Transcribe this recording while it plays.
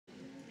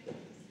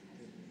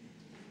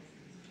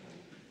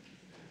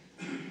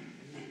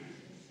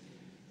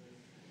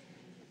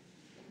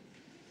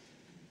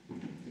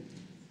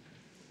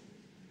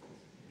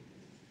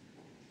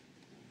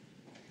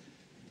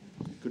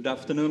Good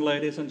afternoon,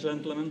 ladies and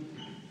gentlemen,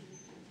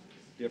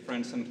 dear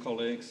friends and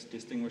colleagues,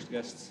 distinguished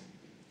guests.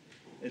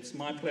 It's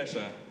my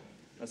pleasure,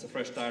 as a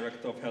fresh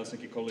director of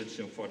Helsinki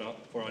Collegium for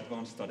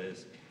Advanced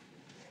Studies,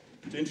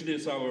 to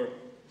introduce our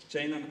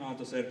Jane and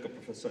Aatos Erkko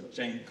Professor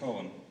Jane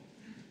Cowan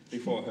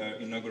before her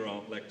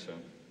inaugural lecture.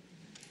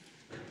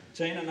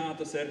 Jane and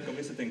Aatos Erkko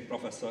Visiting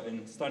Professor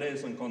in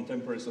Studies on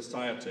Contemporary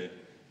Society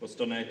was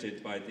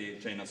donated by the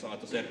Jane and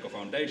Aatos Erkko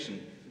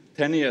Foundation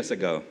 10 years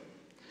ago.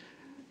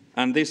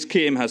 And this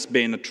scheme has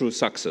been a true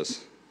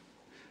success.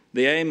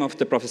 The aim of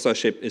the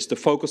professorship is to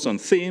focus on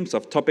themes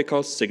of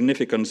topical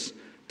significance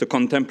to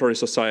contemporary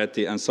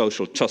society and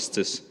social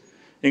justice,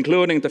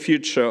 including the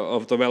future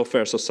of the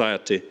welfare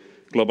society,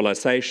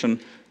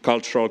 globalization,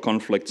 cultural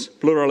conflicts,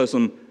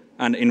 pluralism,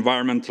 and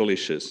environmental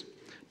issues.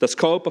 The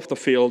scope of the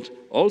field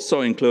also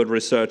includes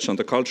research on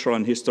the cultural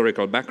and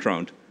historical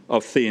background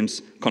of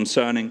themes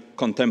concerning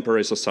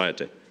contemporary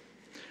society.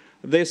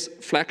 This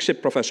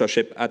flagship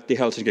professorship at the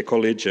Helsinki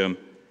Collegium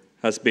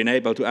has been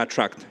able to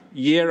attract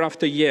year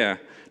after year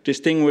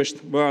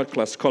distinguished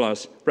world-class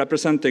scholars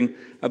representing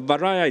a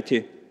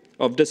variety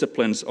of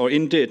disciplines or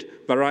indeed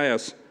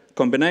various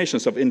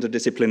combinations of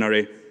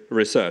interdisciplinary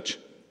research.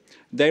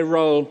 Their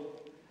role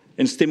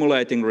in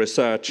stimulating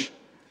research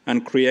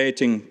and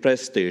creating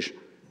prestige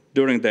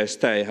during their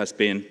stay has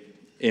been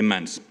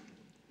immense.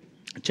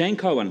 Jane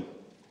Cowan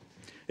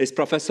is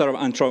Professor of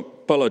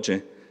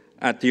Anthropology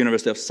at the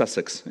University of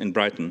Sussex in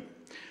Brighton.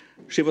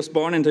 She was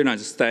born in the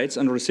United States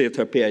and received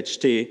her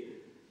PhD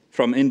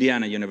from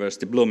Indiana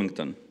University,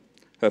 Bloomington.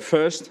 Her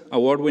first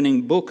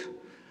award-winning book,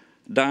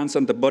 Dance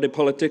and the Body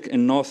Politic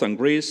in Northern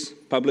Greece,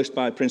 published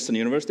by Princeton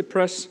University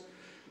Press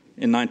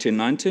in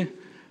 1990,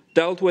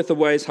 dealt with the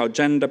ways how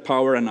gender,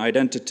 power, and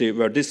identity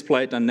were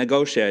displayed and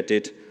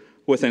negotiated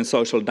within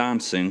social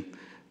dancing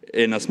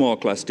in a small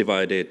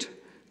class-divided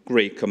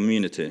Greek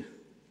community.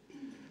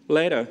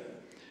 Later,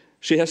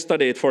 she has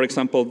studied, for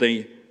example,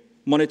 the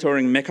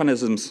monitoring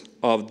mechanisms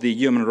of the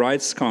Human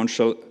Rights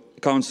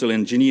Council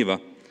in Geneva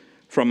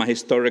from a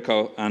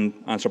historical and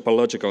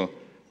anthropological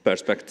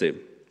perspective.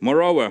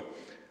 Moreover,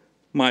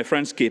 my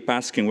friends keep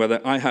asking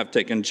whether I have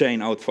taken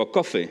Jane out for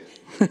coffee,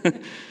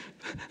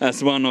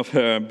 as one of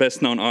her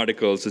best-known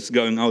articles is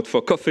Going Out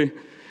for Coffee,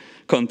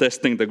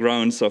 contesting the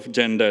grounds of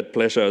gendered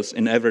pleasures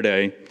in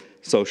everyday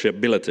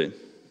sociability.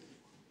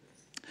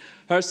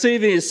 Her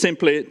CV is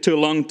simply too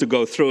long to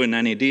go through in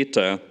any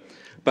detail,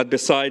 but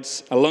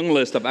besides a long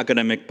list of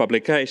academic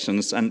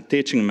publications and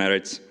teaching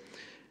merits,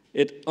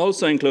 it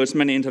also includes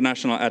many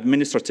international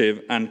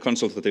administrative and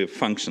consultative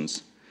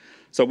functions.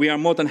 So we are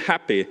more than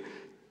happy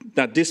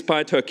that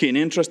despite her keen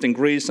interest in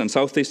Greece and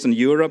Southeastern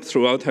Europe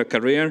throughout her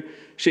career,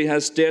 she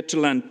has dared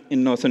to land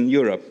in Northern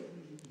Europe.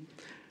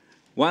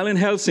 While in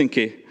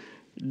Helsinki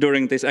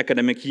during this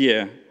academic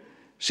year,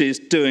 she is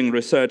doing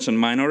research on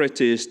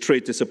minorities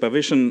treaty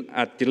supervision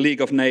at the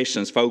League of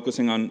Nations,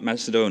 focusing on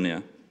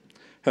Macedonia.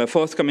 Her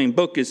forthcoming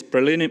book is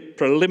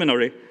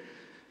preliminary,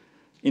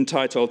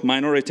 entitled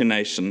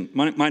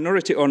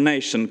Minority or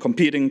Nation,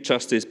 Competing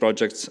Justice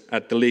Projects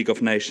at the League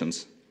of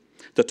Nations.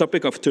 The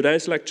topic of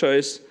today's lecture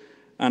is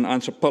an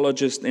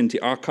anthropologist in the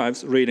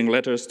archives reading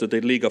letters to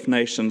the League of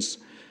Nations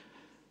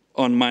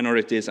on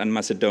minorities and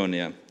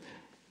Macedonia.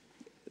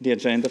 Dear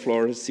Jane, the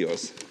floor is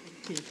yours.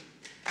 Thank you.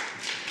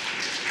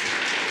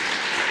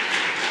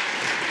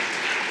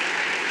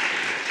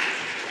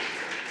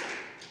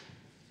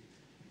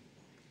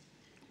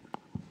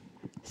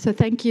 So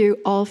thank you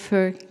all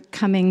for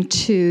coming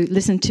to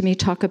listen to me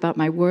talk about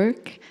my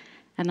work.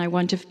 And I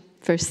want to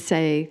first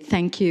say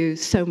thank you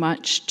so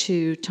much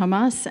to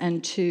Thomas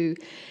and to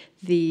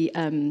the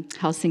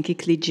Helsinki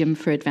Collegium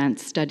for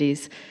Advanced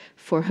Studies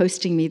for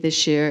hosting me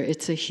this year.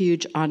 It's a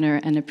huge honor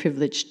and a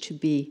privilege to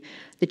be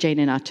the Jane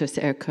and Aatos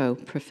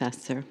Erkko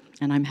Professor,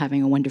 and I'm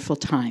having a wonderful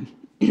time.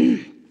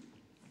 The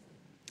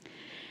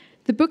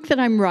book that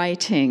I'm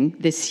writing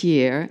this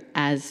year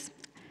as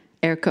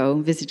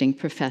Erkko Visiting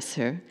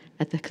Professor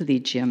at the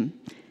Collegium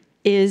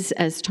is,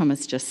 as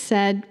Thomas just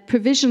said,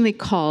 provisionally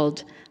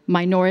called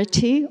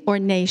Minority or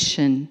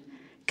Nation,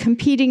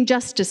 Competing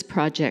Justice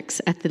Projects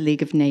at the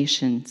League of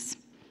Nations.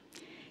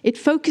 It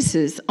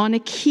focuses on a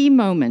key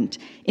moment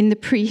in the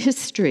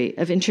prehistory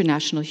of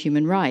international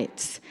human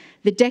rights,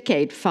 the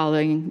decade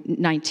following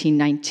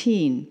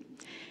 1919,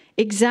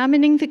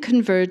 examining the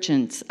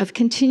convergence of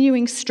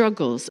continuing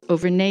struggles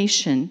over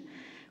nation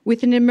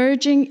with an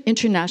emerging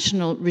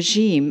international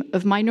regime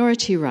of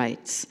minority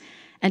rights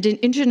and an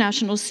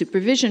international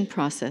supervision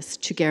process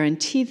to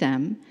guarantee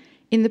them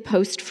in the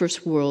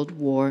post-First World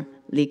War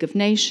League of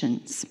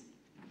Nations.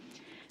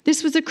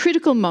 This was a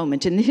critical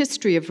moment in the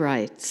history of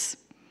rights,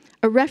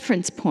 a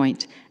reference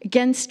point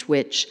against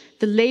which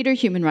the later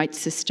human rights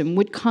system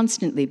would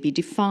constantly be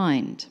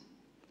defined.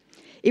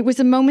 It was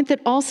a moment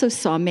that also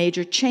saw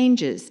major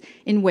changes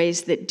in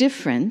ways that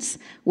difference,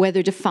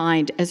 whether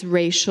defined as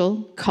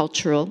racial,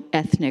 cultural,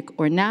 ethnic,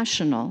 or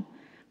national,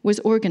 was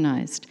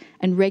organized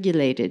and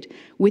regulated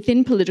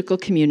within political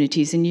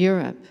communities in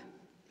Europe.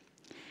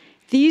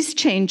 These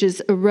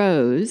changes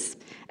arose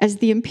as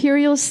the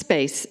imperial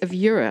space of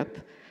Europe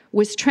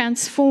was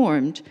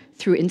transformed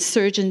through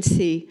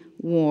insurgency,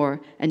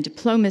 war, and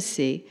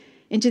diplomacy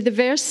into the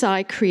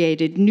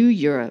Versailles-created New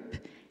Europe,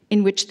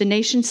 in which the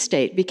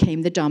nation-state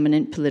became the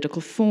dominant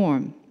political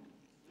form.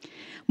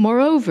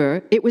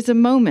 Moreover, it was a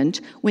moment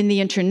when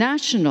the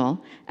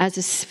international, as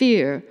a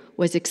sphere,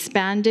 was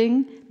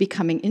expanding,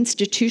 becoming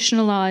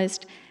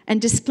institutionalized, and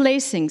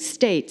displacing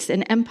states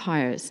and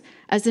empires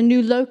as a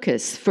new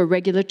locus for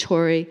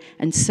regulatory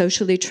and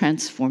socially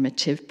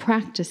transformative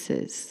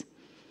practices.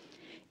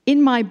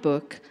 In my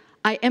book,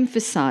 I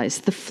emphasize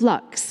the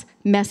flux,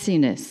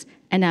 messiness,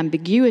 and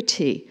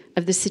ambiguity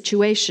of the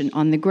situation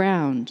on the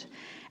ground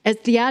as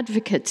the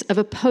advocates of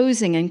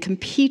opposing and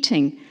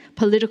competing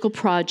political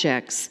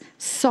projects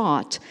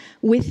sought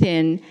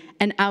within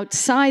and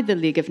outside the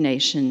League of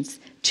Nations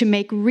to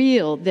make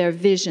real their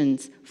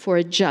visions for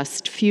a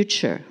just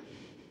future.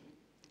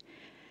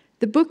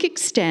 The book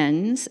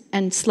extends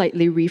and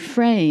slightly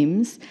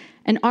reframes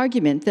an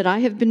argument that I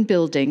have been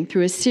building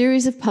through a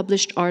series of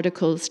published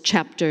articles,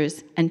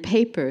 chapters, and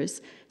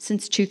papers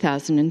since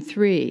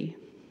 2003.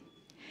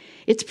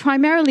 It's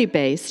primarily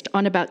based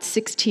on about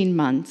 16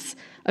 months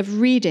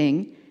of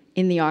reading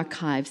in the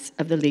archives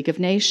of the League of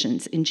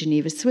Nations in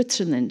Geneva,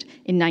 Switzerland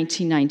in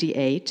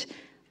 1998,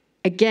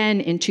 again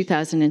in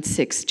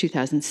 2006,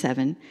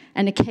 2007,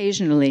 and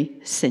occasionally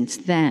since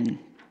then.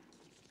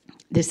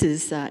 This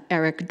is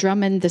Eric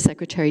Drummond, the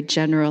Secretary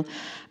General,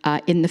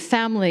 in the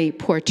family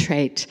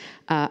portrait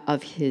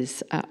of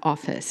his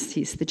office.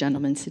 He's the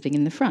gentleman sitting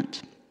in the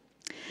front.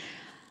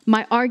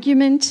 My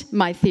argument,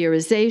 my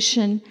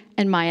theorization,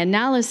 and my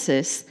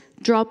analysis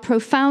draw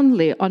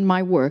profoundly on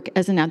my work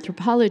as an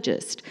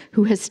anthropologist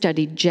who has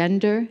studied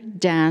gender,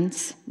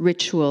 dance,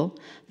 ritual,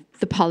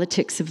 the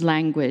politics of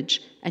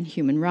language, and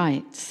human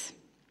rights.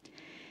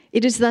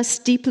 It is thus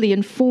deeply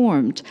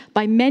informed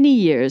by many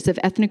years of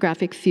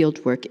ethnographic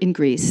fieldwork in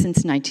Greece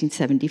since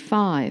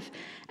 1975,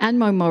 and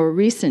my more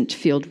recent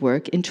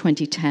fieldwork in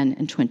 2010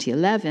 and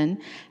 2011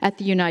 at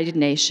the United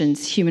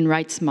Nations Human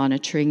Rights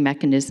Monitoring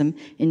Mechanism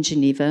in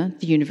Geneva,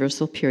 the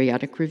Universal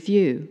Periodic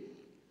Review.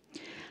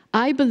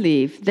 I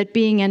believe that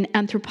being an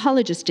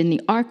anthropologist in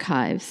the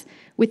archives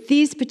with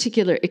these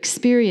particular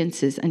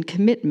experiences and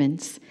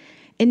commitments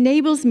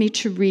enables me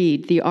to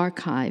read the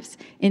archives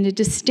in a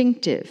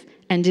distinctive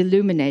and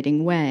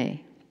illuminating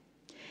way.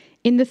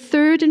 In the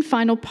third and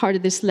final part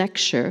of this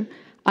lecture,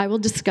 I will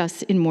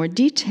discuss in more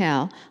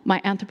detail my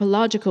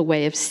anthropological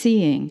way of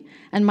seeing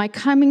and my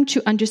coming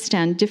to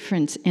understand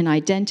difference in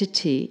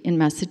identity in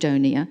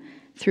Macedonia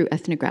through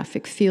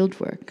ethnographic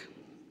fieldwork.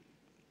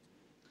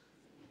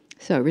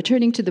 So,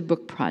 returning to the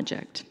book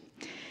project.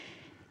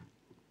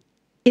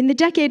 In the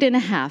decade and a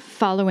half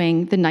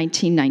following the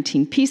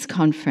 1919 Peace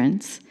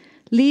Conference,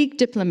 League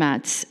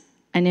diplomats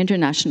and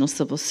international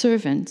civil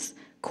servants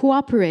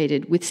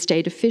cooperated with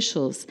state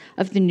officials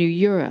of the new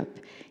Europe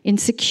in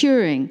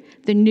securing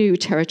the new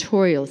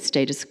territorial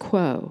status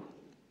quo.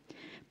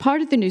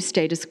 Part of the new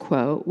status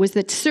quo was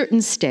that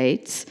certain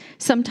states,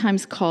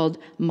 sometimes called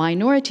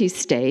minority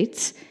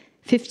states,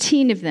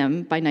 15 of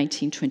them by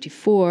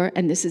 1924,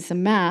 and this is a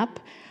map.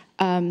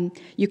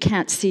 You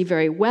can't see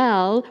very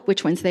well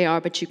which ones they are,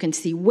 but you can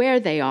see where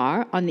they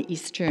are on the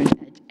eastern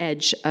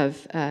edge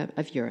of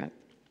Europe.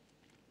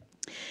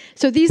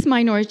 So these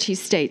minority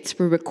states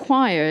were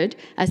required,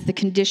 as the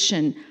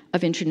condition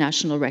of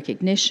international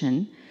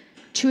recognition,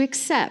 to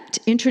accept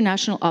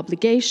international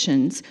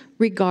obligations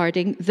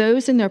regarding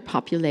those in their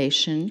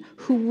population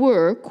who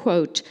were,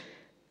 quote,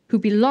 who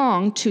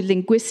belonged to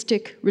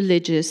linguistic,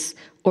 religious,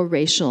 or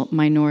racial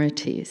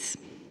minorities.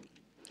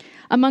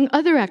 Among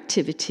other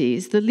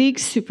activities, the League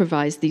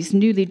supervised these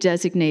newly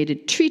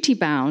designated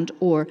treaty-bound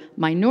or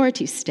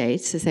minority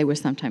states, as they were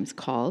sometimes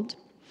called,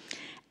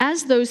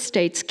 as those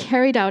states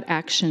carried out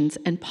actions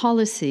and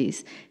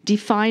policies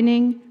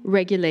defining,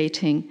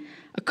 regulating,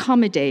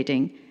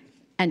 accommodating,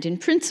 and in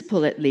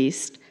principle at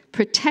least,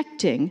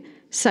 protecting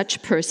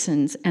such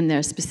persons and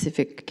their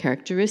specific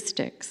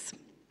characteristics.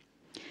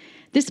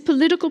 This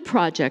political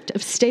project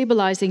of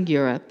stabilizing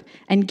Europe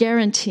and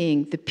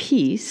guaranteeing the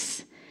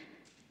peace,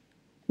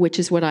 which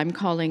is what I'm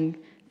calling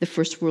the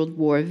First World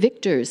War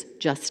Victors'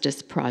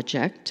 Justice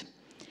Project,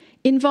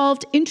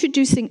 involved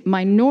introducing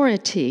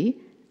minority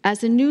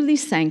as a newly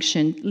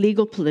sanctioned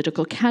legal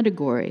political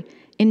category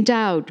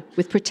endowed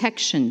with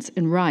protections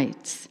and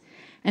rights,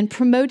 and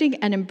promoting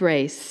an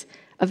embrace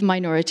of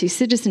minority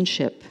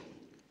citizenship.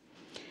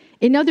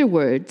 In other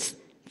words,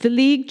 the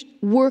League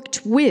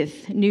worked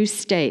with new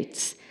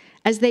states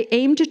as they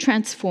aimed to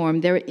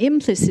transform their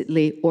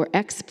implicitly or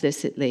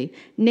explicitly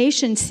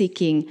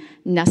nation-seeking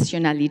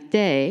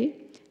nationalité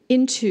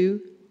into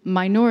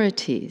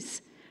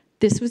minorities.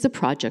 This was a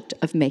project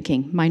of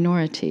making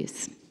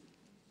minorities.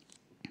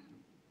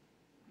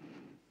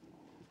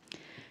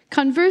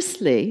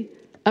 Conversely,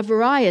 a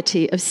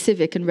variety of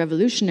civic and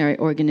revolutionary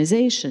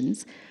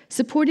organizations,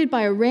 supported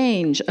by a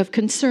range of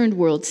concerned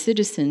world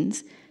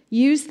citizens,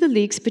 used the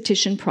League's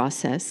petition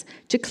process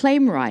to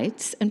claim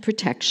rights and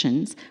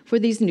protections for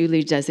these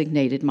newly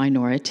designated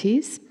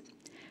minorities.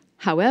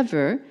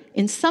 However,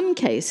 in some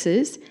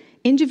cases,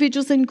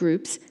 individuals and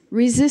groups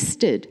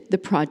resisted the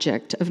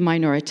project of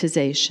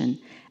minoritization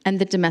and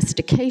the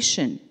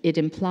domestication it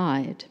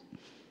implied.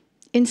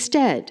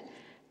 Instead,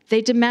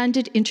 they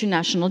demanded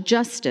international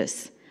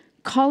justice,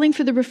 calling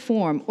for the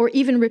reform or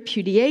even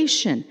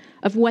repudiation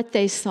of what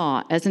they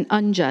saw as an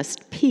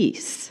unjust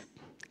peace.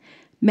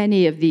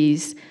 Many of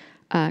these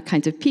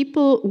kinds of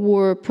people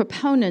were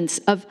proponents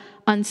of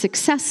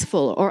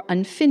unsuccessful or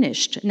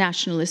unfinished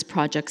nationalist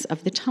projects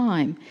of the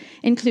time,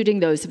 including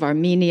those of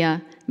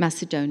Armenia,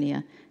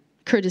 Macedonia,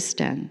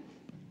 Kurdistan.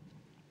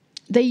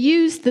 They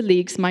used the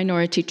League's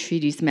minority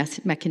treaties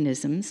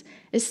mechanisms,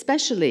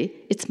 especially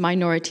its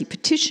minority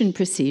petition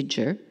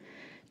procedure,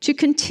 to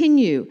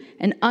continue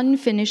an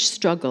unfinished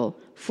struggle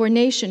for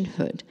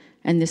nationhood,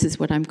 and this is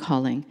what I'm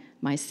calling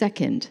my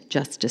second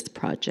justice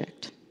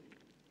project.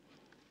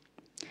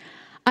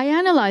 I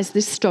analyzed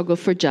this struggle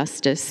for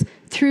justice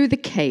through the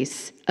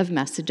case of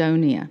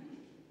Macedonia.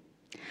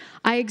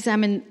 I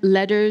examined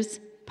letters,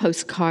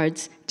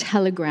 postcards,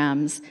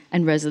 telegrams,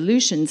 and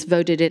resolutions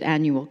voted at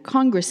annual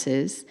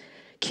congresses,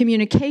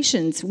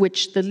 communications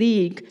which the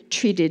League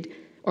treated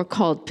or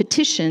called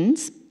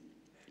petitions,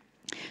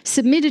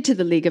 submitted to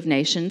the League of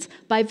Nations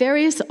by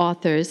various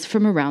authors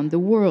from around the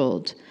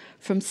world,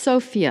 from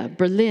Sofia,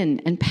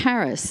 Berlin, and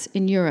Paris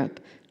in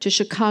Europe to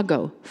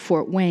Chicago,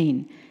 Fort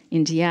Wayne,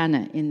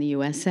 Indiana in the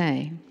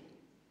USA,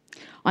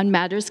 on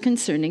matters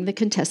concerning the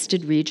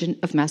contested region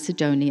of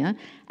Macedonia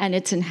and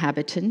its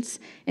inhabitants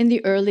in the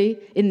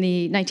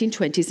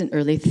 1920s and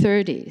early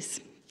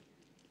 30s.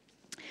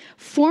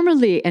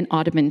 Formerly an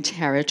Ottoman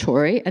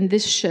territory, and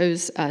this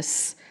shows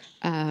us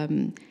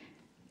the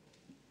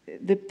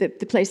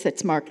place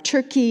that's marked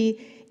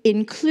Turkey,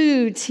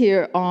 includes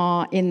here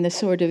in the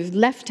sort of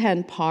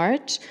left-hand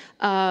part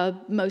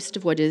most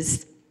of what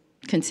is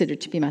considered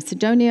to be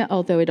Macedonia,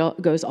 although it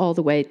goes all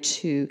the way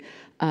to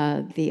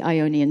the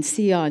Ionian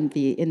Sea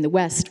in the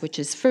west, which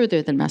is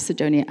further than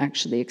Macedonia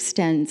actually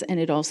extends, and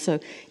it also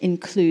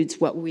includes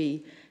what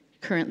we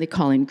currently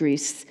call in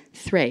Greece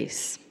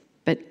Thrace.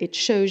 But it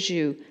shows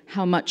you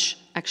how much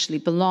actually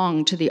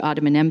belonged to the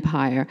Ottoman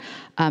Empire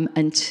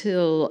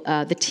until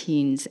the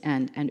teens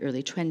and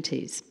early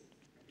 20s.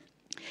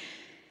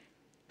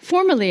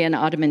 Formerly an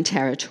Ottoman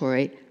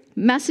territory,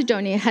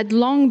 Macedonia had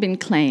long been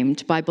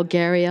claimed by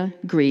Bulgaria,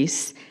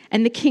 Greece,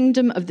 and the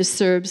kingdom of the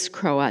Serbs,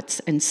 Croats,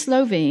 and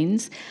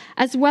Slovenes,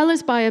 as well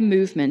as by a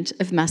movement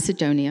of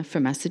Macedonia for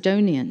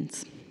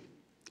Macedonians.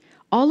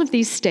 All of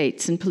these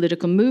states and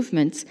political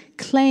movements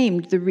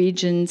claimed the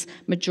region's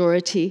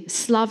majority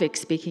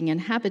Slavic-speaking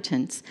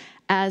inhabitants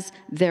as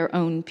their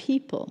own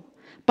people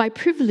by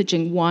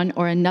privileging one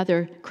or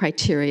another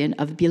criterion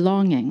of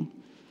belonging: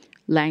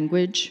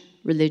 language,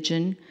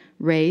 religion,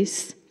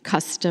 race,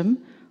 custom,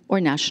 or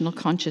national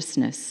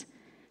consciousness,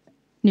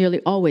 nearly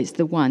always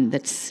the one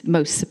that's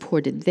most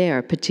supported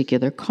their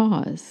particular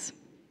cause.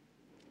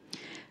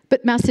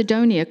 But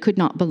Macedonia could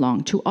not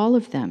belong to all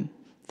of them.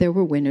 There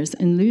were winners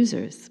and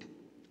losers.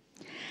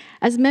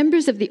 As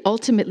members of the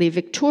ultimately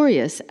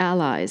victorious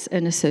allies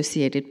and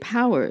associated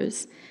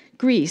powers,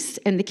 Greece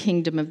and the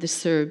kingdom of the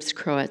Serbs,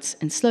 Croats,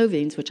 and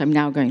Slovenes, which I'm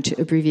now going to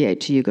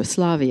abbreviate to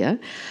Yugoslavia,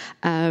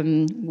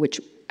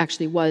 which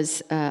actually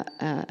was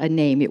a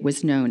name it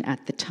was known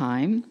at the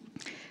time,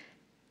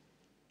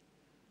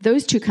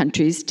 those two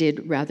countries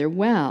did rather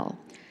well,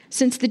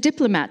 since the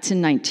diplomats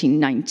in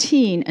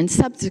 1919 and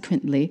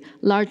subsequently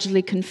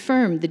largely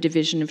confirmed the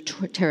division of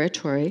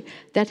territory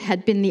that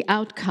had been the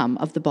outcome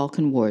of the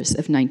Balkan Wars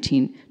of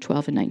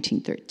 1912 and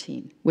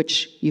 1913,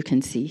 which you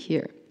can see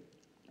here.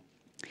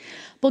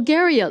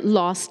 Bulgaria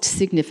lost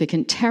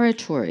significant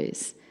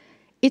territories.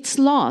 Its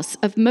loss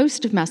of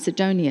most of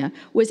Macedonia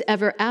was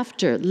ever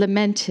after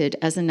lamented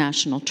as a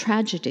national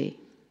tragedy.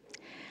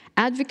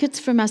 Advocates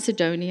for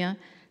Macedonia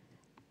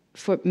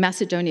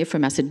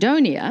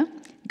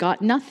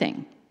got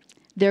nothing.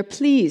 Their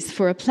pleas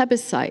for a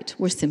plebiscite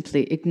were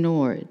simply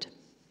ignored.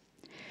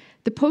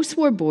 The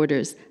post-war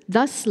borders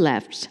thus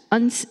left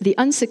the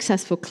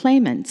unsuccessful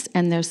claimants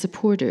and their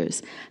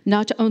supporters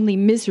not only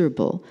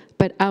miserable,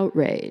 but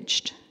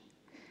outraged.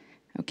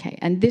 Okay,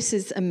 and this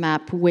is a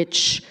map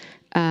which,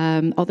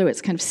 although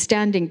it's kind of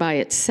standing by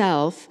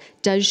itself,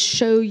 does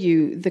show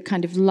you the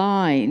kind of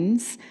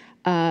lines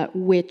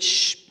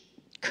which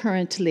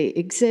currently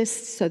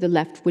exists. So the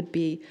left would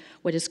be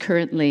what is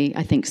currently,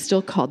 I think,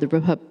 still called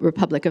the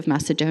Republic of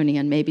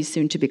Macedonia and maybe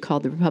soon to be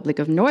called the Republic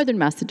of Northern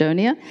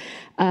Macedonia.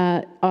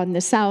 On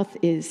the south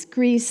is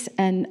Greece,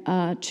 and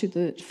to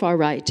the far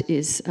right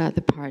is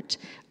the part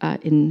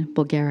in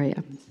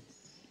Bulgaria.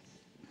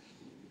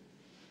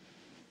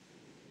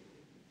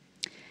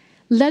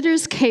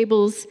 Letters,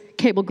 cables,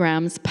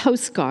 cablegrams,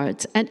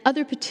 postcards, and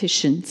other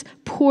petitions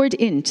poured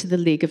into the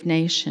League of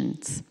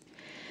Nations,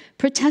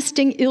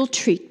 protesting ill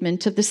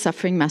treatment of the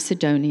suffering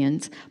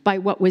Macedonians by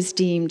what was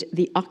deemed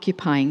the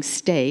occupying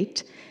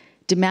state,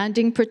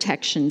 demanding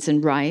protections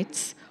and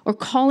rights, or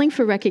calling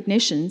for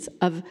recognition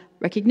of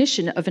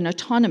an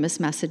autonomous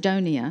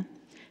Macedonia.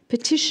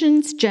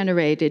 Petitions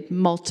generated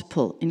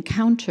multiple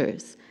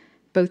encounters,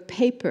 both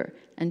paper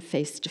and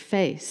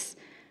face-to-face,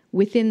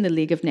 within the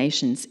League of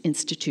Nations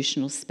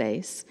institutional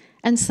space,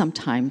 and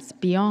sometimes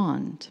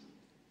beyond.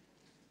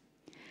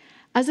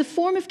 As a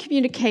form of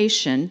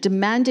communication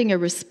demanding a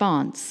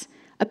response,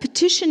 a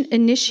petition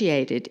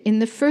initiated, in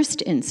the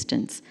first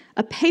instance,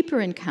 a paper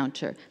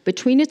encounter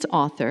between its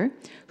author,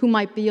 who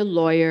might be a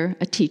lawyer,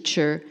 a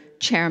teacher,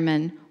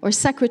 chairman, or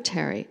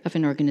secretary of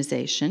an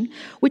organization,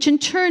 which in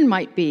turn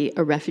might be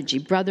a refugee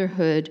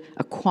brotherhood,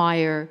 a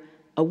choir,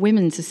 a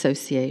women's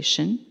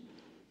association,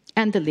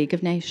 and the League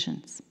of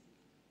Nations.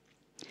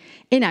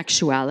 In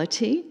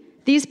actuality,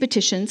 these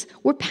petitions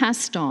were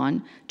passed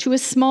on to a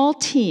small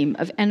team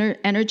of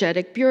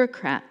energetic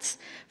bureaucrats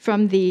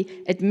from the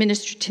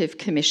Administrative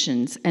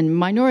Commissions and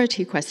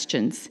Minority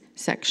Questions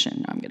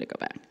section, I'm going to go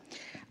back,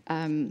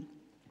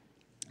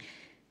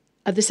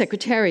 of the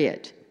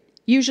Secretariat,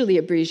 usually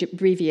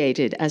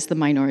abbreviated as the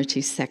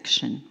Minorities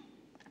section.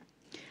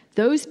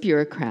 Those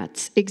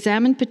bureaucrats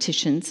examined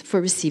petitions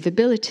for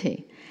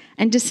receivability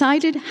and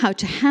decided how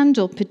to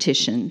handle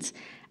petitions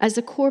as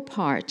a core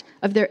part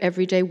of their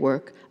everyday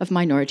work of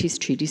minorities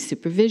treaty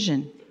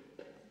supervision.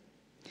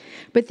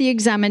 But the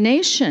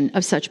examination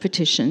of such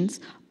petitions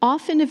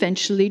often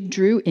eventually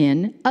drew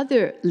in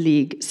other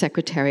League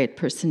Secretariat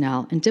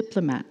personnel and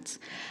diplomats,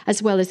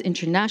 as well as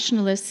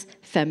internationalists,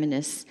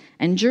 feminists,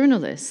 and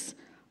journalists,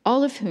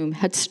 all of whom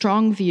had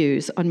strong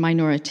views on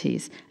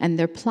minorities and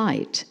their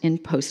plight in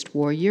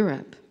post-war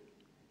Europe.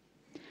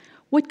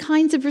 What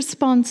kinds of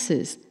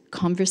responses,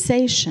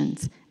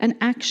 conversations, and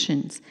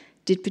actions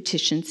did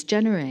petitions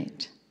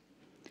generate?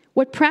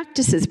 What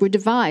practices were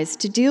devised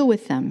to deal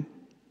with them?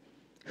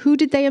 Who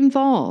did they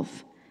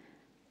involve?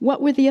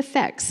 What were the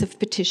effects of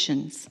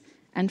petitions,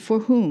 and for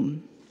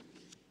whom?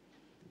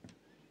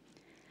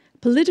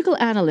 Political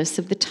analysts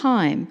of the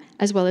time,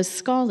 as well as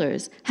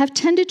scholars, have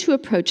tended to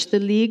approach the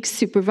League's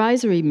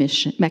supervisory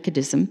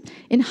mechanism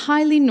in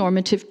highly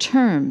normative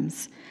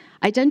terms,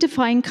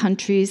 identifying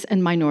countries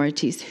and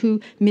minorities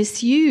who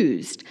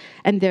misused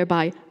and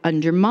thereby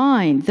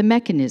undermined the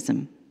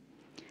mechanism.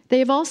 They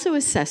have also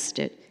assessed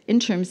it in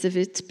terms of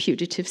its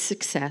putative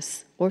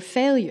success or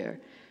failure.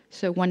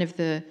 So one of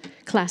the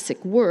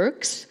classic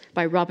works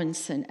by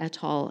Robinson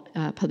et al.,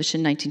 published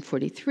in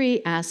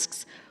 1943,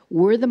 asks,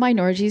 were the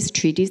minorities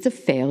treaties a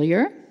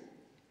failure?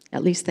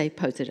 At least they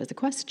pose it as a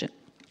question.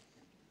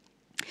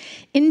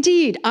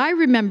 Indeed, I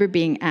remember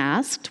being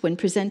asked, when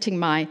presenting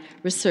my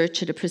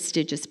research at a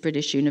prestigious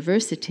British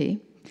university,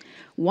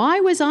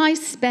 why was I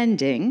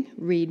spending,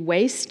 read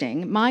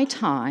wasting, my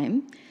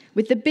time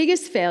with the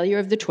biggest failure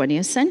of the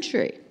 20th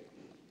century?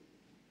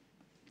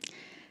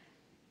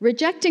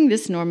 Rejecting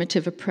this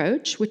normative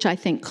approach, which I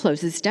think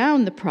closes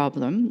down the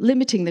problem,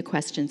 limiting the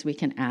questions we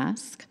can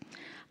ask,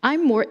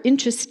 I'm more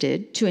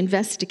interested to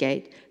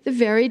investigate the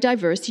very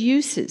diverse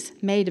uses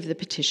made of the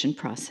petition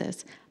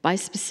process by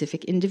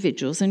specific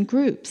individuals and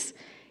groups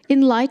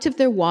in light of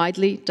their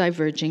widely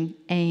diverging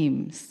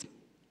aims.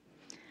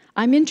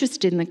 I'm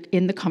interested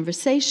in the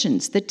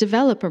conversations that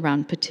develop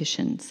around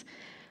petitions,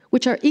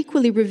 which are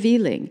equally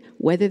revealing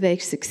whether they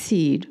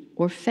succeed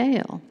or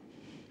fail.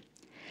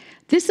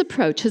 This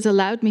approach has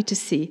allowed me to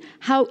see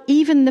how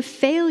even the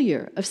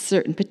failure of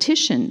certain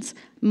petitions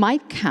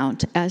might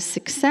count as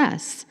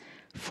success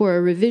for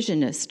a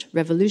revisionist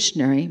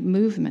revolutionary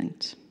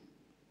movement.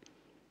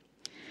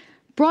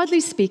 Broadly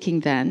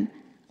speaking, then,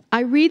 I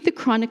read the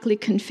chronically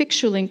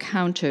conflictual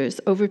encounters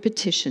over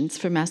petitions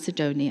for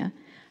Macedonia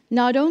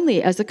not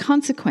only as a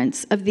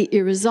consequence of the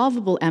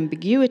irresolvable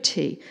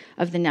ambiguity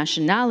of the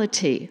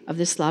nationality of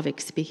the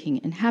Slavic-speaking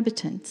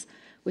inhabitants,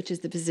 which is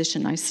the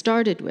position I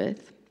started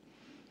with.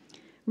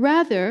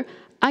 Rather,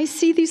 I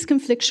see these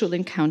conflictual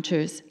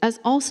encounters as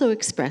also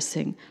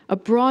expressing a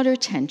broader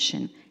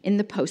tension in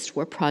the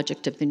post-war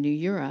project of the New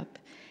Europe,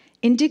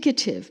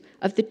 indicative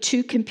of the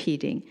two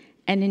competing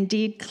and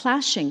indeed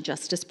clashing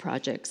justice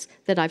projects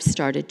that I've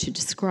started to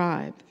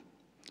describe.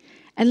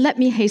 And let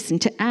me hasten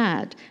to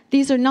add,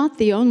 these are not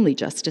the only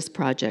justice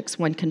projects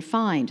one can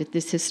find at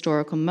this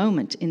historical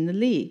moment in the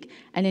League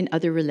and in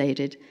other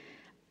related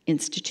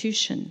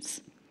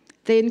institutions.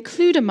 They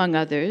include, among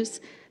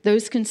others,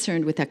 those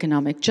concerned with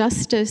economic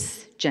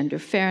justice, gender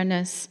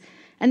fairness,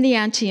 and the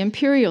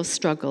anti-imperial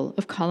struggle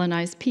of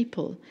colonized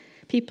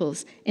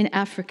peoples in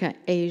Africa,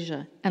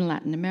 Asia, and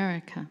Latin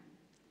America.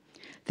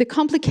 The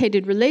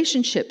complicated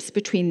relationships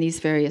between these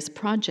various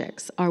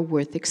projects are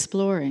worth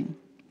exploring.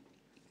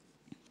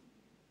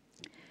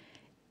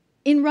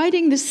 In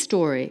writing this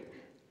story,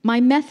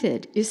 my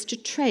method is to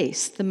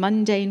trace the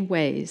mundane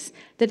ways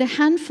that a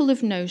handful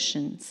of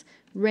notions,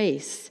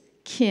 race,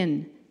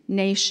 kin,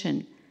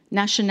 nation,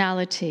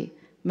 nationality,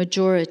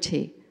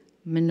 majority,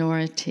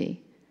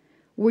 minority,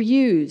 were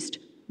used,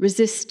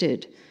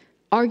 resisted,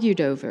 argued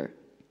over,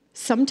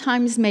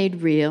 sometimes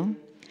made real,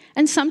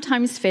 and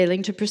sometimes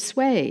failing to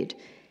persuade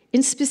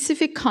in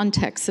specific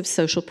contexts of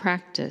social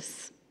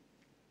practice.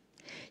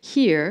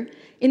 Here,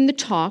 in the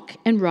talk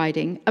and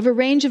writing of a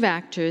range of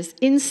actors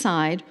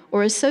inside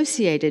or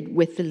associated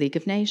with the League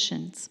of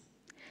Nations.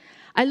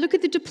 I look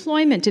at the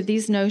deployment of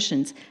these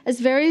notions as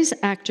various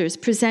actors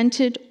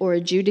presented or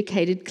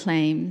adjudicated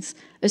claims,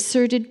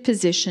 asserted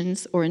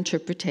positions or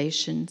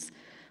interpretations,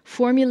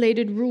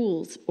 formulated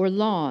rules or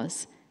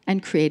laws,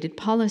 and created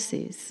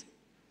policies.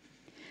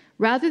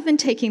 Rather than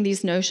taking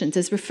these notions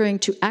as referring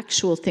to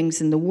actual things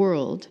in the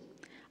world,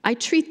 I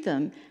treat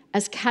them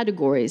as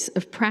categories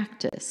of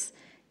practice,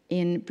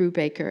 in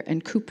Brubaker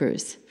and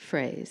Cooper's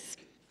phrase.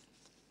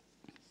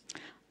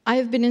 I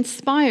have been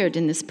inspired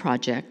in this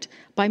project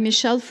by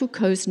Michel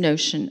Foucault's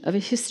notion of a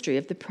history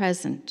of the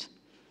present.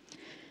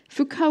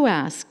 Foucault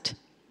asked,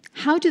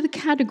 how do the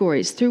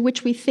categories through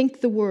which we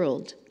think the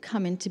world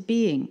come into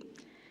being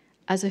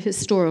as a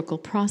historical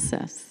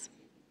process?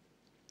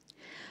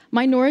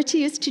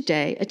 Minority is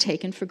today a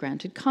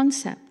taken-for-granted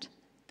concept,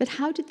 but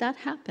how did that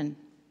happen?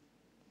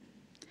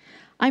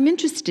 I'm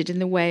interested in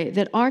the way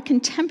that our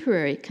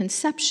contemporary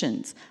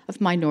conceptions of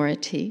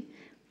minority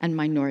and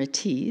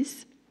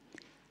minorities,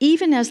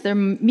 even as their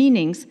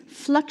meanings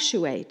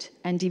fluctuate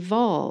and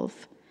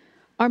evolve,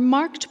 are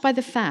marked by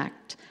the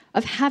fact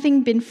of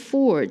having been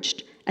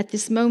forged at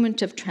this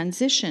moment of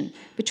transition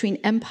between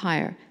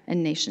empire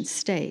and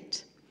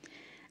nation-state,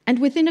 and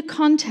within a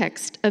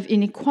context of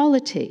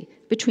inequality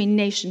between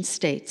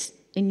nation-states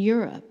in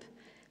Europe,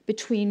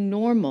 between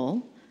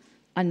normal,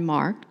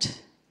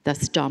 unmarked,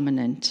 thus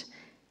dominant,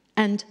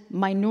 and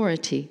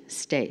minority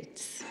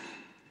states.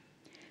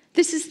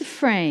 This is the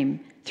frame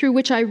through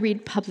which I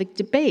read public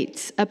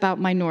debates about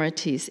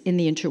minorities in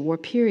the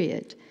interwar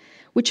period,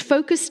 which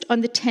focused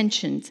on the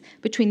tensions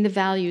between the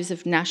values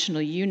of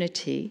national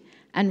unity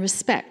and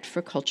respect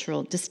for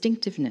cultural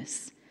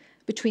distinctiveness,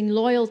 between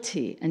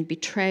loyalty and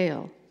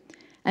betrayal,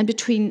 and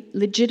between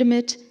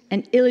legitimate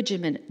and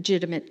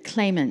illegitimate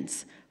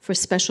claimants for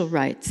special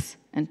rights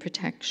and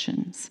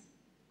protections.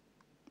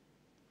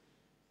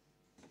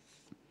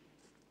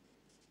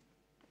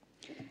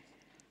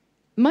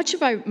 Much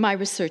of my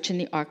research in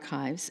the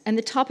archives, and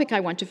the topic I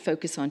want to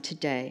focus on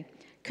today,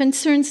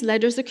 concerns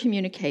letters of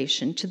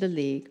communication to the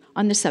League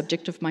on the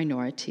subject of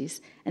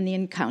minorities and the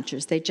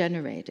encounters they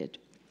generated.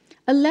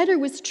 A letter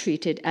was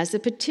treated as a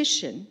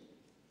petition,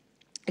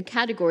 a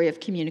category of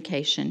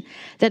communication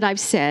that I've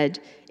said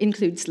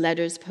includes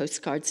letters,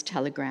 postcards,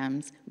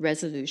 telegrams,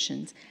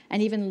 resolutions,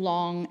 and even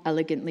long,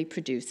 elegantly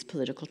produced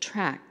political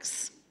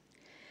tracts.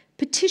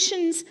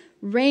 Petitions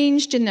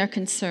ranged in their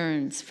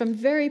concerns from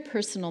very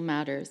personal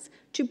matters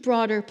to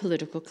broader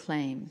political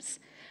claims,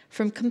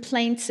 from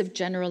complaints of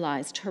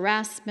generalized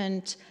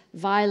harassment,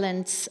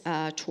 violence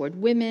toward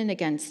women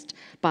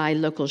by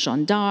local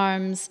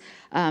gendarmes,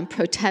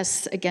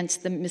 protests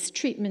against the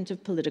mistreatment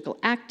of political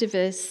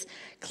activists,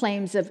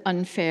 claims of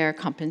unfair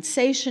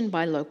compensation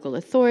by local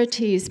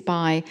authorities,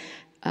 by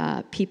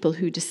people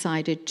who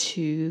decided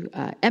to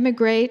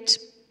emigrate,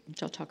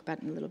 which I'll talk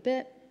about in a little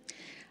bit,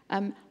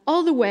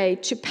 all the way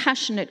to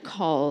passionate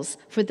calls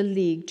for the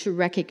League to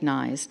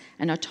recognize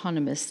an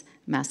autonomous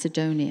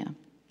Macedonia.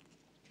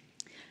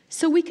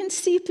 So we can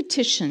see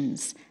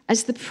petitions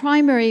as the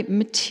primary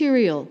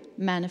material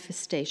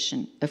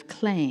manifestation of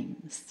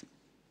claims.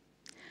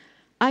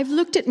 I've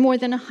looked at more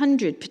than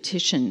 100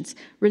 petitions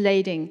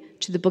relating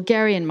to the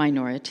Bulgarian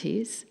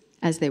minorities,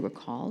 as they were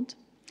called,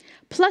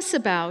 plus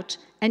about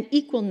an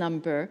equal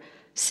number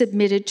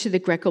submitted to the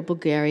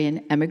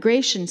Greco-Bulgarian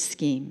emigration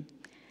scheme,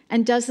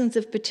 and dozens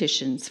of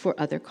petitions for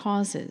other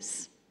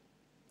causes.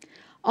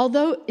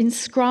 Although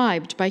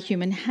inscribed by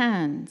human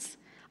hands,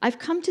 I've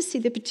come to see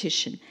the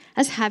petition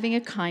as having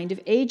a kind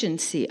of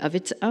agency of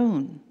its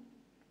own.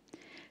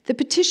 The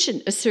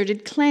petition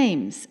asserted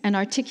claims and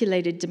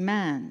articulated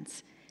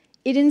demands.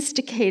 It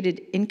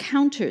instigated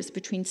encounters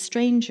between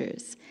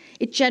strangers.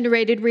 It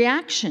generated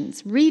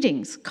reactions,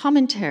 readings,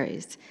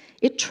 commentaries.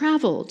 It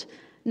traveled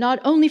not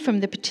only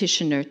from the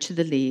petitioner to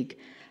the League,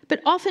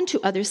 but often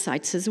to other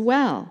sites as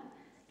well.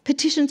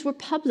 Petitions were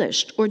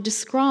published or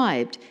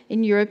described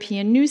in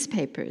European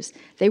newspapers.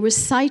 They were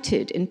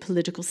cited in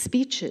political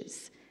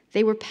speeches.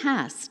 They were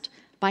passed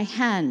by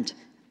hand,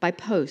 by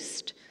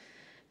post,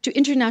 to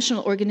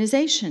international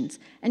organizations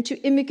and to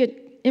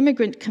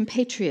immigrant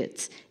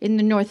compatriots in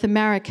the North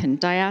American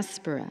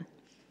diaspora.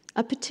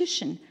 A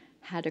petition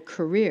had a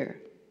career.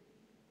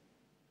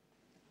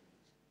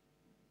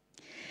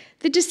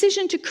 The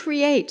decision to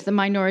create the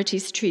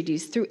minorities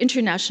treaties through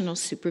international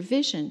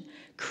supervision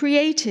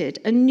created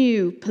a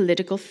new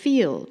political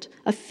field,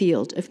 a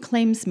field of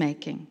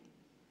claims-making.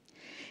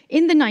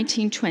 In the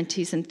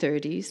 1920s and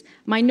 30s,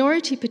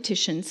 minority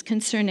petitions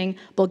concerning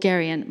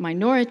Bulgarian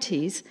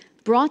minorities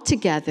brought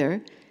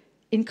together,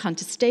 in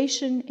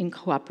contestation, in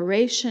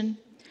cooperation,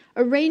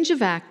 a range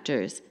of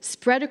actors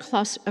spread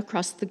across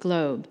the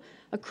globe,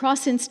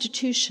 across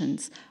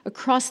institutions,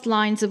 across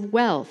lines of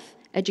wealth,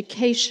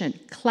 education,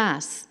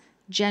 class,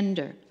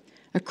 gender,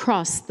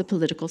 across the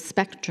political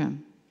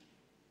spectrum.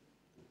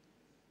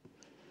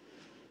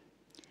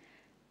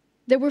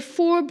 There were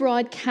 4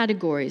 broad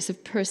categories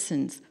of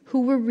persons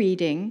who were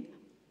reading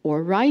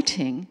or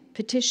writing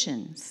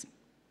petitions.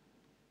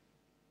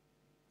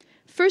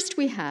 First,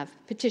 we have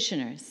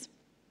petitioners,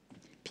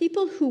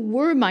 people who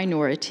were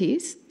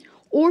minorities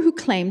or who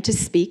claimed to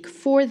speak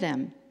for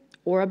them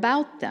or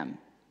about them.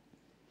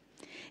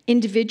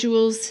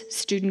 Individuals,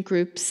 student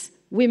groups,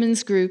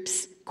 women's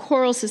groups,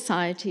 choral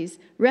societies,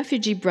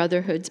 refugee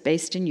brotherhoods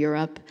based in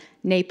Europe,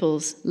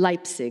 Naples,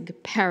 Leipzig,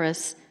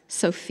 Paris,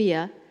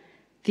 Sofia,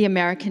 the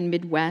American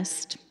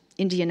Midwest,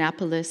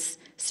 Indianapolis,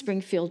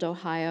 Springfield,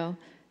 Ohio,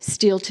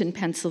 Steelton,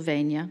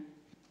 Pennsylvania.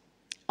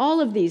 All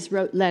of these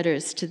wrote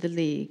letters to the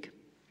League.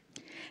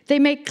 They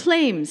make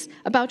claims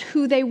about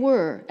who they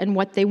were and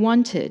what they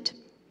wanted.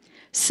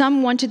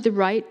 Some wanted the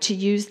right to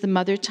use the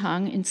mother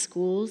tongue in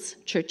schools,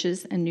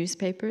 churches, and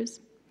newspapers.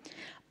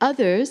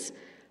 Others,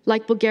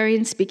 like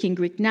Bulgarian-speaking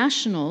Greek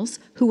nationals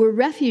who were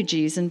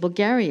refugees in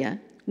Bulgaria,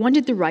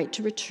 wanted the right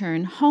to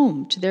return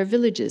home to their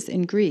villages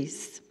in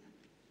Greece.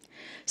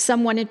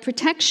 Some wanted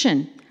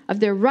protection of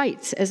their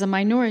rights as a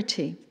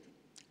minority.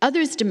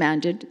 Others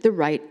demanded the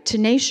right to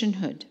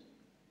nationhood,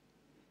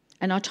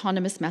 an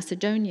autonomous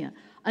Macedonia,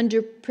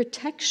 under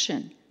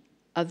protection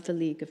of the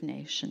League of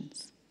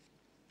Nations.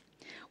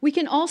 We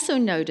can also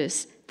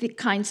notice the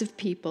kinds of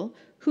people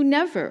who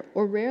never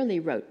or rarely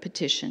wrote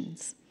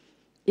petitions: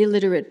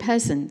 illiterate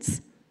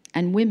peasants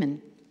and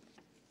women.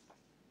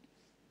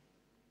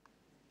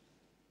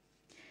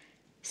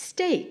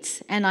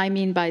 States, and I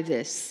mean by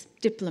this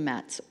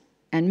diplomats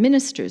and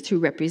ministers who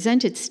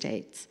represented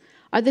states,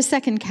 are the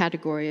second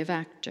category of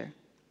actor.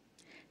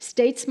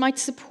 States might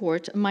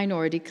support a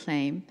minority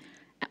claim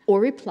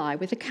or reply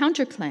with a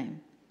counterclaim.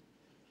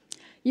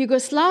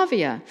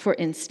 Yugoslavia, for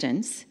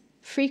instance,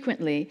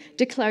 frequently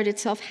declared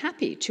itself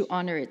happy to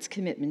honor its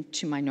commitment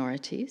to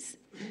minorities.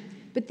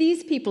 But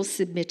these people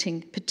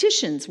submitting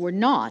petitions were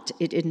not,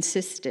 it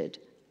insisted,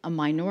 a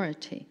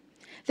minority.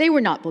 They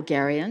were not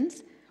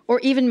Bulgarians or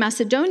even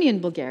Macedonian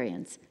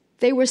Bulgarians.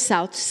 They were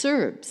South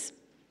Serbs.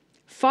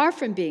 Far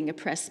from being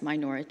oppressed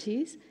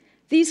minorities,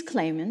 these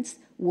claimants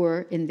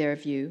were, in their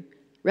view,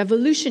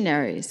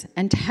 revolutionaries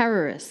and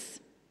terrorists.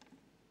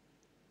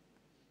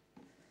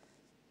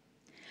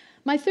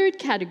 My third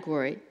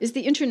category is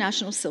the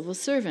international civil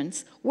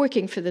servants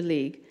working for the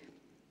League,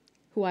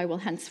 who I will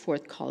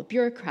henceforth call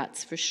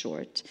bureaucrats for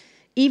short,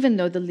 even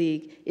though the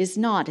League is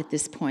not at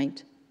this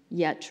point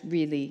yet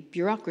really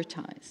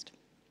bureaucratized.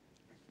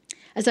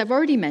 As I've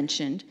already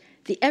mentioned,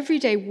 the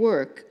everyday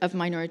work of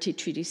minority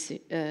treaty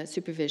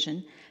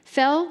supervision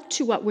fell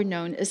to what were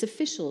known as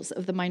officials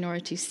of the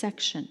minorities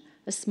section,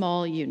 a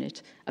small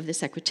unit of the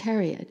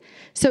Secretariat.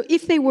 So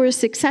if they were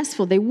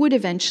successful, they would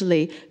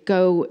eventually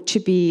go to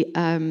be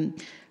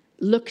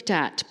looked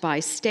at by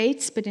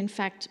states, but in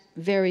fact,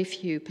 very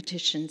few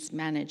petitions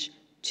manage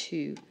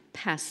to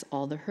pass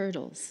all the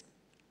hurdles.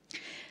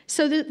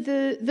 So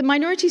the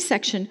minority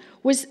section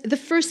was the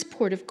first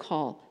port of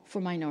call for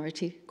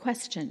minority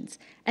questions.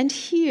 And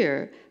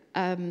here,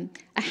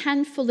 a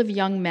handful of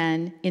young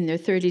men in their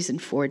 30s and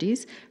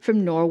 40s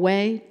from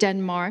Norway,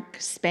 Denmark,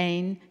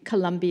 Spain,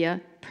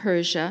 Colombia,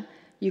 Persia,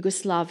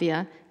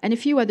 Yugoslavia, and a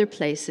few other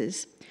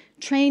places,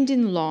 trained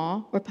in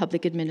law or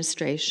public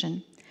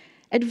administration,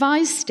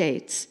 advised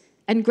states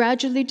and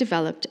gradually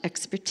developed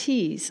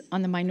expertise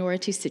on the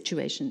minority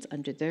situations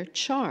under their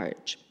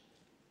charge.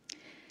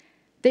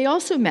 They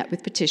also met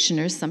with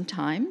petitioners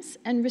sometimes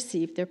and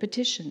received their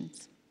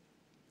petitions.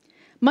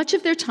 Much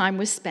of their time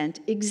was spent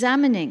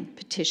examining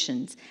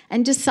petitions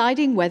and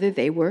deciding whether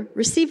they were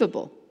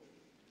receivable.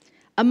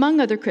 Among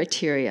other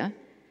criteria,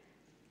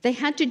 they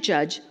had to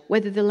judge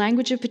whether the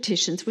language of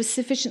petitions was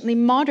sufficiently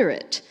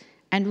moderate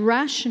and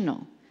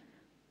rational,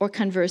 or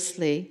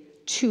conversely,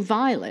 too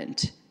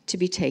violent to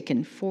be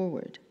taken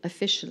forward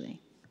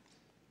officially.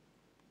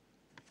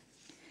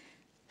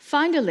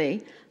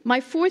 Finally, my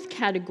fourth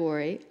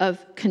category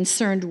of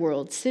concerned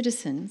world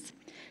citizens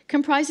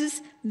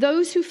comprises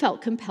those who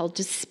felt compelled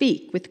to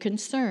speak with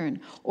concern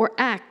or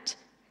act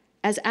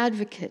as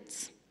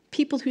advocates,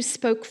 people who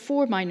spoke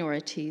for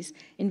minorities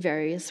in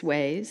various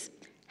ways,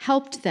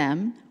 helped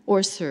them,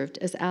 or served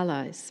as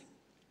allies.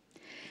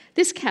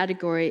 This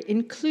category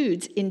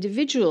includes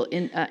individual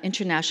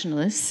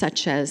internationalists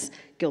such as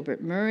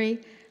Gilbert Murray,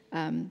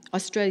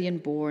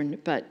 Australian-born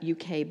but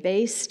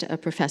UK-based, a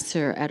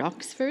professor at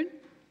Oxford,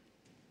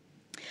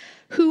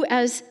 who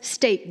as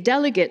state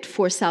delegate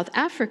for South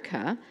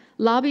Africa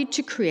lobbied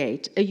to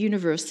create a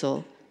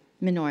universal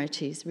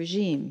minorities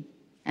regime.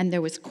 And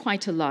there was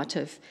quite a lot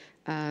of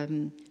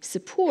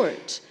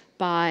support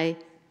by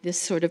this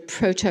sort of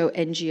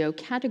proto-NGO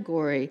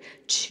category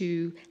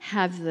to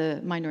have the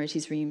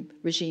minorities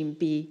regime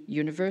be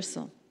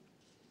universal.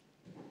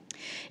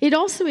 It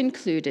also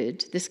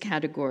included, this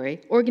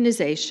category,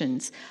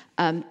 organizations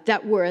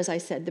that were, as I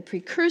said, the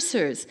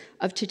precursors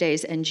of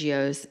today's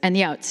NGOs, and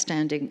the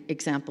outstanding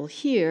example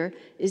here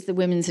is the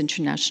Women's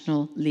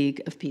International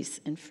League of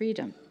Peace and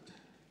Freedom.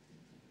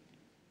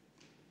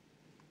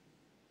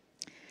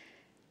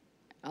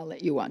 I'll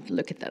let you want to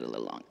look at that a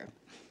little longer.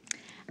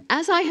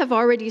 As I have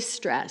already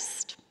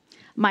stressed,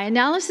 my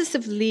analysis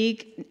of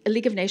League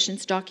of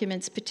Nations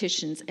documents,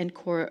 petitions, and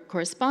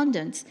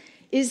correspondence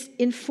is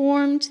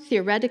informed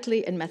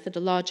theoretically and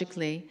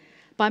methodologically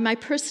by my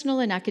personal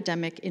and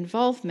academic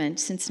involvement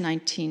since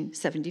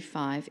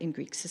 1975 in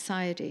Greek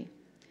society.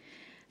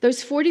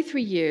 Those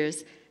 43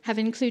 years have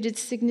included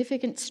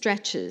significant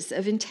stretches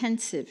of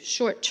intensive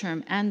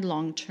short-term and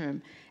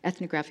long-term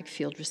ethnographic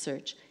field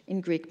research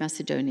in Greek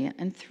Macedonia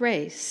and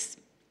Thrace.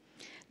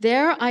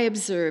 There I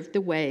observed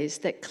the ways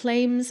that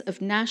claims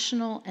of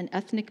national and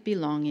ethnic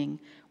belonging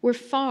were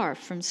far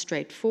from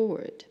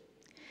straightforward.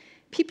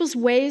 People's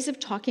ways of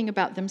talking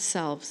about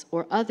themselves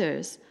or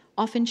others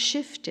often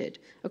shifted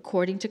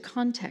according to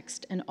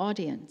context and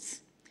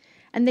audience,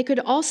 and they could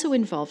also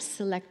involve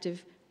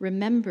selective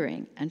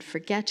remembering and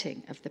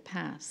forgetting of the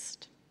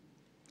past.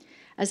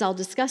 As I'll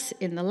discuss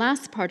in the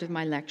last part of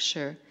my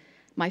lecture,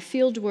 my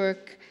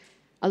fieldwork,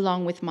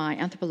 along with my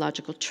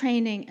anthropological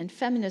training and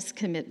feminist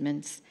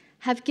commitments,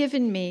 have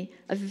given me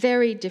a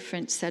very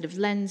different set of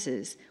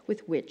lenses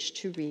with which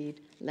to read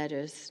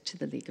letters to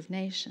the League of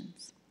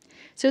Nations.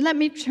 So let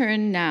me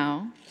turn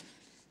now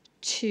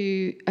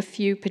to a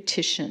few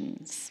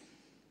petitions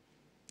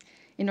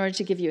in order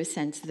to give you a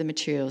sense of the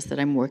materials that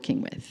I'm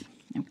working with.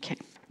 Okay.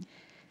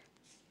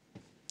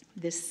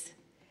 This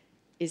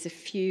is a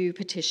few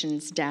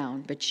petitions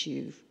down, but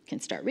you can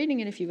start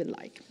reading it if you would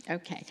like.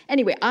 Okay.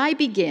 Anyway, I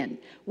begin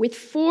with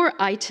 4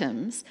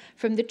 items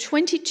from the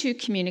 22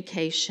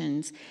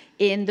 communications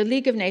in the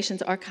League of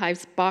Nations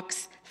Archives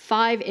box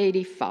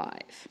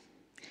 585,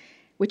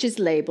 which is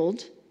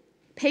labeled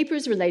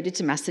Papers Related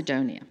to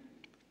Macedonia.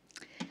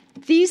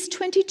 These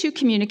 22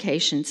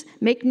 communications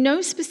make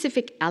no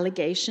specific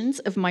allegations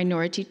of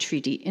minority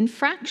treaty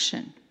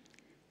infraction.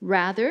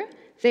 Rather,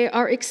 they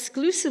are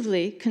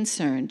exclusively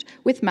concerned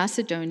with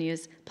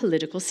Macedonia's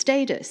political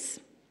status.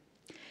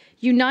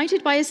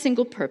 United by a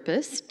single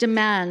purpose,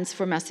 demands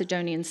for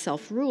Macedonian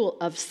self-rule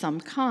of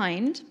some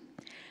kind,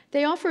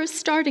 they offer a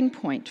starting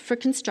point for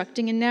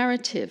constructing a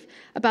narrative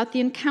about the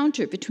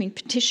encounter between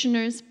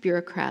petitioners,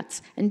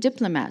 bureaucrats, and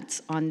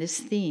diplomats on this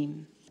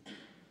theme.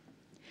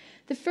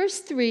 The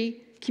first 3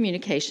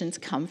 communications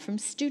come from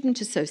student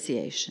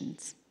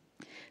associations.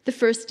 The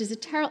first is a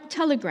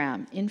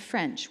telegram in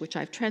French, which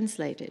I've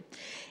translated.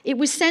 It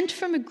was sent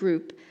from a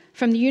group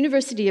from the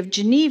University of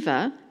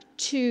Geneva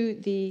to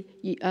the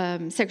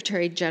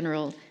Secretary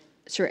General,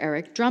 Sir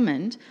Eric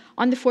Drummond,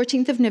 on the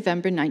 14th of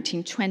November,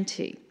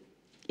 1920.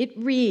 It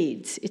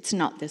reads, it's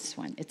not this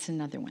one, it's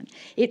another one.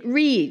 It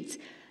reads,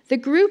 the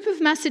group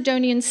of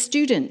Macedonian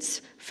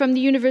students from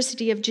the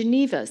University of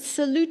Geneva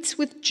salutes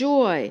with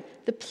joy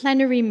the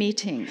plenary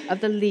meeting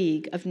of the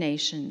League of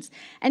Nations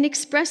and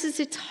expresses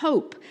its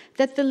hope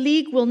that the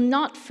League will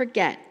not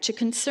forget to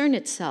concern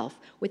itself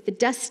with the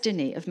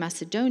destiny of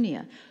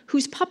Macedonia,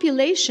 whose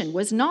population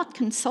was not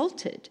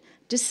consulted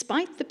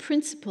despite the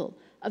principle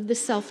of the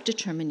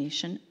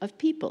self-determination of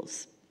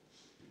peoples.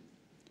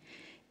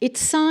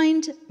 It's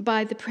signed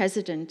by the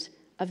president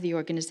of the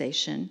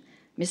organization,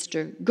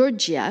 Mr.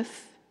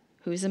 Gurdjieff,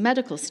 who is a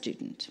medical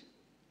student.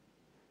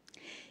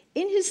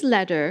 In his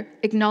letter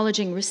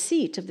acknowledging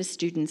receipt of the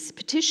students'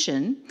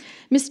 petition,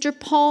 Mr.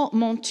 Paul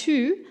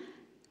Montu,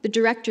 the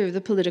director of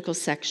the political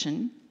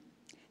section,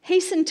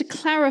 hastened to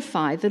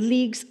clarify the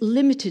League's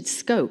limited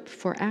scope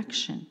for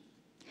action.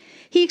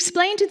 He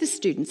explained to the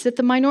students that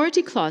the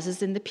minority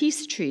clauses in the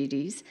peace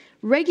treaties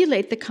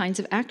regulate the kinds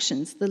of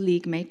actions the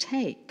League may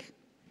take.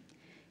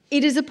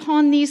 It is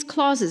upon these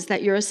clauses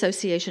that your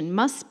association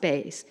must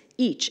base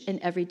each and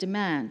every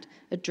demand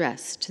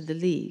addressed to the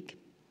League.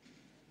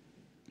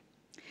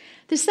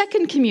 The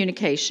second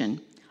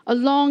communication, a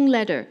long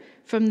letter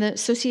from the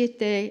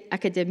Société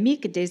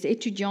académique des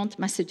étudiantes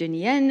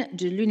macédoniennes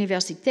de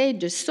l'Université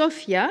de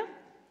Sofia,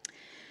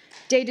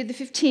 dated the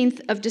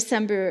 15th of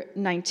December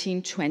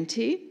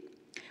 1920,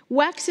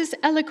 waxes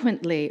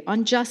eloquently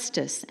on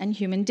justice and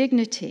human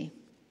dignity.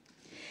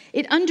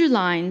 It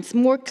underlines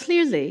more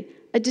clearly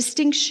a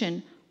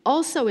distinction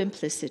also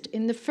implicit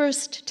in the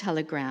first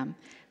telegram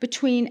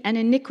between an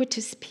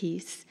iniquitous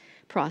peace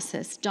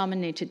process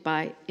dominated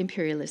by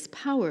imperialist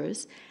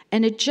powers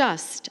and a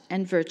just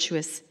and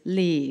virtuous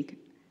league.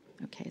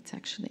 Okay, it's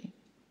actually...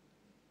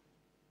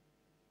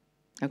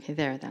 Okay,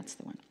 there, that's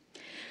the one.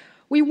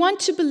 We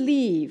want to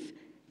believe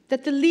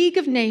that the League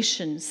of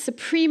Nations,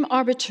 supreme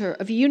arbiter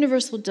of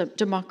universal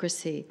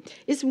democracy,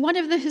 is one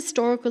of the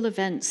historical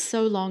events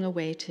so long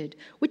awaited,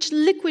 which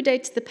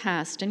liquidates the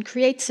past and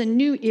creates a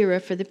new era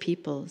for the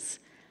peoples.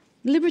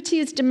 Liberty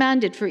is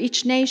demanded for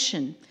each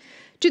nation.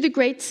 Do the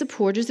great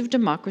supporters of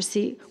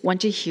democracy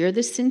want to hear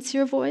this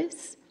sincere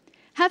voice?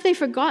 Have they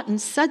forgotten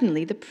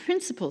suddenly the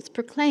principles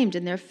proclaimed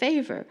in their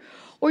favor,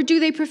 or do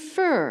they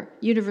prefer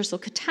universal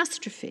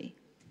catastrophe?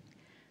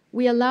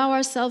 We allow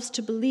ourselves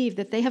to believe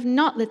that they have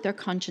not let their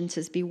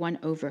consciences be won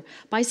over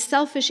by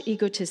selfish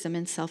egotism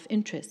and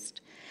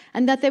self-interest,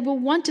 and that they will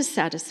want to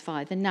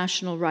satisfy the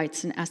national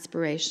rights and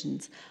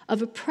aspirations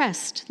of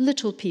oppressed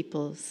little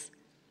peoples.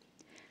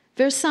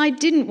 Versailles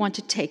didn't want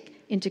to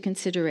take into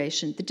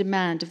consideration the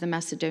demand of the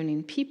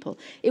Macedonian people.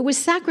 It was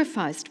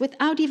sacrificed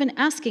without even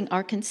asking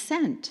our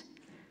consent.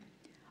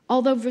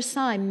 Although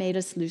Versailles made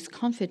us lose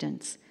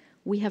confidence,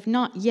 we have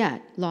not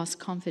yet lost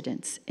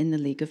confidence in the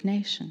League of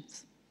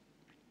Nations.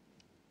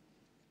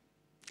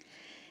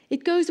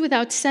 It goes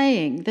without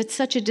saying that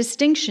such a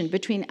distinction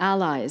between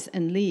allies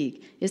and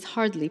League is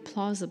hardly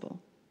plausible.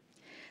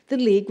 The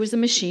League was a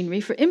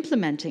machinery for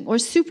implementing or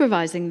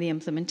supervising the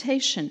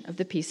implementation of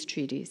the peace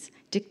treaties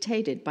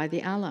dictated by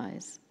the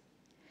Allies.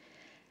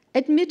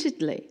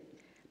 Admittedly,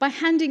 by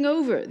handing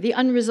over the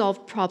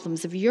unresolved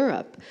problems of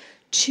Europe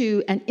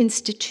to an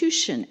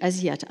institution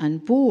as yet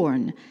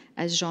unborn,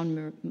 as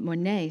Jean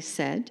Monnet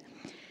said,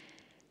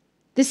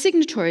 the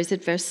signatories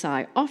at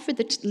Versailles offered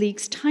the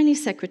League's tiny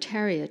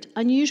secretariat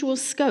unusual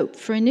scope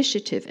for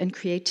initiative and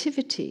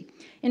creativity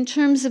in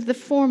terms of the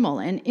formal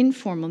and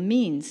informal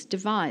means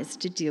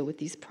devised to deal with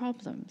these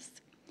problems.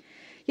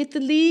 Yet the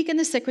League and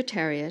the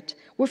Secretariat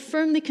were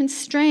firmly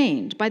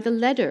constrained by the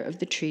letter of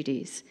the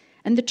treaties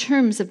and the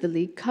terms of the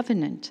League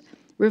covenant,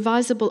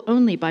 revisable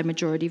only by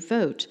majority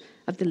vote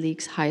of the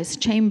League's highest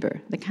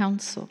chamber, the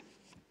Council.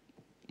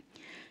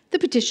 The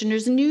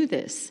petitioners knew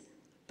this,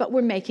 but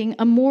were making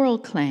a moral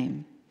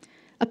claim,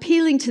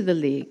 appealing to the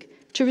League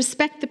to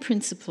respect the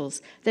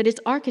principles that its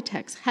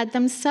architects had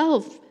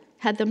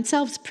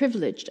themselves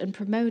privileged and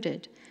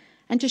promoted,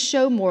 and to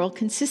show moral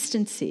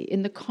consistency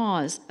in the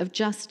cause of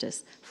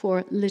justice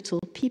for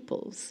little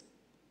peoples.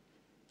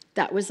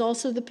 That was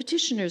also the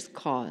petitioners'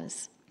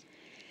 cause.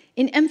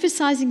 In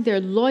emphasizing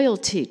their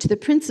loyalty to the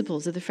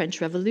principles of the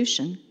French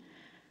Revolution,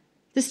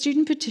 the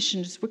student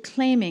petitioners were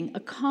claiming a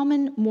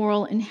common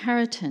moral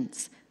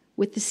inheritance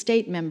with the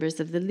state members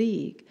of the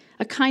League,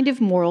 a kind of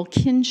moral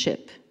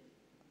kinship.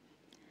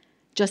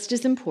 Just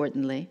as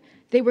importantly,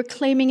 they were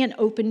claiming an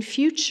open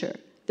future,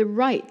 the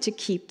right to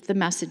keep the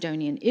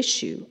Macedonian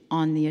issue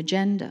on the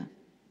agenda.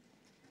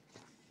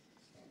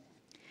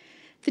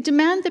 The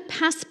demand that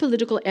past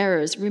political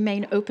errors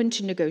remain open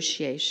to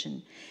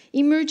negotiation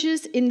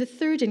emerges in the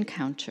third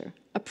encounter,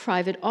 a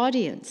private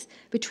audience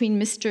between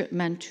Mr.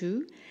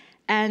 Mantoux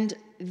and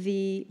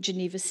the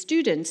Geneva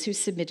students who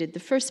submitted the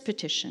first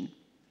petition.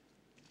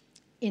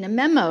 In a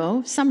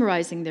memo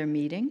summarizing their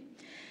meeting,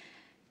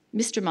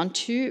 Mr.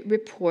 Mantoux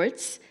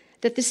reports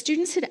that the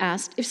students had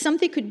asked if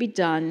something could be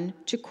done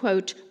to,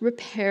 quote,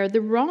 repair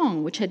the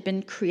wrong which had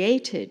been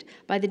created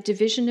by the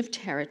division of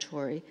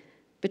territory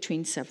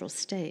between several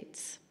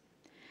states.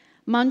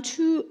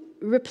 Mantoux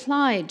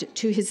replied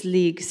to his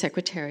League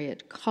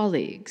Secretariat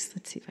colleagues.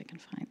 Let's see if I can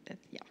find it.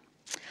 Yeah.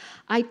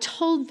 I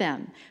told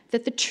them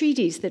that the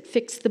treaties that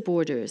fix the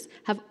borders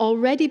have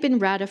already been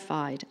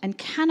ratified and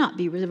cannot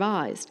be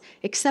revised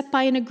except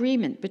by an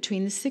agreement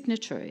between the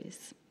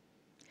signatories.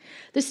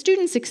 The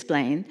students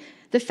explain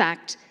the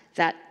fact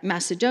that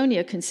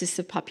Macedonia consists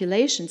of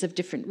populations of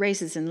different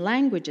races and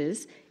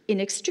languages,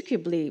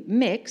 inextricably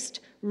mixed,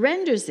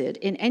 renders it,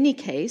 in any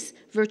case,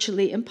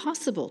 virtually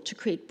impossible to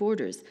create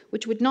borders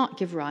which would not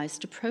give rise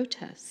to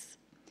protests.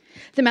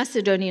 The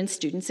Macedonian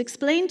students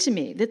explained to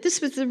me that this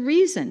was the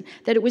reason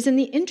that it was in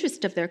the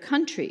interest of their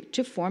country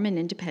to form an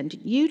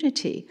independent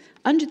unity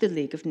under the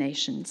League of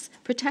Nations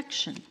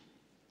protection.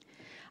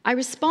 I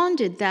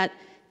responded that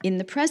in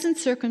the present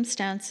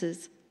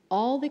circumstances,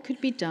 all that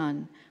could be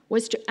done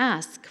was to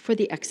ask for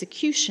the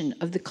execution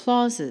of the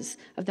clauses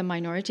of the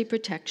minority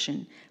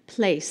protection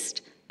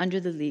placed under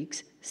the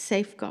League's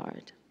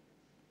safeguard.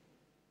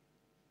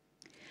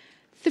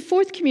 The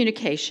fourth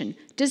communication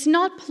does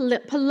not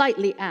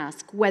politely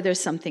ask whether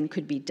something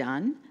could be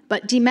done,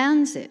 but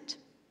demands it,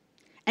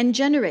 and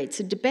generates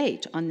a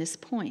debate on this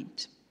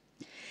point.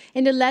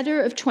 In a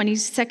letter of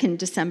 22nd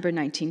December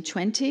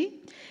 1920,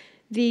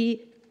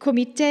 the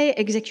Comité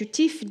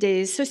Exécutif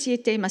des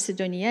Sociétés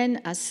Macédoniennes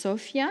à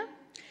Sofia,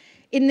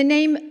 in the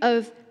name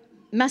of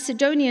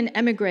Macedonian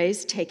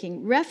émigrés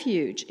taking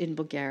refuge in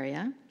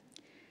Bulgaria,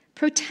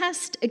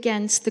 protest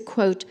against the,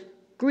 quote,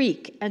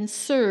 Greek and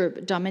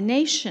Serb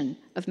domination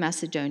of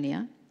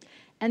Macedonia,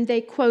 and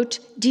they, quote,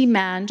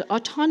 demand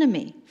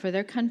autonomy for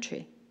their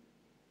country.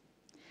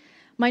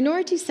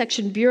 Minority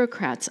section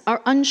bureaucrats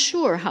are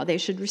unsure how they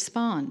should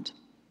respond.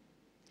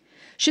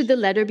 Should the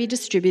letter be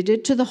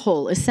distributed to the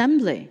whole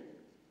assembly?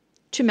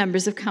 To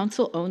members of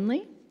council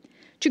only?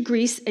 To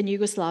Greece and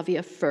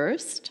Yugoslavia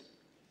first?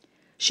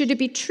 Should it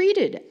be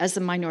treated as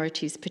a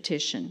minorities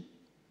petition?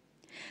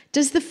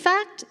 Does the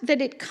fact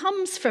that it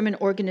comes from an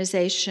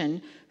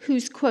organization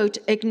whose, quote,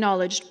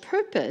 acknowledged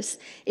purpose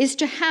is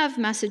to have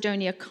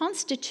Macedonia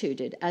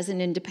constituted as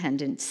an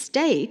independent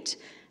state,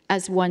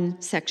 as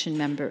one section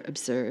member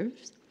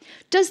observes,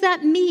 does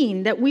that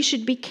mean that we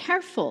should be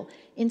careful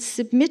in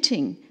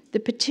submitting the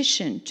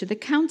petition to the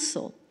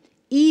council,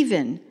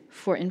 even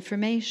for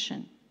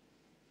information?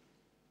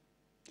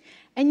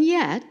 And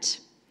yet,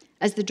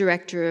 as the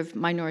director of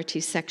Minority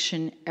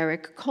Section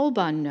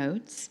Erkko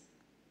notes,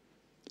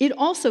 it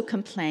also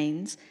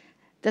complains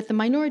that the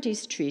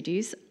minorities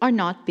treaties are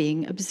not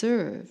being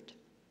observed.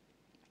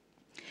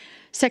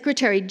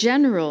 Secretary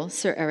General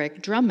Sir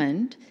Eric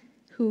Drummond,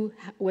 who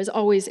was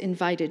always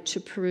invited to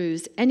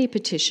peruse any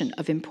petition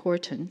of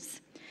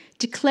importance,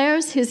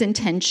 declares his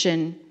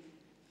intention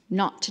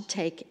not to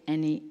take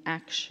any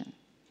action.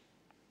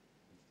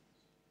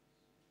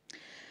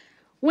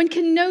 One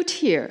can note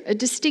here a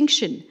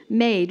distinction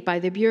made by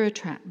the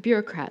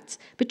bureaucrats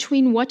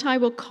between what I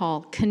will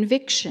call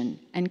conviction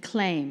and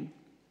claim.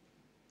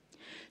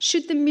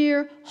 Should the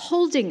mere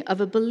holding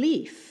of a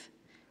belief,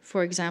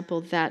 for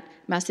example, that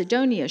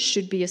Macedonia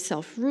should be a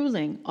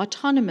self-ruling,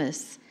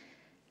 autonomous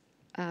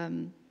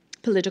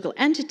political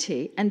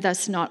entity and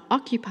thus not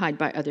occupied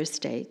by other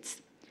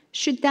states,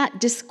 should that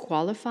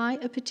disqualify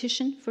a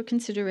petition for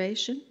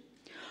consideration?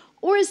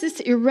 Or is this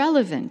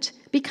irrelevant,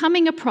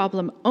 becoming a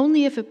problem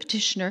only if a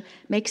petitioner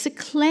makes a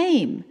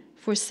claim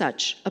for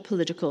such a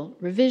political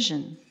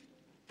revision?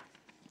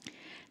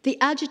 The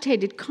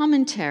agitated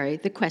commentary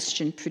the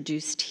question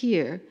produced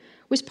here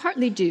was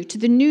partly due to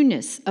the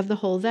newness of the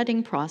whole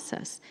vetting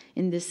process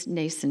in this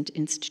nascent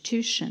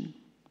institution.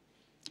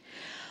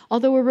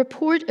 Although a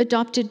report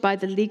adopted by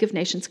the League of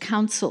Nations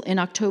Council in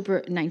October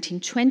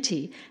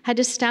 1920 had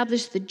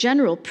established the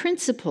general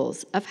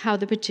principles of how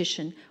the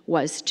petition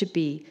was to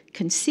be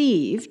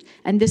conceived,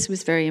 and this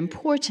was very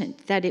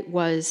important, that it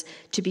was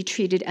to be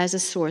treated as a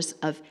source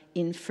of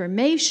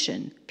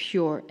information,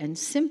 pure and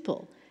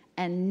simple,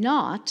 and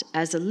not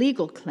as a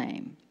legal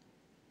claim.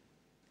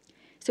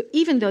 So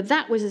even though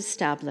that was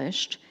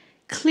established,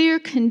 clear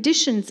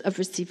conditions of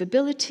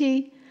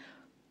receivability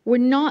were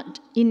not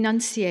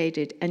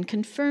enunciated and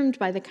confirmed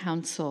by the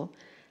Council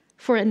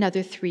for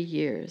another 3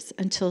 years,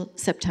 until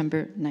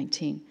September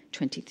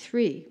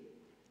 1923.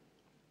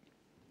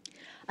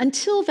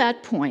 Until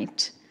that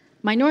point,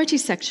 minority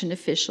section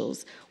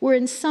officials were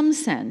in some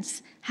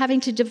sense having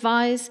to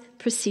devise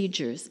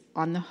procedures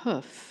on the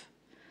hoof,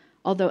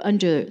 although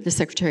under the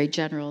Secretary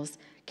General's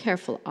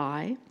careful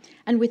eye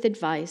and with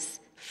advice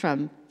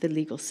from the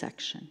legal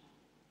section.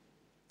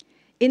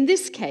 In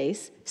this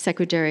case,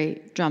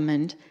 Secretary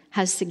Drummond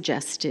has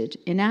suggested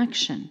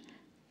inaction,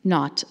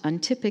 not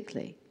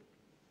untypically.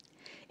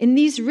 In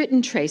these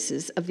written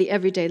traces of the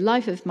everyday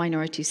life of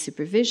minority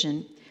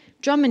supervision,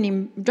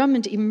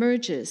 Drummond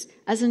emerges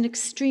as an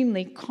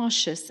extremely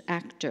cautious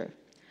actor,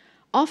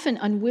 often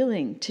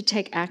unwilling to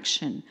take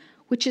action,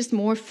 which his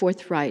more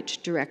forthright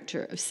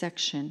director of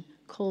section,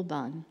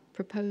 Kolban,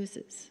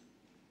 proposes.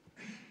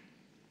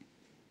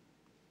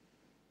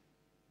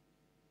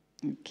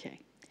 Okay.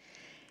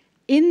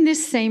 In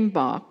this same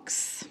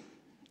box,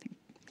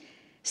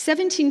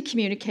 17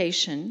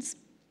 communications,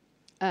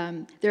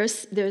 there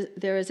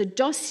is a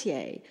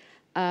dossier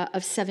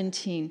of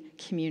 17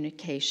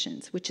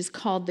 communications, which is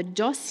called the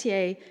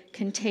dossier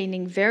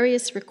containing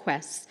various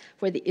requests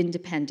for the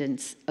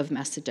independence of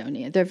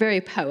Macedonia. They're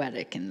very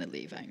poetic in the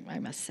Leaving, I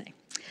must say.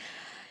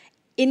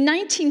 In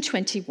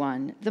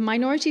 1921, the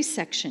minority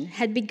section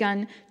had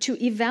begun to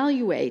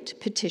evaluate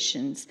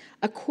petitions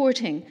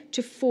according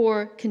to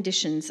 4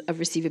 conditions of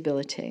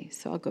receivability.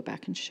 So I'll go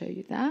back and show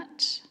you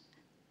that.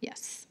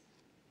 Yes.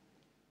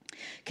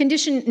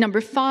 Condition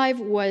number 5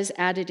 was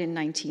added in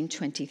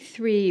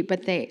 1923,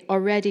 but they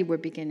already were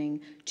beginning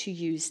to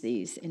use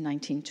these in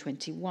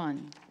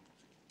 1921.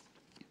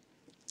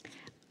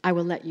 I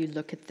will let you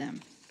look at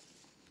them.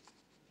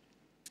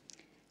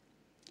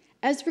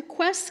 As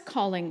requests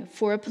calling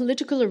for a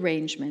political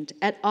arrangement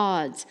at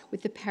odds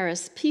with the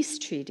Paris peace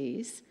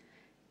treaties,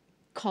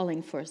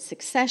 calling for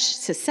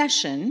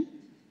secession,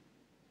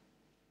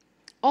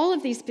 all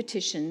of these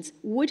petitions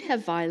would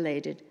have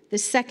violated the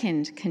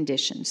second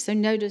condition. So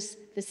notice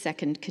the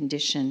second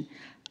condition,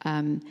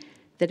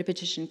 that a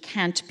petition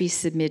can't be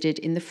submitted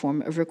in the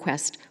form of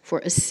request for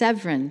a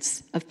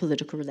severance of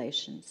political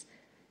relations.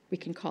 We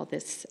can call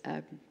this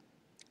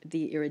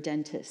the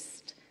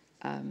irredentist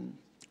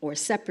or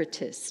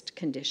separatist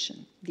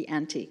condition, the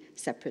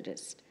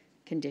anti-separatist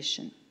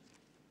condition.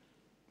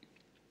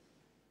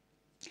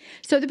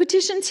 So the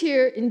petitions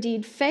here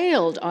indeed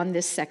failed on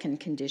this second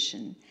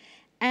condition,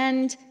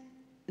 and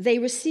they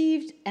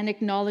received an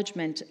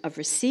acknowledgement of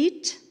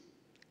receipt,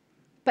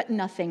 but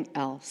nothing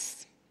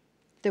else.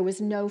 There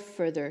was no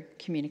further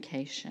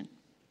communication.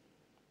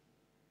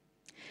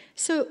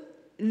 So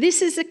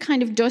this is a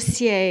kind of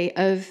dossier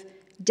of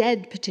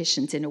dead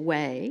petitions in a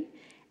way,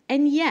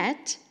 and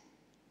yet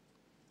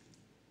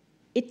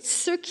it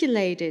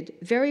circulated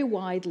very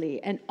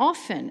widely and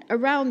often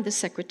around the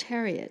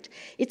Secretariat.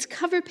 Its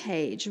cover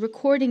page,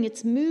 recording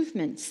its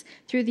movements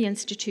through the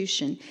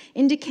institution,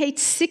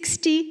 indicates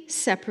 60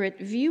 separate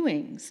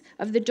viewings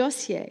of the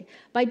dossier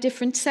by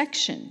different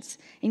sections,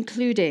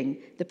 including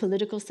the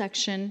political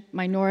section,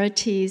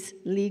 minorities,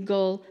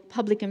 legal,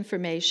 public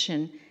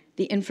information,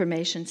 the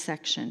information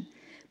section,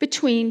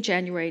 between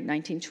January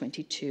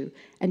 1922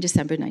 and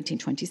December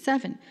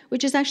 1927,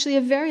 which is actually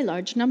a very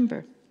large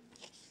number.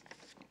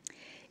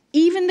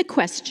 Even the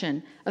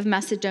question of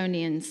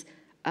Macedonians,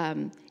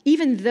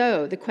 even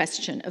though the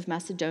question of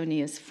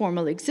Macedonia's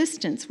formal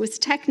existence was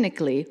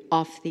technically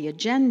off the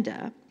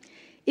agenda,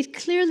 it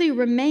clearly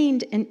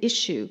remained an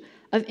issue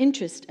of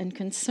interest and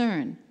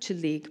concern to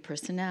League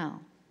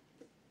personnel.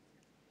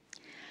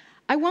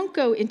 I won't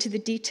go into the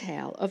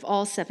detail of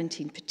all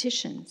 17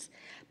 petitions,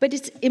 but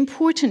it's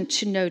important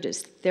to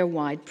notice their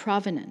wide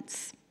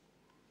provenance.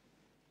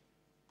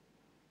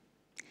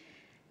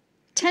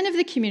 10 of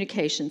the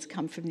communications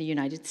come from the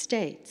United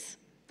States.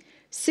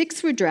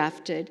 6 were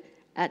drafted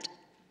at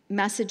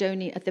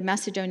the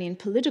Macedonian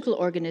Political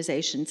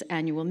Organization's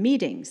annual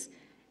meetings,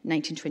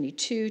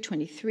 1922,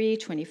 23,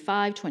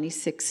 25,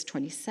 26,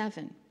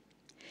 27.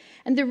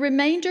 and the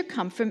remainder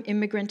come from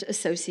immigrant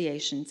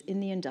associations in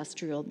the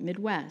industrial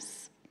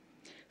Midwest.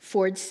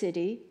 Ford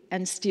City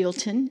and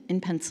Steelton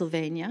in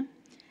Pennsylvania,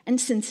 and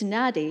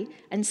Cincinnati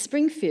and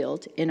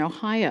Springfield in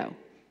Ohio.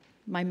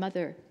 My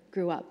mother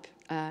grew up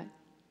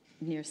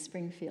near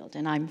Springfield,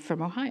 and I'm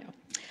from Ohio.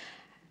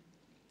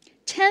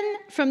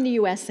 10 from the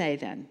USA,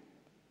 then.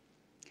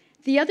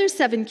 The other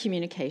 7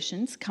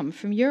 communications come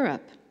from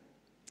Europe.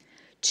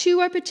 2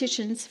 are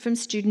petitions from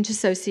student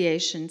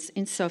associations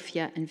in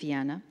Sofia and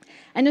Vienna,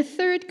 and a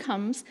third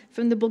comes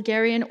from the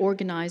Bulgarian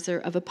organizer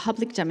of a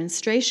public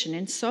demonstration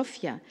in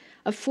Sofia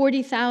of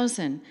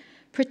 40,000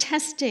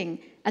 protesting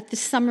at the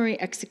summary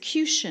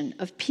execution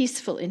of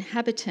peaceful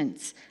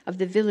inhabitants of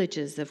the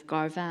villages of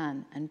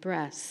Garvan and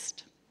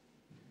Brest.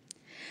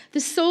 The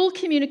sole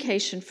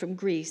communication from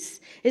Greece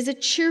is a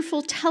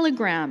cheerful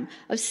telegram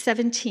of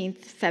 17th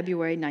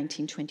February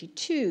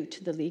 1922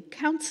 to the League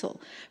Council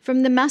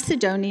from the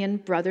Macedonian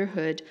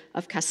Brotherhood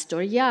of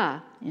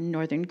Kastoria in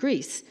northern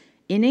Greece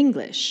in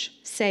English,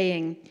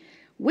 saying,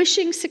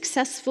 "Wishing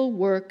successful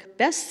work,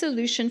 best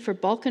solution for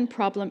Balkan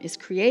problem is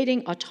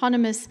creating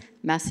autonomous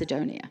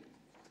Macedonia."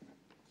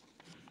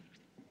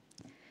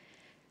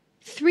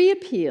 3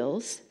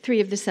 appeals, 3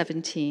 of the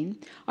 17,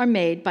 are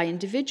made by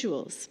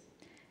individuals.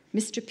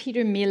 Mr.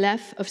 Peter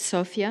Milev of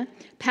Sofia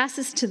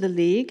passes to the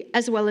League,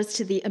 as well as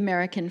to the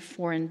American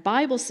Foreign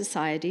Bible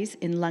Societies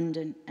in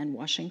London and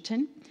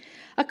Washington,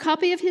 a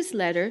copy of his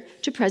letter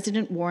to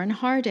President Warren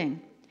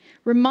Harding,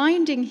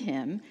 reminding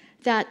him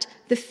that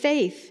the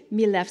faith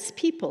Milev's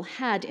people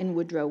had in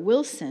Woodrow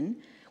Wilson,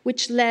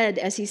 which led,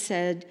 as he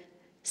said,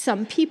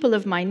 some people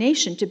of my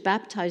nation to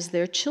baptize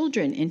their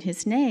children in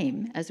his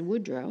name, as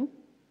Woodrow,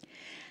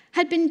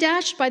 had been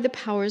dashed by the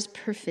power's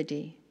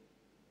perfidy.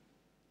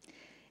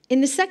 In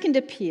the second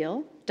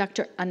appeal,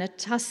 Dr.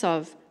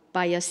 Anatasov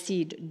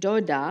Bayasid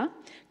Doda,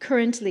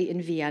 currently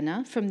in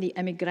Vienna from the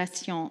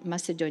Emigration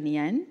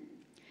Macédonienne,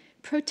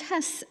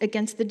 protests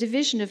against the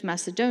division of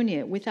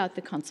Macedonia without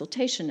the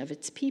consultation of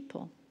its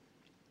people.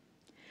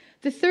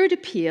 The third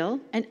appeal,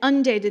 an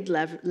undated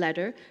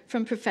letter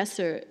from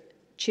Professor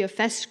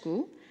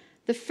Ciofescu,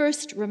 the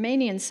first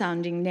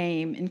Romanian-sounding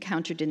name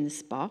encountered in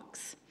this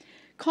box,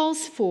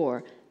 calls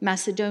for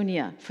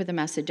Macedonia for the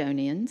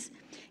Macedonians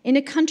in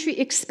a country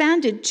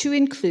expanded to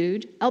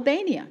include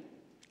Albania,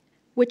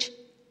 which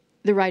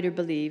the writer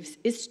believes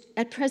is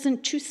at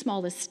present too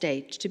small a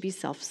state to be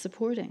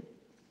self-supporting.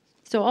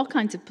 So all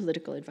kinds of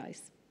political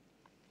advice.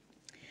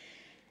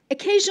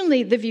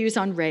 Occasionally, the views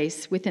on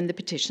race within the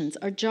petitions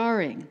are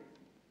jarring.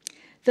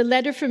 The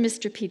letter from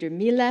Mr. Peter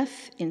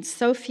Milev in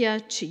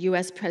Sofia to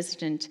US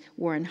President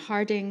Warren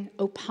Harding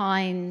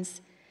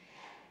opines,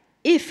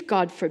 if,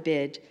 God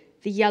forbid,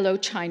 the yellow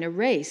China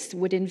race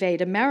would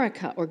invade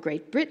America or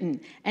Great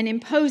Britain and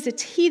impose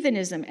its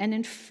heathenism and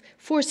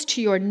enforce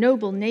to your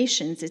noble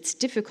nations its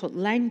difficult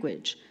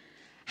language,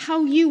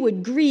 how you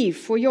would grieve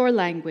for your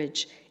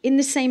language in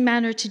the same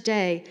manner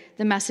today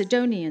the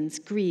Macedonians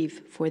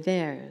grieve for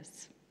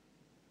theirs.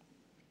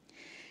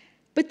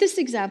 But this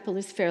example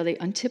is fairly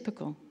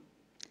untypical.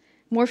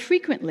 More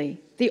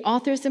frequently, the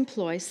authors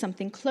employ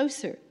something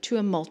closer to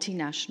a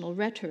multinational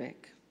rhetoric.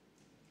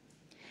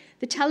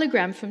 The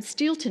telegram from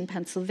Steelton,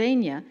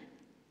 Pennsylvania,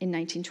 in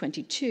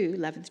 1922,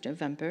 11th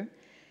November,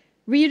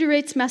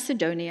 reiterates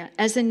Macedonia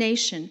as a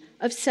nation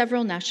of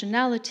several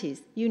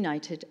nationalities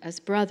united as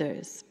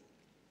brothers.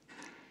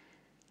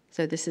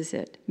 So this is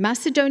it.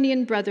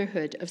 Macedonian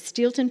Brotherhood of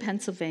Steelton,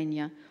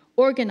 Pennsylvania,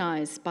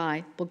 organized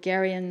by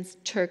Bulgarians,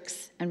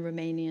 Turks, and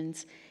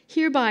Romanians,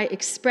 hereby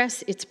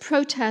express its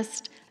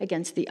protest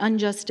against the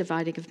unjust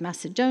dividing of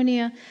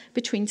Macedonia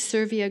between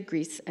Serbia,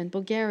 Greece, and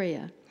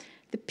Bulgaria.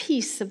 The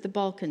peace of the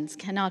Balkans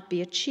cannot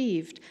be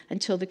achieved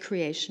until the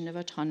creation of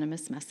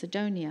autonomous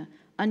Macedonia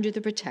under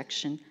the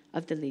protection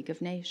of the League of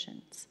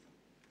Nations.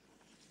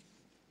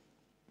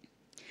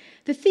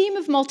 The theme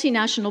of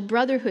multinational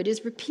brotherhood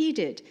is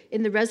repeated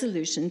in the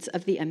resolutions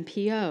of the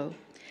MPO,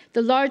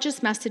 the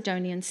largest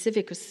Macedonian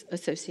civic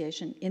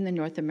association in the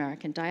North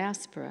American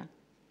diaspora.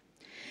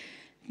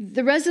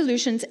 The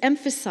resolutions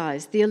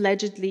emphasize the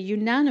allegedly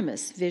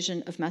unanimous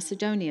vision of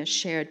Macedonia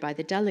shared by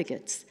the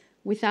delegates,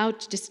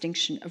 without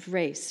distinction of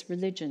race,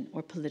 religion,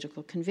 or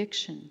political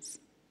convictions.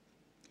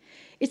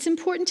 It's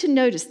important to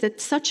notice that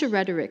such a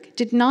rhetoric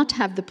did not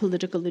have the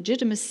political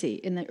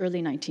legitimacy in the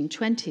early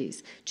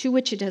 1920s, to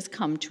which it has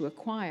come to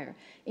acquire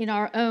in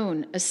our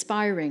own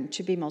aspiring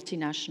to be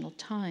multinational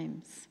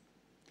times.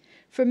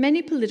 For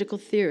many political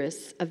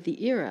theorists of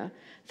the era,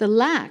 the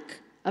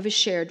lack of a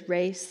shared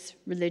race,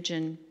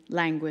 religion,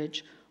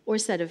 language, or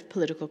set of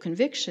political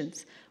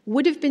convictions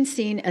would have been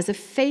seen as a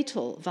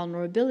fatal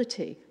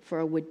vulnerability for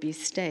a would-be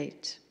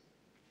state.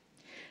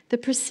 The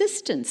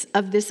persistence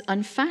of this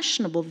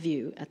unfashionable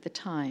view at the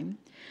time,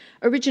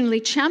 originally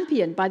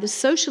championed by the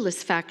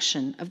socialist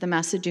faction of the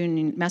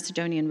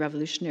Macedonian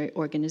Revolutionary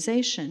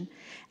Organization,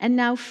 and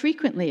now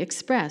frequently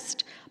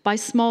expressed by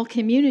small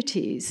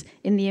communities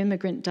in the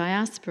immigrant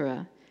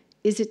diaspora,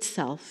 is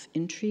itself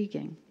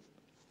intriguing.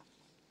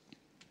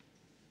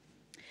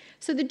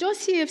 So the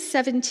dossier of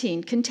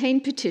 17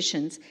 contained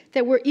petitions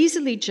that were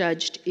easily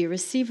judged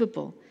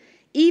irreceivable,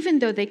 even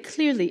though they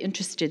clearly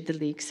interested the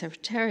League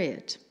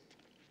Secretariat.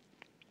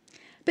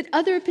 But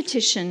other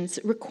petitions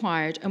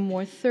required a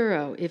more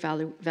thorough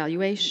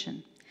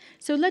evaluation.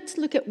 So let's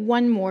look at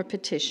one more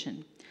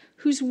petition,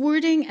 whose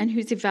wording and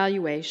whose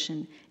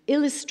evaluation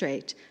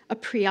illustrate a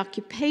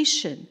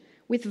preoccupation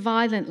with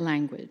violent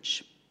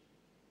language.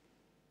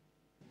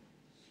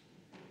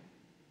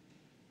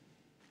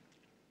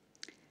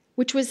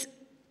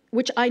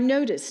 Which I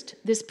noticed,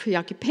 this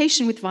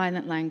preoccupation with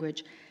violent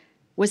language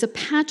was a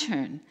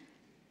pattern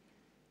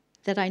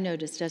that I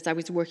noticed as I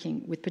was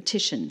working with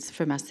petitions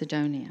for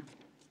Macedonia.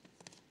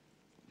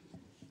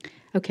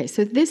 Okay,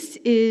 so this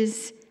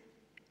is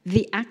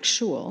the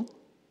actual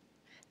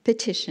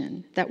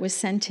petition that was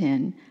sent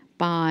in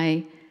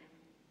by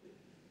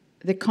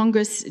the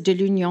Congrès de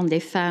l'Union des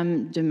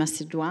Femmes de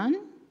Macédoine.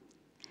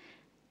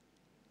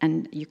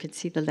 And you can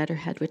see the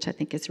letterhead, which I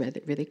think is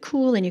really, really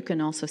cool. And you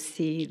can also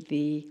see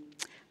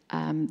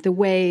the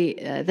way,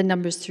 the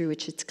numbers through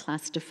which it's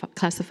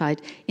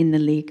classified in the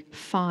League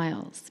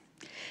files.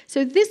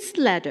 So this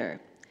letter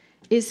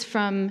is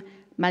from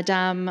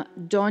Madame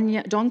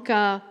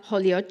Donka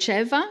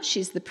Holiocheva.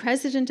 She's the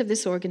president of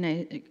this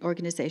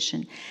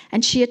organization.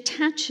 And she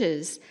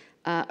attaches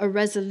a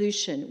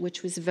resolution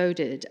which was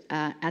voted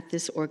at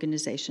this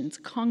organization's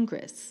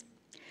Congress.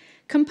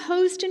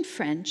 Composed in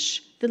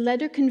French, the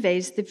letter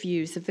conveys the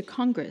views of the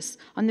Congress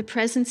on the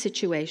present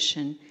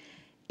situation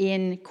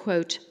in,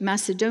 quote,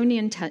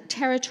 Macedonian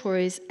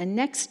territories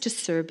annexed to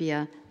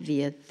Serbia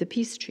via the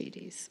peace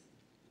treaties.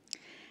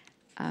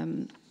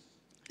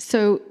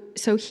 So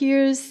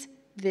here's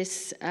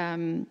this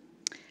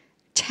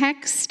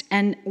text,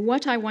 and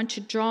what I want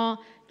to draw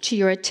to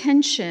your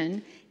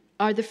attention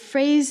are the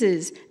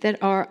phrases that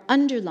are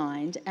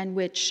underlined and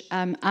which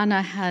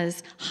Anna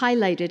has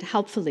highlighted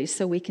helpfully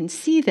so we can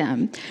see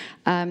them.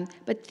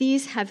 But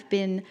these have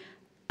been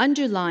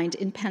underlined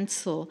in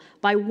pencil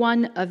by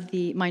one of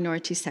the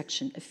minority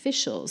section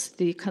officials,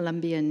 the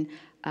Colombian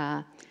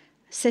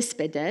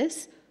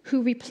Céspedes,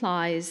 who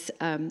replies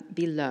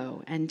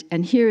below.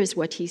 And here is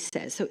what he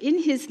says. So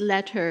in his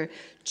letter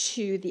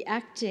to the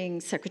acting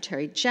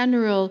Secretary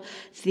General,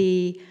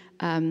 the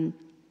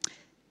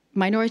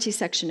minority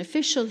section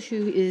official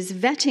who is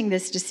vetting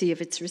this to see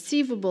if it's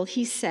receivable,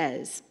 he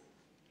says,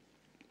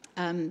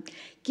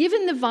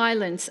 given the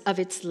violence of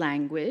its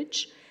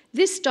language,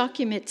 this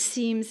document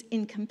seems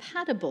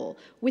incompatible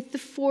with the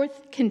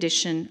fourth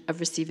condition of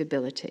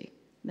receivability.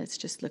 Let's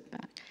just look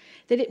back.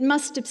 That it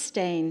must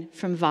abstain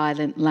from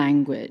violent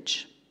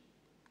language.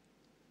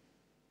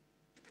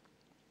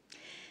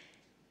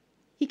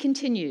 He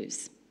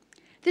continues,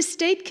 the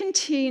state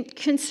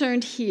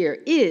concerned here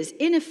is,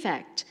 in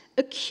effect,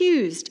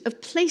 accused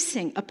of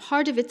placing a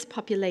part of its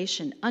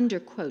population under,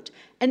 quote,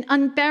 an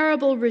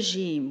unbearable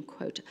regime,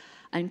 quote,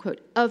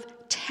 unquote, of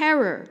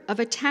terror, of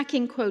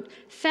attacking, quote,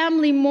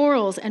 family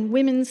morals and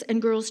women's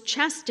and girls'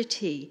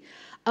 chastity,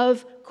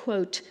 of,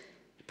 quote,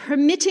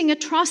 permitting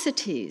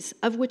atrocities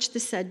of which the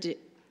said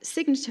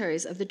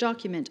signatories of the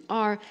document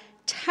are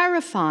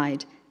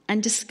terrified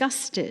and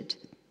disgusted,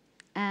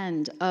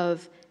 and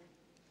of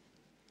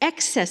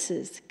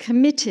excesses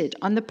committed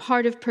on the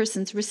part of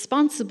persons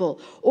responsible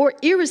or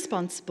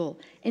irresponsible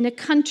in a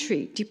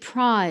country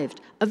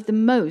deprived of the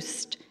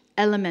most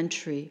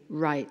elementary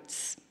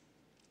rights.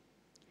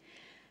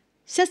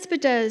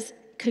 Céspedes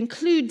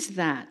concludes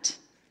that,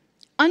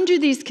 under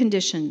these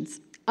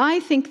conditions, I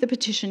think the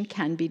petition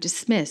can be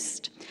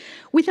dismissed,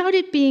 without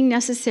it being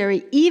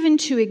necessary even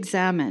to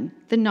examine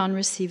the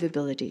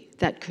non-receivability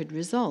that could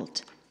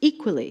result,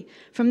 equally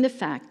from the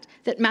fact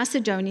that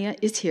Macedonia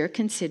is here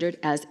considered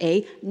as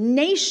a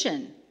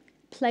nation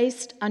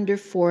placed under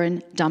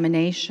foreign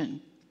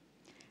domination,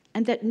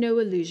 and that no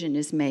allusion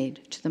is made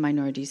to the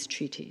minorities'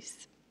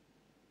 treaties.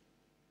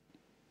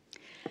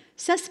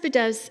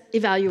 Céspedes'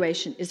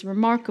 evaluation is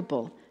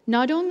remarkable,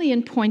 not only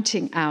in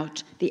pointing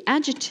out the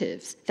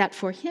adjectives that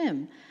for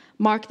him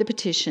mark the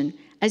petition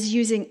as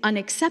using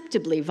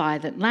unacceptably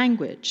violent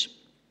language.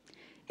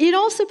 It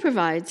also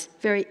provides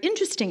very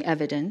interesting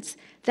evidence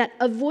that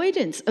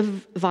avoidance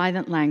of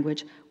violent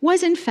language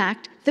was in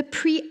fact the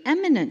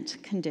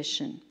preeminent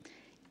condition,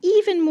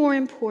 even more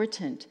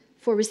important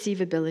for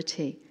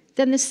receivability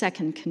than the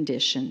second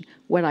condition,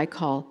 what I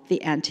call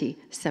the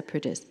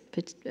anti-separatist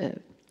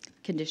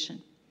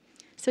condition.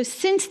 So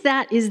since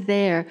that is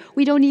there,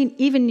 we don't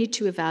even need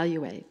to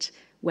evaluate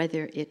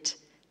whether it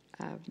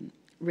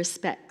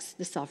respects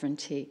the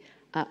sovereignty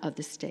of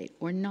the state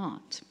or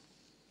not.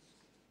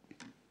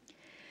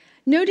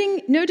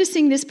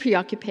 Noticing this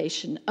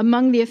preoccupation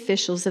among the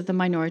officials of the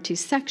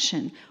minorities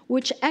section,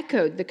 which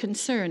echoed the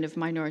concern of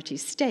minority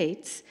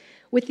states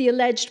with the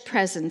alleged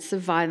presence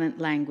of violent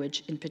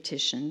language in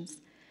petitions,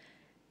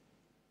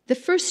 the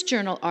first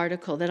journal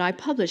article that I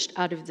published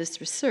out of this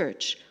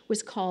research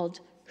was called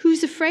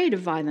Who's Afraid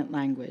of Violent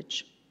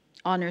Language?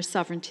 Honor,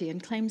 Sovereignty,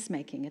 and Claims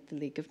Making at the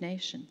League of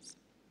Nations.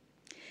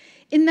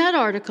 In that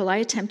article, I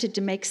attempted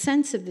to make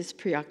sense of this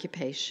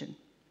preoccupation.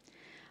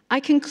 I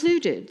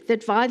concluded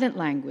that violent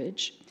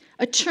language,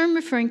 a term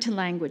referring to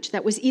language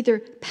that was either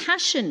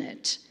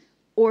passionate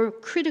or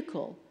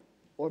critical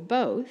or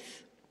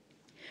both,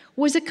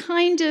 was a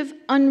kind of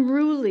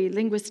unruly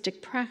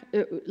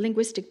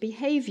linguistic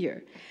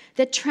behavior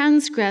that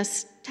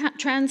transgressed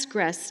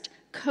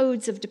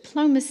codes of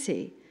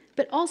diplomacy,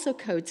 but also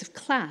codes of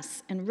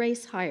class and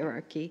race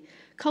hierarchy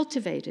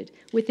cultivated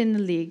within the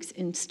League's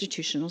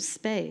institutional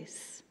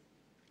space.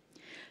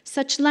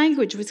 Such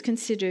language was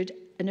considered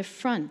an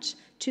affront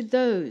to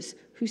those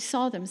who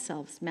saw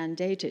themselves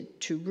mandated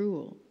to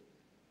rule.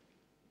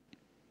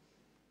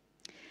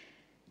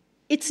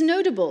 It's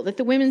notable that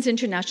the Women's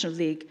International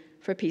League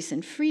for Peace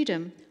and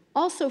Freedom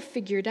also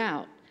figured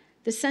out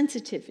the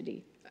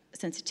sensitivity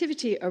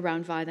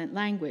around violent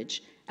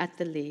language at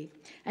the League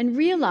and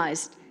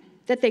realized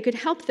that they could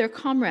help their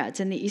comrades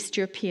in the East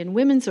European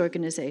women's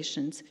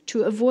organizations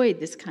to avoid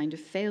this kind of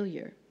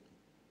failure.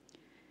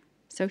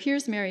 So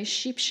here's Mary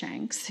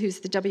Sheepshanks,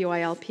 who's the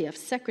WILPF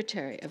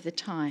secretary of the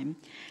time,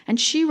 and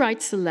she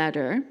writes a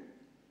letter.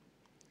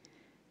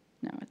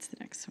 No, it's the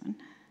next one.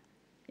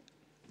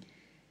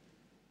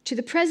 To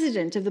the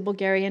president of the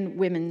Bulgarian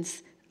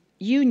Women's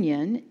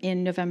Union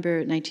in November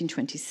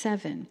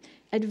 1927,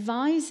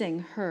 advising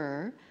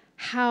her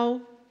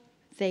how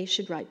they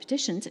should write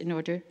petitions in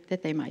order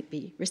that they might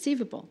be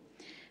receivable.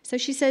 So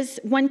she says,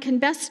 one can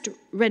best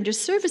render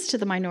service to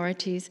the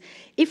minorities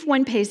if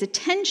one pays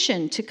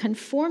attention to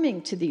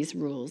conforming to these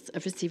rules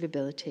of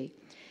receivability.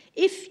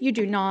 If you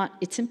do not,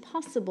 it's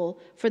impossible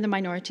for the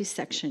minorities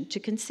section to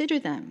consider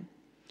them.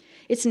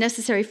 It's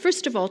necessary,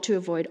 first of all, to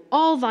avoid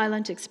all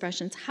violent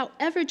expressions,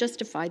 however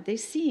justified they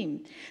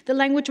seem. The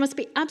language must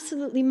be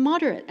absolutely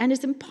moderate and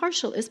as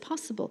impartial as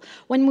possible.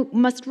 One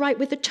must write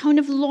with a tone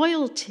of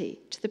loyalty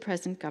to the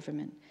present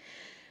government.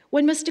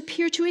 One must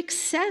appear to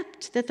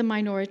accept that the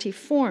minority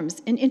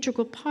forms an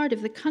integral part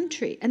of the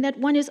country and that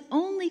one is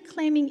only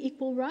claiming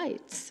equal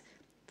rights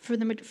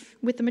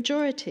with the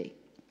majority.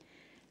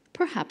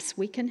 Perhaps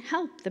we can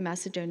help the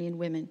Macedonian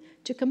women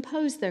to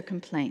compose their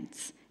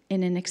complaints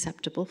in an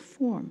acceptable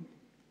form.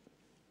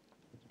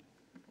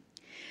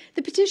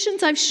 The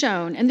petitions I've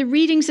shown and the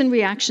readings and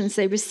reactions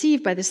they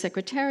received by the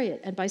Secretariat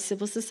and by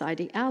civil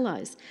society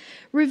allies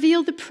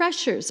reveal the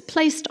pressures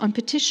placed on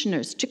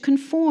petitioners to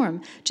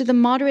conform to the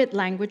moderate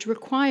language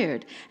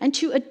required and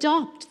to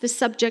adopt the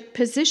subject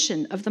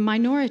position of the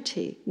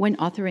minority when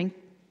authoring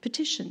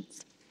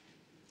petitions.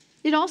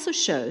 It also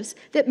shows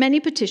that many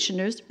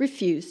petitioners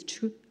refuse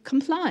to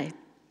comply.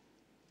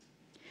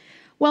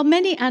 While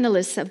many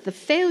analysts of the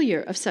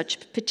failure of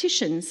such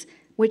petitions,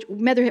 which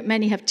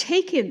many have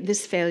taken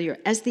this failure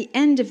as the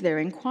end of their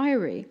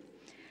inquiry,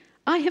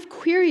 I have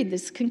queried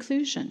this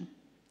conclusion,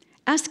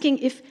 asking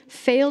if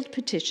failed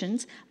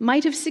petitions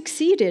might have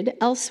succeeded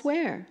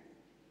elsewhere.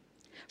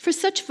 For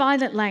such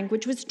violent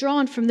language was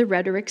drawn from the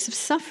rhetorics of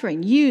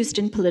suffering used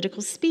in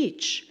political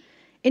speech,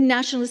 in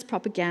nationalist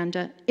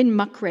propaganda, in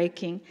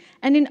muckraking,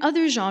 and in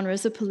other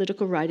genres of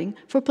political writing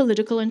for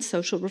political and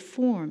social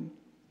reform.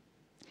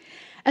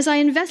 As I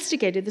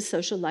investigated the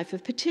social life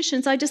of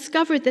petitions, I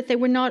discovered that they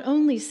were not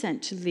only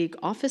sent to League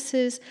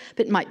offices,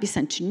 but might be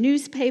sent to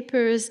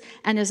newspapers,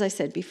 and as I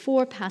said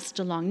before, passed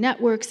along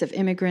networks of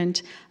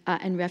immigrant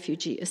and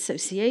refugee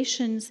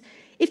associations.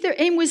 If their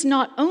aim was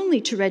not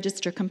only to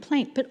register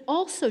complaint, but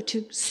also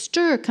to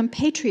stir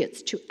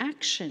compatriots to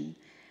action,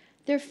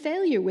 their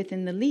failure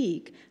within the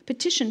League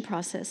petition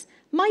process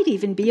might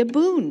even be a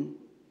boon,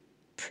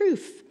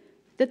 proof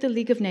that the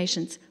League of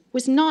Nations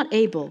was not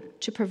able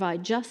to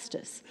provide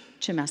justice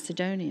to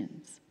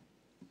Macedonians.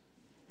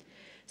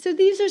 So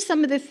these are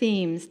some of the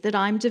themes that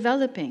I'm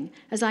developing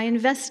as I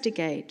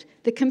investigate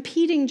the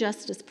competing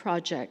justice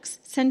projects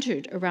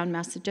centered around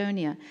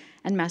Macedonia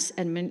and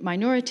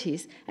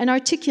minorities and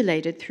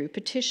articulated through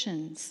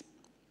petitions.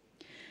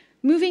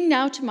 Moving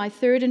now to my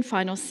third and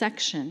final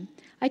section,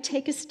 I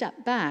take a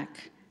step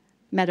back,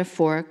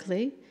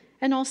 metaphorically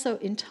and also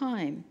in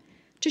time,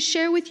 to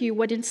share with you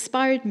what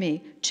inspired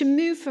me to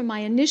move from my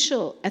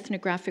initial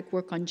ethnographic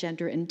work on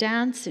gender and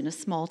dance in a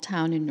small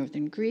town in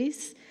northern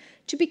Greece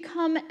to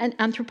become an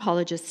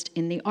anthropologist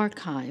in the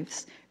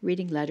archives,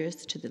 reading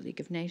letters to the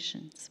League of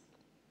Nations.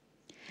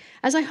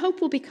 As I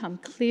hope will become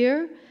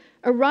clear,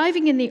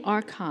 arriving in the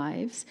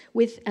archives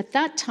with, at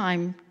that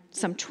time,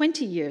 some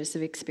 20 years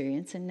of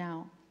experience, and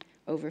now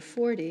over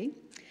 40,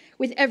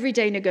 with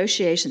everyday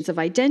negotiations of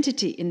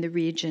identity in the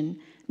region,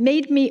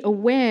 made me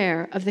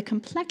aware of the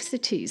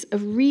complexities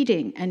of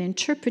reading and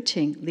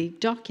interpreting League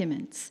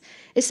documents,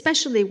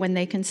 especially when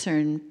they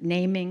concern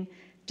naming,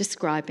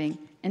 describing,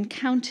 and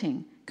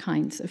counting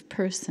kinds of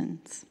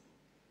persons.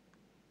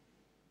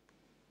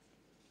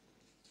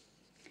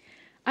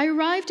 I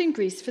arrived in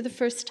Greece for the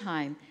first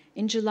time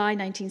in July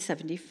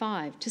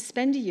 1975 to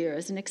spend a year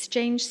as an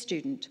exchange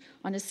student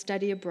on a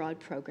study abroad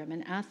program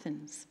in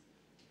Athens.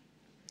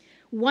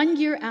 1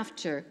 year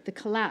after the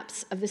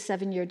collapse of the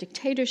 7-year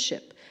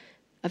dictatorship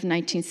of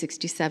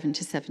 1967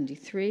 to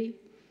 73,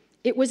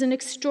 it was an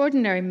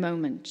extraordinary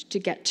moment to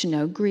get to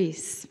know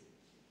Greece.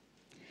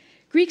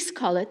 Greeks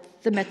call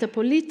it the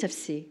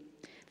metapolitevsi,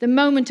 the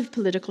moment of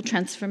political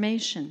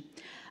transformation,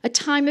 a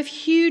time of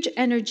huge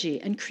energy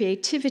and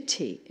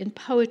creativity in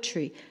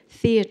poetry,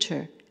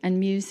 theater, and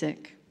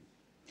music.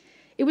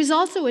 It was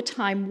also a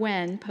time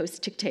when,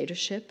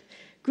 post-dictatorship,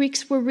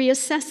 Greeks were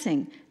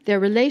reassessing their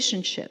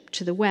relationship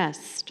to the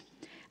West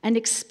and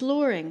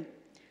exploring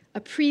a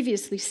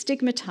previously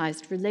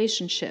stigmatized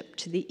relationship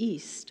to the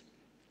East,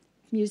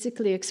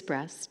 musically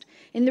expressed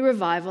in the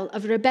revival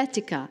of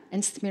Rebetika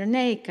and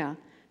Smirneika,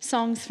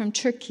 songs from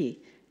Turkey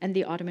and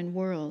the Ottoman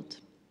world.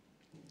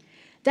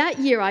 That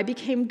year, I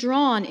became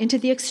drawn into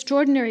the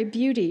extraordinary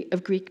beauty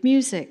of Greek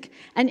music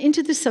and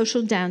into the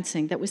social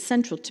dancing that was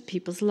central to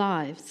people's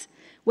lives,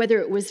 whether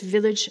it was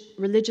village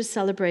religious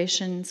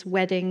celebrations,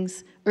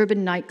 weddings,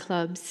 urban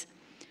nightclubs,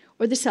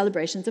 or the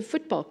celebrations of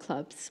football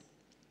clubs.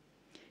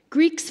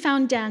 Greeks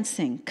found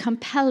dancing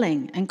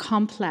compelling and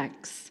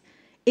complex,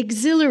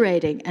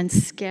 exhilarating and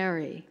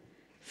scary,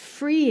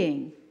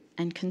 freeing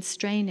and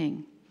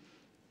constraining,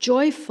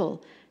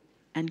 joyful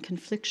and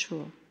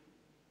conflictual.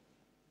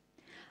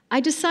 I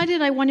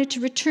decided I wanted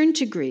to return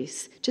to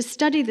Greece to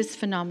study this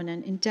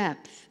phenomenon in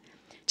depth,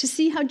 to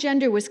see how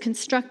gender was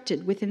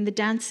constructed within the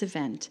dance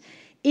event,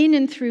 in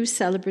and through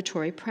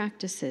celebratory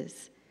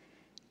practices,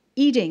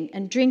 eating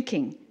and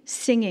drinking,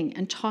 singing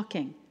and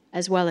talking,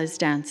 as well as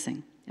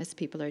dancing, as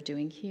people are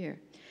doing here,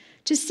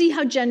 to see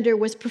how gender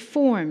was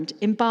performed,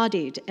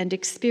 embodied, and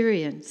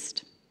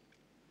experienced.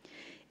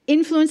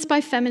 Influenced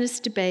by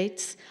feminist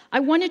debates, I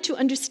wanted to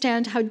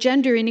understand how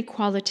gender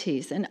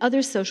inequalities and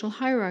other social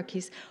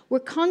hierarchies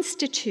were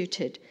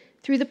constituted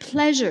through the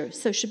pleasure,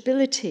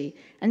 sociability,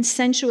 and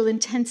sensual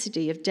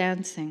intensity of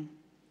dancing.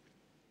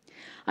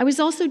 I was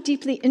also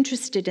deeply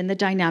interested in the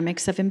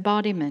dynamics of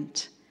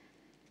embodiment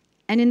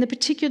and in the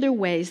particular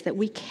ways that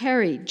we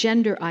carry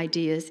gender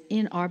ideas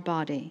in our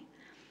body,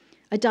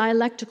 a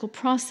dialectical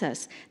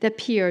process that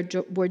Pierre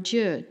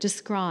Bourdieu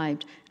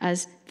described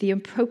as the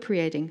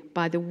appropriating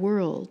by the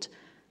world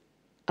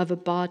of a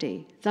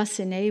body, thus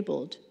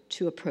enabled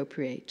to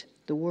appropriate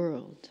the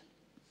world.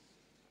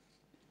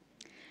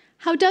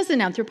 How does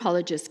an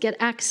anthropologist get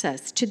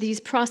access to these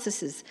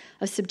processes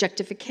of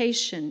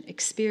subjectification,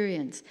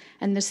 experience,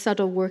 and the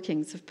subtle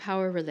workings of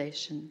power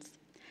relations?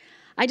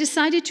 I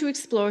decided to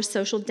explore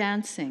social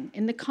dancing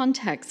in the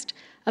context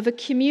of a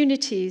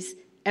community's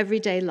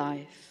everyday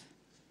life.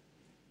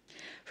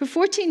 For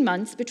 14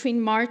 months,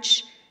 between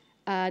March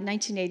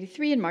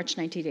 1983 and March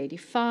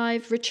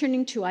 1985,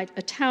 returning to a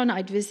town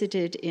I'd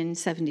visited in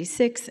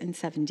 76 and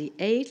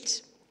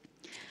 78,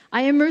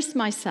 I immersed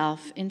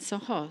myself in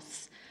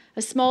Sohos,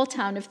 a small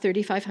town of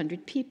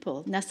 3,500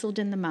 people nestled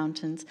in the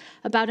mountains,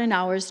 about an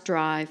hour's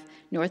drive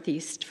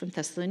northeast from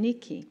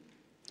Thessaloniki.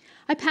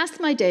 I passed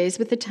my days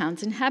with the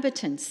town's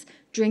inhabitants,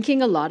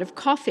 drinking a lot of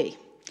coffee,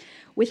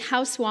 with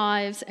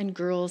housewives and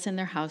girls in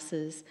their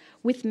houses,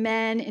 with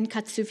men in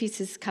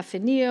Katsufis'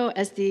 kafenio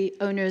as the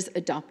owner's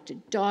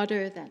adopted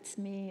daughter, that's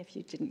me if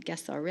you didn't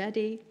guess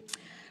already,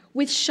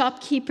 with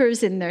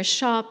shopkeepers in their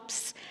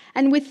shops,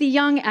 and with the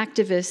young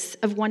activists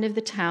of one of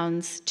the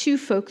town's 2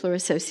 folklore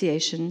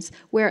associations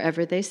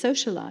wherever they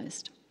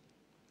socialized.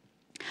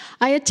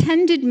 I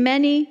attended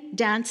many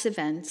dance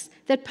events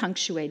that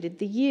punctuated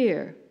the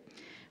year.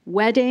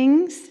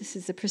 Weddings, this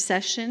is a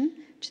procession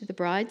to the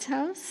bride's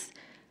house.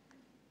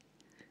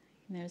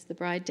 And there's the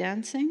bride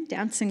dancing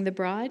the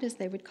bride, as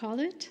they would call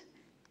it.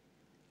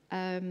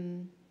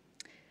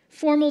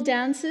 Formal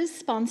dances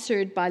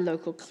sponsored by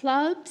local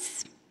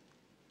clubs.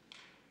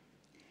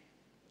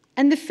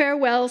 And the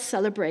farewell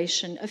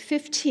celebration of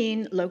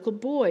 15 local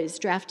boys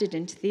drafted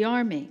into the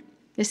army.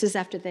 This is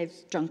after they've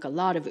drunk a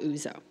lot of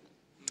ouzo.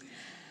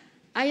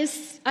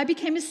 I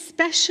became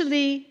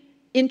especially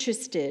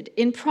interested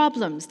in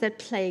problems that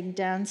plague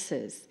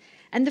dances,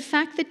 and the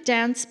fact that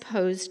dance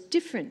posed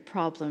different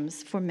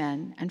problems for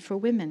men and for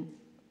women.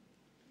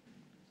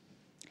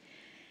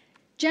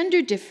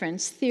 Gender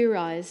difference,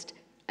 theorized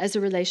as a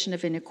relation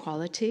of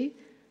inequality,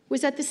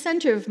 was at the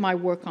center of my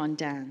work on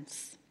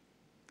dance.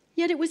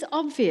 Yet it was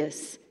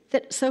obvious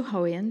that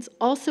Sohoians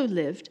also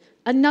lived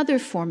another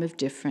form of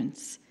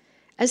difference,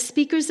 as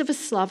speakers of a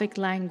Slavic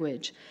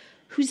language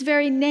whose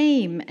very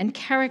name and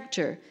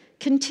character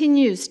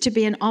continues to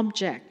be an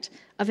object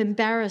of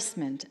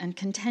embarrassment and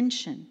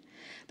contention,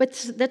 but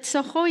that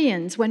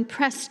Sohoians, when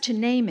pressed to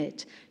name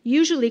it,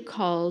 usually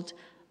called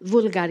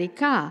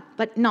vulgarica,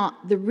 but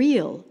not the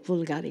real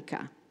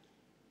vulgarica.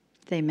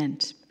 They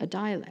meant a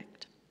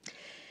dialect.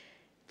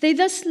 They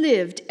thus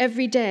lived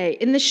every day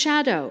in the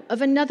shadow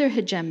of another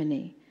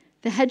hegemony,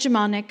 the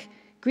hegemonic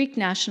Greek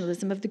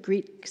nationalism of the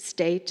Greek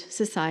state,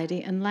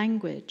 society, and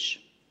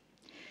language.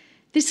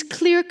 This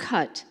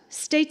clear-cut,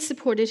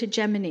 state-supported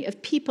hegemony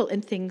of people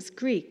and things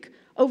Greek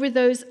over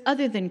those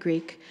other than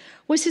Greek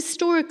was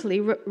historically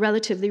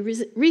relatively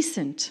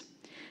recent.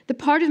 The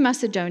part of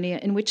Macedonia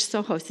in which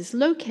Sohos is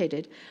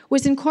located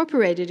was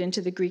incorporated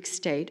into the Greek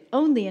state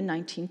only in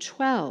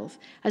 1912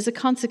 as a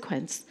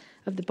consequence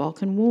of the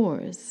Balkan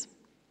Wars.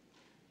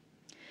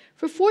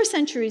 For 4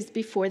 centuries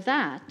before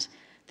that,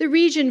 the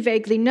region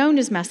vaguely known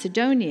as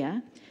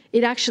Macedonia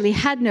It actually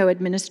had no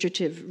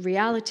administrative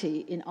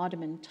reality in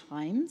Ottoman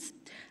times.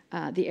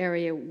 The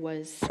area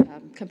was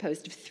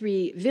composed of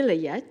 3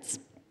 vilayets.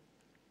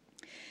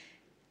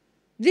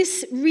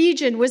 This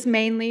region was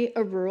mainly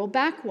a rural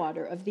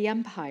backwater of the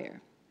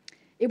empire.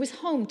 It was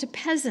home to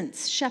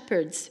peasants,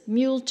 shepherds,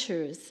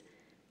 muleteers,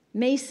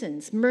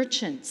 masons,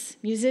 merchants,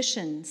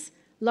 musicians,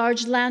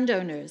 large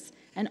landowners,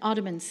 and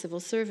Ottoman civil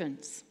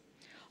servants,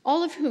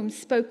 all of whom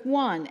spoke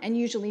one, and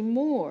usually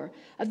more,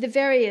 of the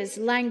various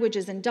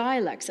languages and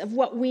dialects of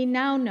what we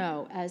now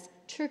know as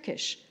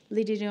Turkish,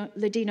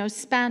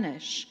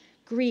 Ladino-Spanish,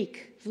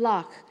 Greek,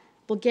 Vlach,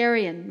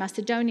 Bulgarian,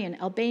 Macedonian,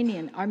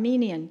 Albanian,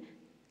 Armenian,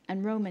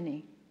 and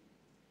Romani.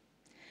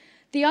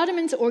 The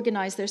Ottomans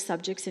organized their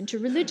subjects into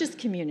religious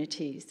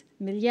communities,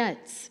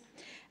 millets,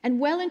 and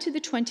well into the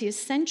 20th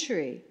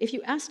century, if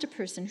you asked a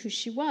person who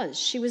she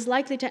was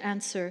likely to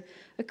answer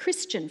a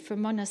Christian from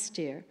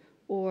Monastir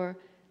or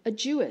a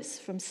Jewess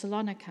from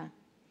Salonika,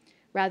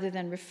 rather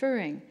than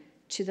referring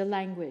to the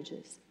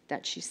languages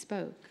that she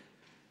spoke.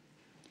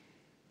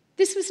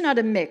 This was not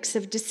a mix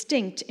of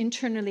distinct,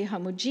 internally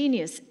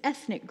homogeneous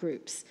ethnic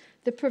groups,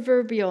 the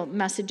proverbial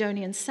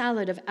Macedonian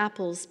salad of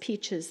apples,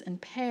 peaches,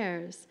 and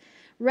pears.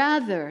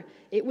 Rather,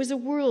 it was a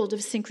world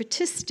of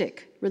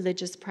syncretistic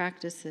religious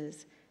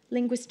practices,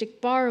 linguistic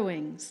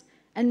borrowings,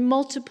 and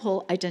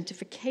multiple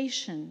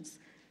identifications,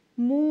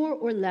 more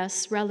or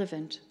less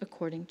relevant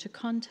according to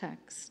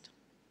context.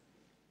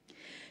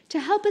 To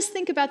help us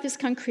think about this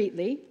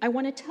concretely, I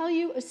want to tell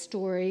you a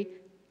story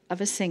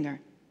of a singer.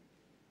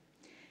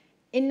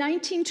 In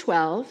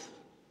 1912,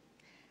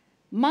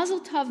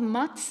 Mazeltov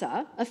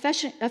Matza,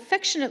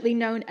 affectionately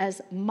known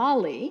as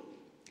Mali,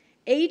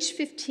 age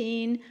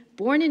 15,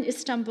 born in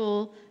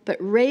Istanbul, but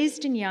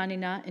raised in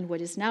Yanina in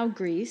what is now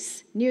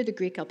Greece, near the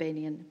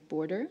Greek-Albanian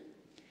border,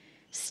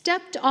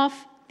 stepped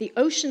off the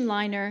ocean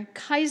liner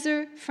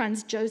Kaiser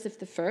Franz Joseph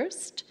I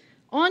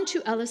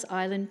onto Ellis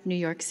Island, New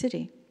York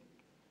City.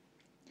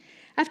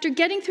 After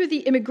getting through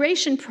the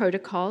immigration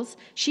protocols,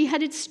 she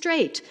headed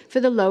straight for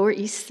the Lower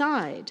East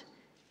Side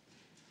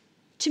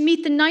to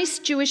meet the nice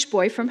Jewish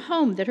boy from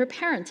home that her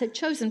parents had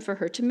chosen for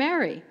her to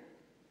marry.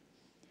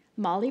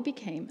 Molly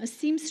became a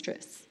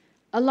seamstress,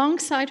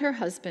 alongside her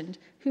husband,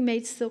 who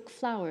made silk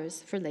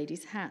flowers for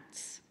ladies'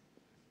 hats.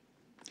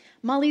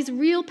 Molly's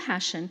real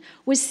passion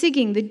was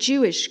singing the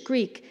Jewish,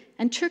 Greek,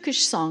 and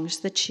Turkish songs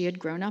that she had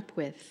grown up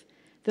with,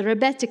 the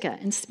Rebetika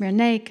and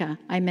Smirneika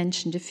I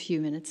mentioned a few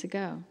minutes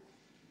ago.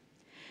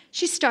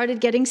 She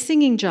started getting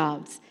singing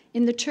jobs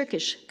in the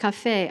Turkish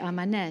Café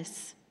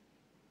Amanes,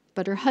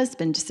 but her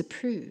husband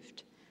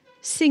disapproved.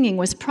 Singing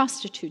was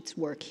prostitutes'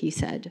 work, he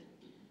said.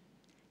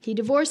 He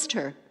divorced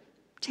her,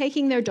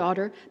 taking their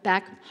daughter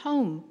back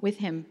home with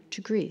him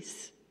to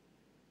Greece.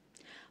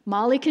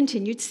 Molly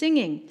continued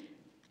singing,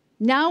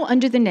 now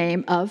under the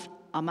name of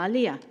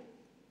Amalia,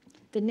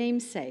 the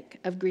namesake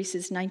of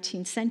Greece's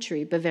 19th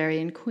century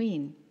Bavarian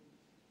queen.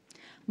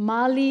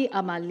 Mali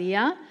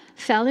Amalia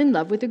fell in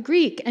love with a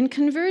Greek and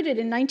converted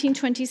in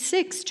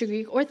 1926 to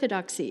Greek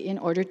Orthodoxy in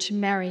order to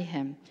marry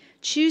him,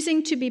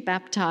 choosing to be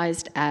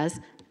baptized as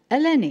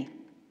Eleni.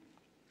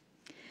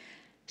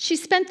 She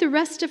spent the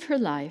rest of her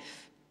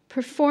life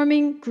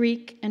performing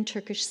Greek and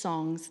Turkish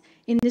songs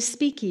in the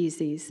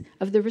speakeasies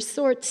of the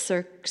resort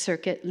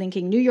circuit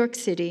linking New York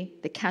City,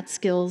 the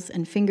Catskills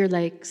and Finger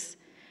Lakes,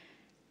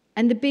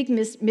 and the big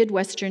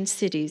Midwestern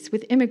cities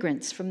with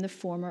immigrants from the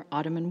former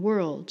Ottoman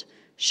world,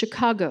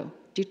 Chicago,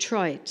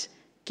 Detroit,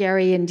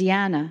 Gary,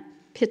 Indiana,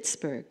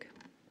 Pittsburgh.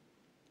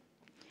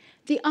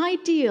 The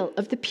ideal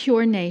of the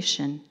pure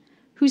nation,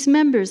 whose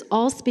members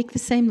all speak the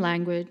same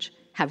language,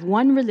 have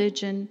one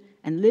religion,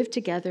 and live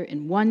together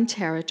in one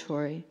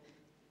territory.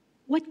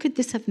 What could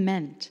this have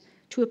meant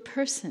to a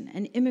person,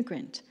 an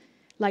immigrant,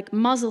 like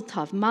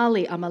Mazeltov,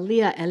 Mali,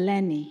 Amalia,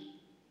 Eleni?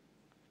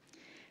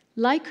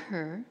 Like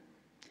her,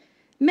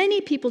 many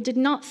people did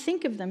not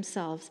think of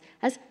themselves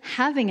as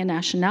having a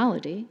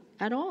nationality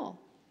at all.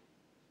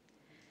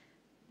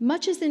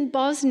 Much as in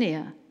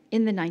Bosnia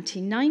in the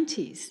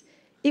 1990s,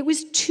 it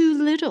was too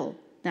little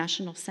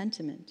national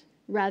sentiment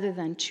rather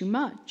than too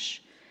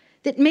much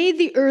that made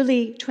the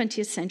early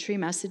 20th century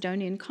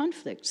Macedonian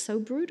conflict so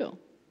brutal.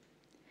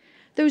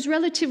 Those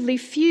relatively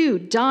few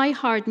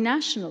die-hard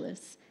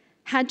nationalists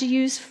had to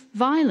use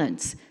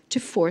violence to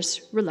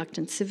force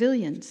reluctant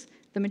civilians,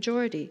 the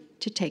majority,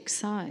 to take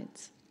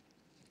sides.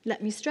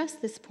 Let me stress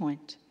this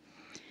point.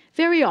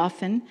 Very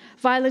often,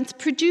 violence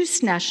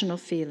produced national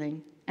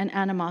feeling and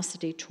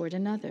animosity toward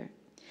another.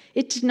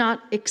 It did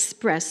not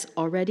express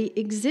already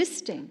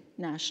existing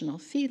national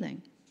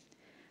feeling.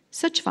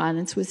 Such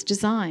violence was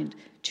designed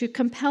to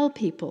compel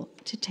people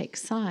to take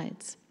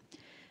sides.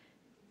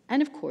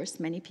 And of course,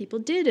 many people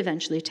did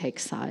eventually take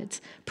sides,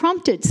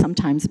 prompted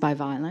sometimes by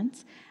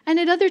violence, and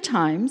at other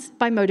times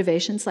by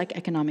motivations like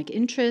economic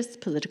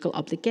interest, political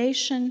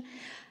obligation,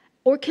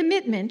 or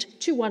commitment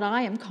to what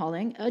I am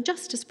calling a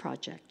justice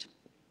project.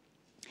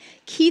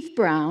 Keith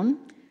Brown,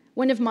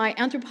 one of my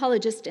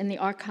Anthropologist in the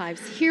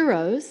Archives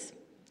heroes,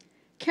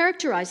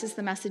 characterizes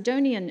the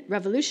Macedonian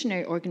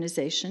Revolutionary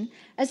Organization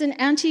as an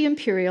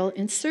anti-imperial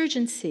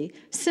insurgency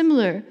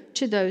similar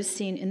to those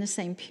seen in the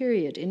same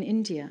period in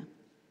India.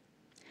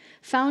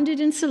 Founded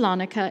in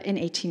Salonika in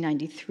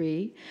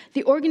 1893,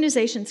 the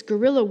organization's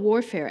guerrilla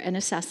warfare and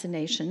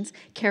assassinations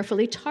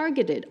carefully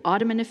targeted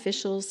Ottoman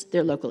officials,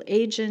 their local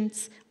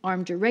agents,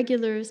 armed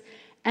irregulars,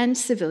 and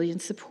civilian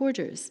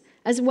supporters,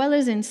 as well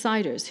as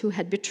insiders who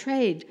had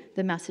betrayed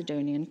the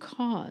Macedonian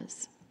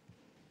cause.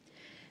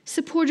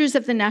 Supporters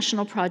of the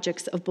national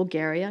projects of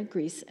Bulgaria,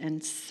 Greece,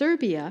 and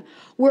Serbia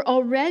were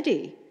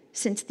already,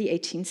 since the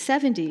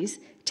 1870s,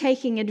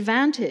 taking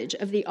advantage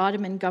of the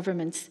Ottoman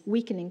government's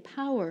weakening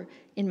power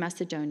in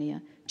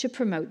Macedonia to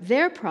promote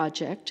their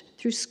project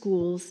through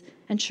schools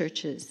and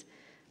churches.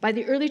 By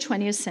the early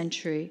 20th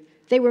century,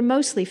 they were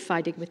mostly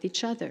fighting with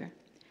each other,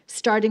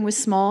 starting with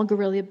small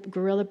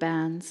guerrilla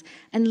bands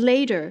and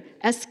later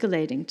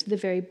escalating to the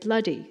very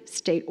bloody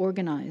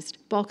state-organized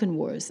Balkan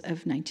Wars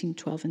of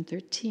 1912 and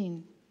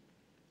 13.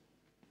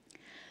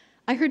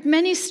 I heard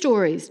many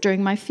stories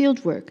during my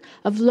fieldwork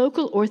of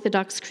local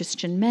Orthodox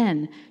Christian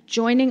men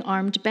joining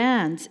armed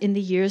bands in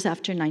the years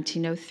after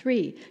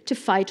 1903 to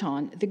fight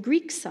on the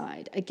Greek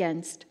side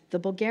against the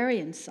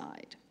Bulgarian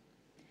side.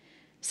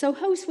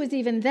 Sohos was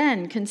even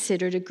then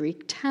considered a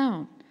Greek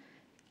town.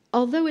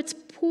 Although its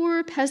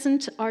poor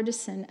peasant,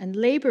 artisan, and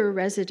labor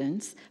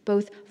residents,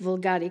 both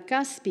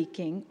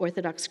Vulgarica-speaking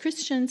Orthodox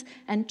Christians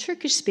and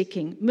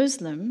Turkish-speaking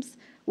Muslims,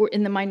 were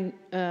in the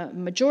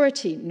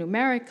majority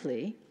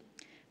numerically,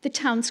 the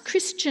town's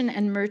Christian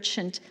and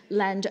merchant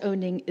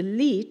land-owning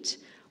elite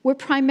were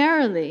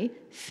primarily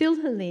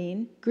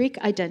Philhellene,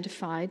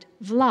 Greek-identified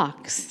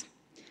Vlachs.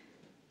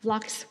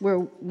 Vlachs were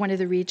one of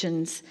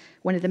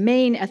the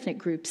main ethnic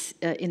groups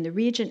in the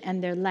region,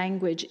 and their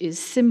language is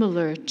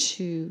similar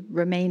to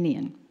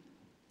Romanian.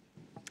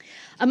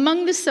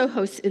 Among the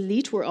Sohos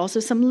elite were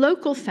also some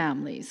local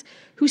families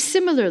who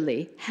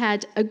similarly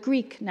had a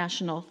Greek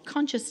national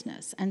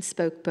consciousness and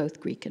spoke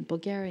both Greek and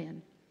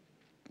Bulgarian.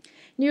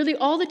 Nearly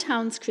all the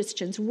town's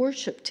Christians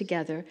worshiped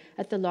together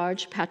at the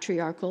large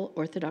patriarchal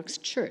Orthodox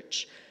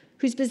church,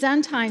 whose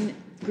Byzantine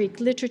Greek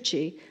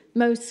liturgy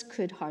most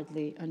could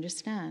hardly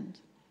understand.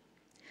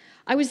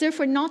 I was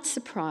therefore not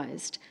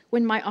surprised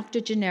when my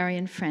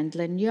octogenarian friend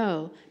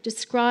Lenyo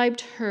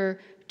described her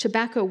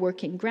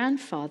tobacco-working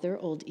grandfather,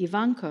 old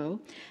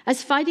Ivanko,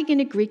 as fighting in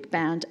a Greek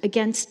band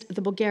against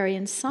the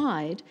Bulgarian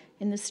side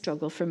in the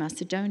struggle for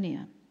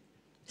Macedonia.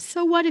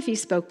 So what if he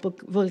spoke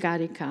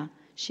Vulgarica?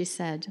 She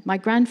said. My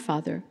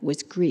grandfather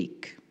was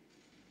Greek.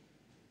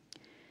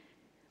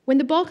 When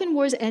the Balkan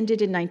Wars ended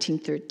in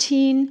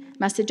 1913,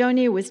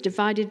 Macedonia was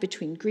divided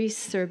between Greece,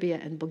 Serbia,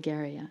 and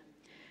Bulgaria.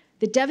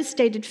 The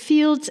devastated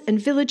fields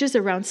and villages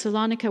around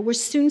Salonika were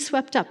soon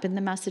swept up in the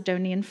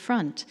Macedonian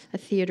front, a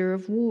theater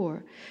of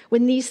war,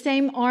 when these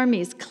same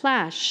armies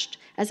clashed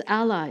as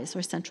allies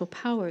or central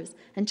powers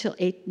until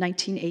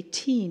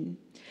 1918.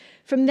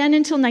 From then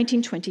until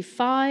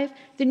 1925,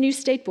 the new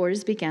state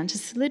borders began to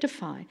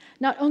solidify,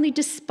 not only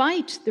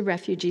despite the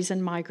refugees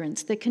and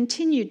migrants that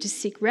continued to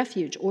seek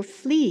refuge or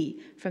flee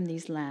from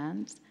these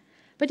lands,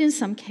 but in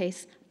some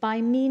case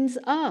by means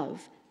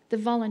of the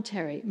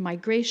voluntary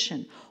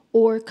migration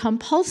or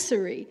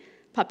compulsory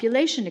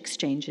population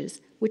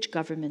exchanges which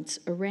governments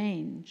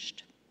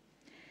arranged.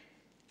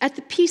 At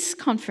the peace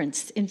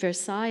conference in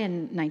Versailles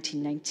in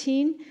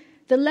 1919,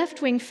 the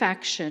left-wing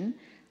faction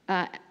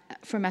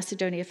for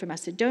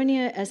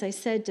Macedonia, as I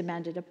said,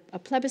 demanded a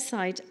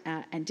plebiscite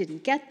and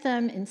didn't get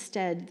them.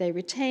 Instead, they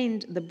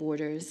retained the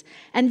borders.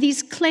 And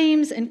these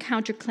claims and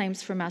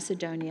counterclaims for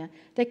Macedonia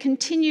that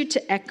continued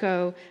to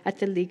echo at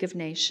the League of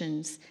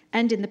Nations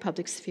and in the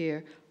public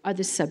sphere are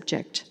the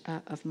subject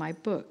of my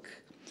book.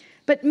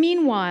 But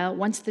meanwhile,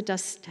 once the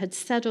dust had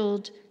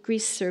settled,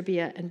 Greece,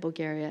 Serbia, and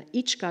Bulgaria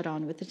each got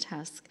on with the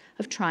task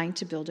of trying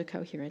to build a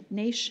coherent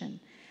nation,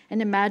 an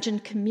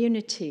imagined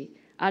community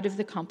out of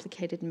the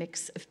complicated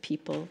mix of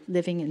people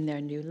living in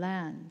their new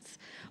lands,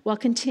 while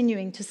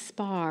continuing to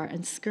spar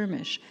and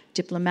skirmish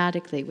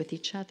diplomatically with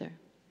each other.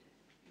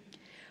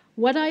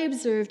 What I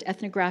observed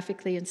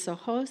ethnographically in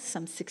Sohos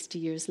some 60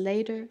 years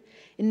later,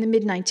 in the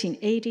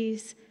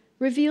mid-1980s,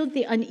 revealed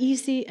the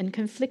uneasy and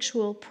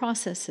conflictual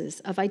processes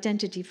of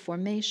identity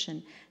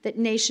formation that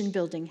nation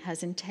building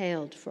has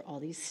entailed for all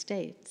these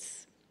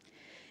states.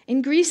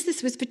 In Greece,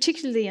 this was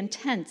particularly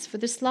intense for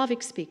the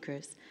Slavic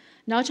speakers.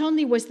 Not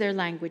only was their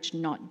language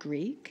not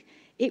Greek,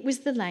 it was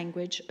the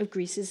language of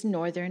Greece's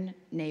northern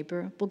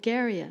neighbor,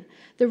 Bulgaria,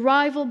 the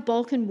rival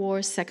Balkan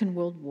War, Second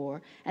World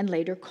War, and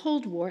later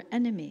Cold War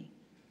enemy.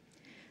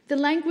 The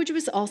language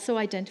was also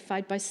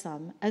identified by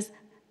some as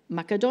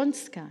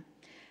Makedonska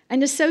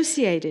and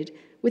associated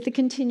with the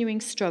continuing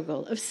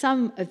struggle of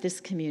some of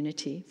this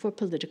community for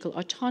political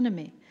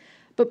autonomy,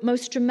 but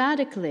most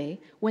dramatically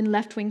when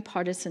left-wing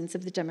partisans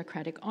of the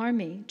Democratic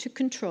Army took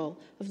control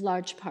of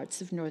large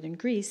parts of northern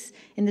Greece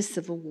in the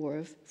civil war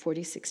of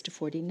 46 to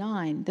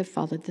 49 that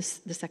followed the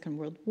Second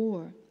World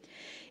War.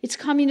 Its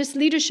communist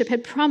leadership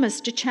had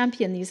promised to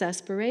champion these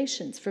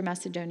aspirations for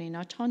Macedonian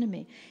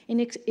autonomy in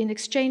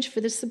exchange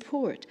for the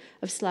support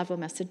of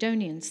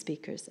Slavo-Macedonian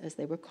speakers, as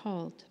they were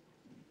called.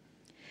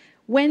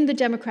 When the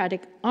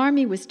Democratic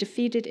Army was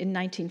defeated in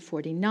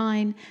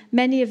 1949,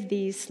 many of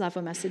these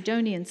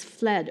Slavo-Macedonians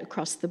fled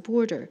across the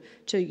border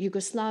to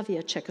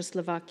Yugoslavia,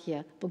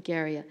 Czechoslovakia,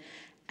 Bulgaria,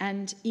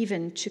 and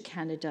even to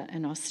Canada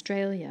and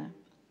Australia.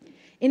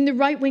 In the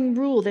right-wing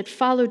rule that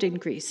followed in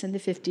Greece in the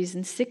 50s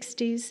and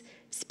 60s,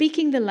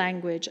 speaking the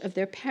language of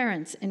their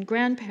parents and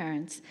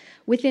grandparents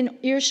within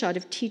earshot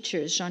of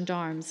teachers,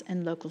 gendarmes,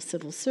 and local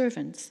civil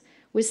servants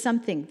was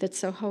something that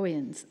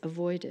Sohoians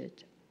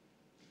avoided.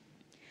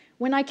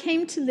 When I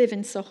came to live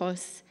in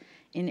Sohos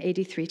in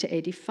 83 to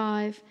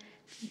 85,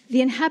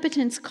 the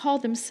inhabitants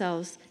called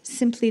themselves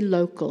simply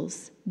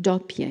locals,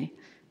 dopie,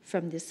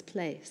 from this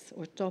place,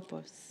 or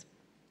topos.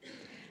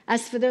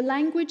 As for their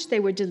language, they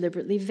were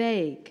deliberately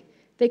vague.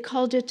 They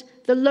called it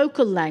the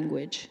local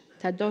language,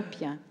 ta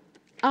dopia,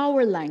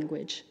 our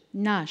language,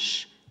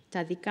 nash,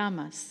 ta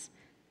dikamas,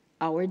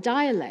 our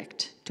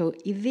dialect, to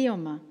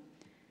idioma,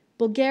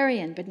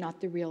 Bulgarian, but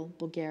not the real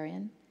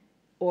Bulgarian,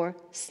 or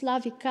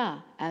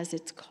Slavika, as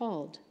it's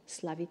called,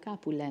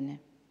 Slavika pulene.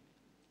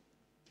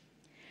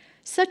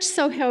 Such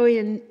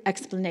Sohoian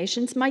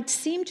explanations might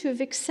seem to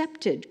have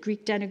accepted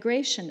Greek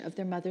denigration of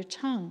their mother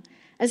tongue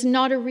as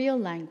not a real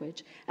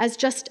language, as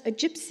just a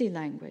gypsy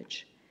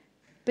language.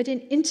 But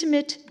in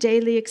intimate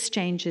daily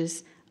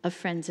exchanges of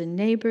friends and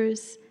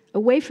neighbors,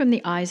 away from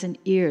the eyes and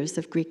ears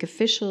of Greek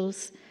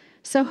officials,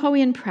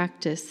 Sohoian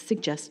practice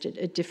suggested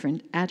a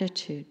different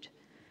attitude.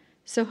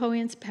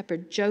 Sohoians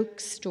peppered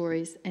jokes,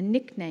 stories, and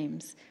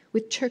nicknames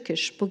with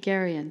Turkish,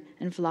 Bulgarian,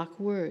 and Vlach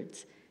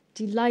words,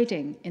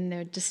 delighting in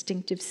their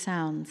distinctive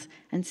sounds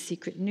and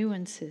secret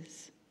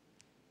nuances.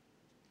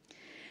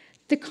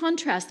 The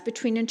contrast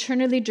between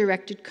internally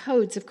directed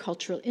codes of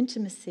cultural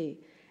intimacy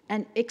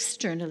and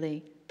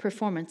externally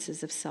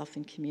performances of self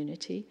and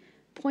community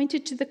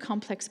pointed to the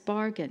complex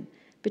bargain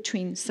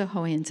between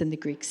Sohoians and the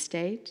Greek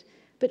state,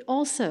 but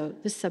also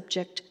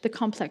the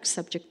complex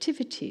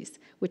subjectivities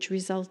which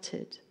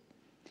resulted.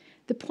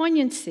 The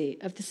poignancy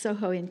of the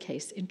Sohoian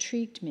case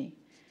intrigued me.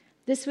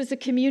 This was a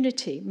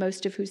community,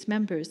 most of whose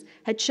members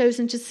had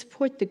chosen to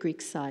support the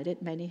Greek side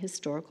at many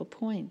historical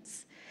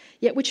points,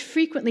 yet which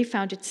frequently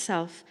found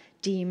itself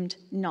deemed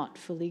not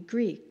fully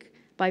Greek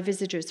by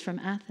visitors from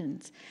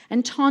Athens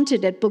and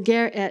taunted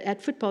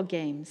at football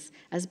games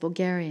as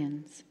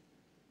Bulgarians.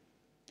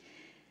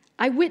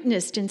 I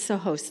witnessed in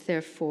Sohos,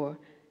 therefore,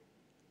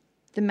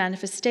 the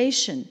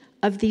manifestation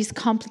of these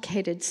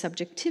complicated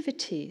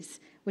subjectivities,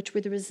 which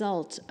were the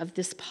result of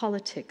this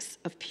politics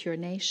of pure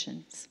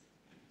nations.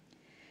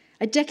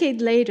 A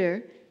decade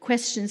later,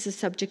 questions of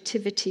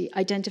subjectivity,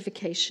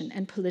 identification,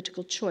 and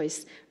political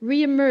choice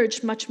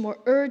re-emerged much more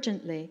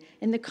urgently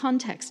in the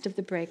context of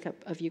the breakup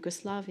of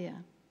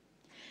Yugoslavia.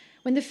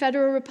 When the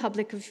Federal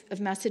Republic of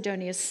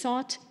Macedonia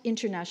sought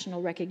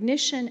international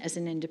recognition as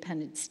an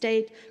independent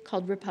state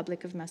called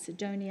Republic of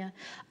Macedonia,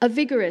 a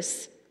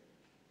vigorous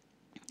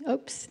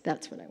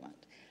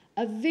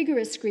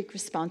Greek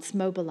response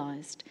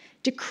mobilized,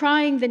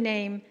 decrying the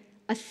name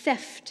a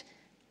theft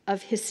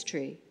of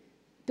history.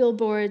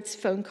 Billboards,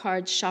 phone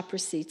cards, shop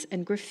receipts,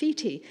 and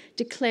graffiti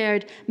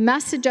declared,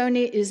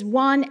 "Macedonia is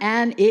one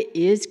and it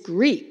is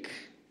Greek."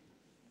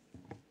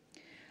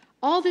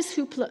 All this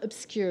hoopla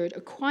obscured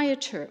a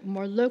quieter,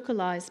 more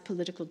localized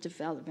political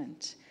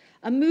development.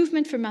 A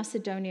movement for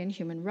Macedonian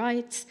human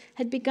rights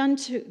had begun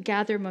to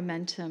gather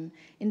momentum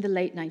in the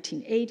late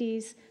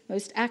 1980s,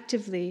 most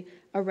actively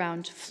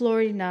around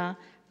Florina,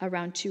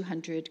 around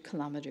 200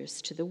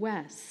 kilometers to the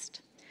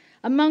west.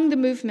 Among the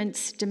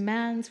movement's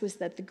demands was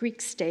that the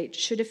Greek state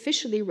should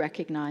officially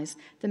recognize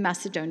the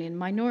Macedonian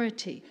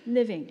minority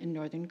living in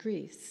northern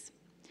Greece.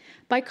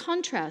 By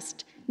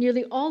contrast,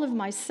 nearly all of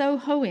my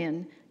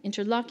Sohoian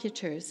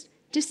interlocutors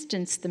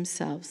distanced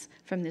themselves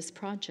from this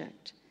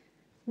project.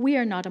 "We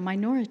are not a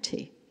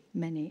minority,"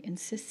 many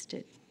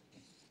insisted.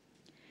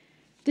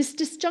 This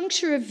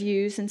disjuncture of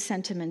views and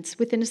sentiments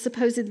within a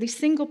supposedly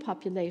single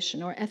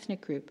population or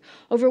ethnic group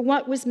over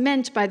what was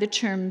meant by the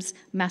terms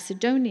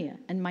Macedonia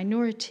and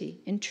minority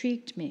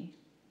intrigued me.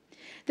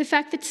 The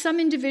fact that some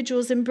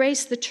individuals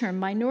embraced the term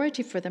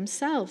minority for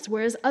themselves,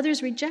 whereas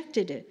others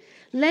rejected it,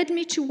 led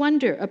me to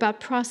wonder about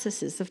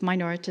processes of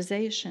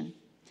minoritization.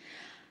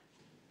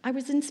 I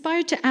was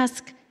inspired to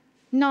ask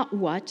not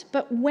what,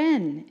 but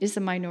when is a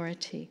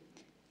minority,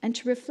 and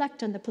to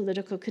reflect on the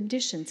political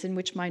conditions in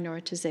which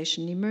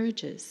minoritization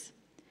emerges.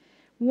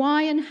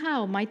 Why and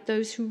how might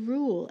those who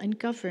rule and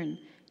govern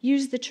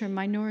use the term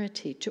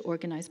minority to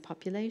organize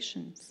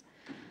populations?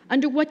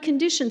 Under what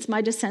conditions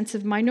might a sense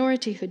of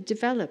minorityhood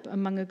develop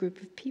among a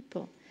group of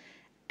people?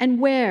 And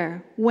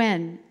where,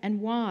 when,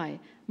 and why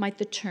might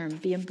the term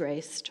be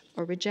embraced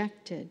or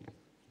rejected?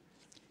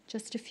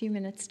 Just a few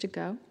minutes to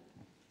go.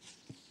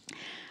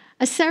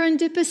 A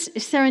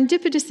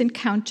serendipitous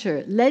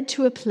encounter led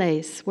to a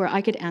place where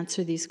I could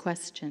answer these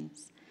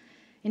questions.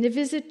 In a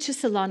visit to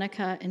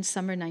Salonika in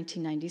summer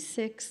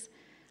 1996,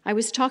 I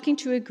was talking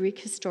to a Greek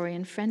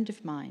historian friend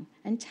of mine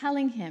and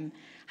telling him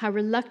how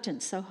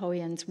reluctant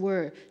Sohoians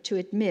were to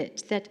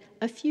admit that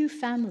a few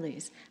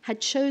families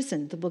had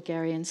chosen the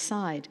Bulgarian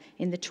side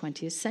in the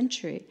 20th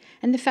century,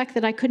 and the fact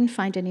that I couldn't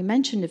find any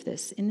mention of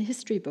this in the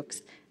history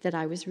books that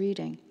I was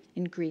reading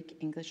in Greek,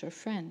 English, or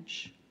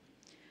French.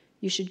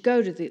 You should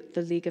go to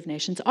the League of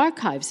Nations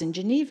archives in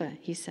Geneva,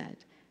 he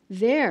said.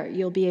 There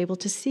you'll be able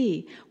to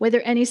see whether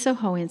any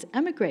Sohoians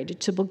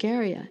emigrated to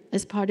Bulgaria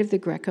as part of the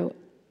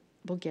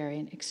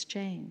Greco-Bulgarian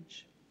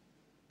exchange.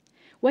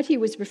 What he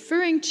was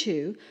referring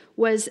to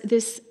was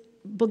this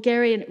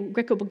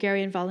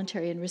Greco-Bulgarian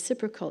voluntary and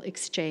reciprocal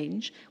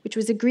exchange, which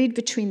was agreed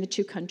between the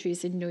two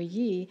countries in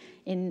Neuilly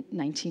in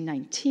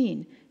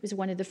 1919. It was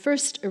one of the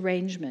first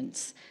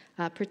arrangements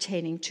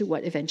pertaining to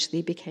what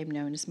eventually became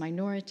known as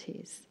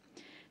minorities.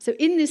 So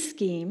in this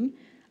scheme,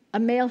 a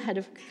male head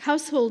of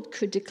household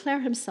could declare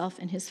himself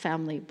and his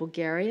family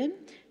Bulgarian,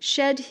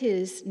 shed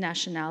his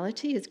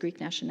nationality, his Greek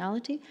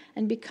nationality,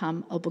 and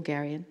become a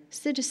Bulgarian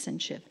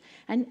citizen.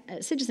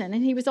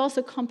 And he was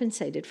also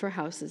compensated for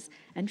houses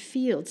and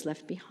fields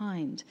left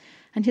behind.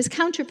 And his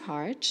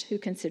counterpart, who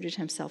considered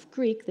himself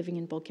Greek, living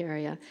in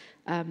Bulgaria,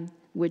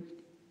 would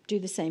do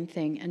the same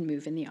thing and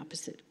move in the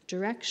opposite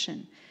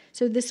direction.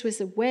 So this was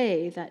a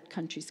way that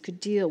countries could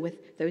deal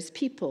with those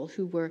people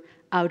who were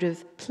out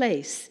of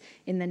place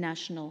in the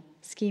national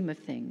scheme of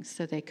things,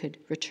 so they could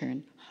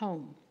return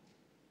home.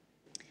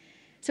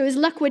 So as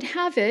luck would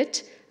have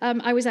it,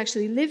 I was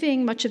actually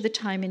living much of the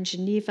time in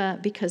Geneva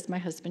because my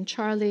husband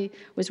Charlie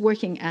was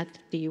working at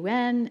the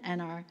UN, and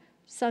our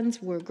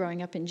sons were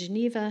growing up in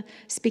Geneva,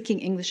 speaking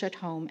English at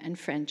home and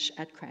French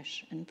at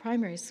crèche and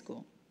primary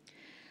school.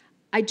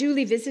 I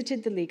duly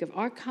visited the League of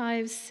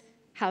Archives,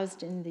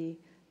 housed in the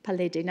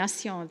Palais des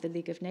Nations of the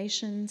League of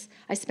Nations.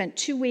 I spent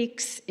 2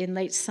 weeks in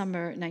late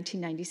summer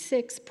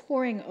 1996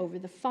 poring over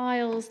the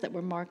files that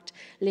were marked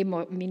Les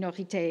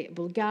minorités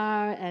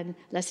bulgares and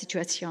La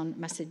situation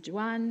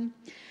macédoine.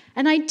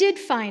 And I did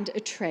find a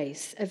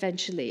trace,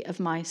 eventually, of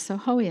my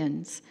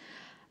Sohoians.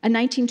 A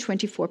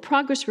 1924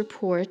 progress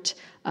report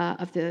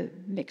of the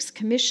Mixed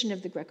Commission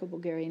of the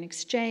Greco-Bulgarian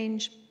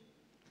Exchange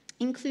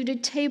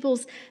included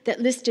tables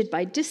that listed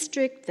by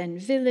district, then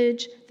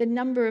village, the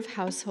number of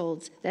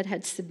households that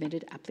had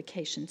submitted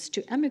applications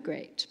to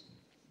emigrate.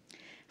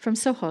 From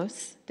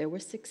Sohos, there were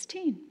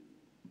 16.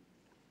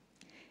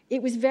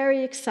 It was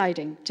very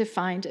exciting to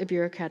find a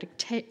bureaucratic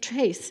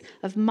trace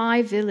of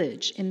my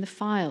village in the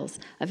files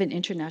of an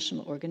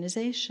international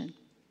organization.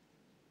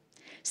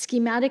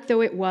 Schematic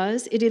though it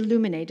was, it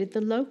illuminated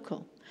the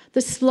local,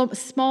 the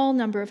small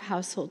number of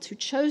households who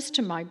chose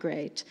to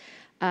migrate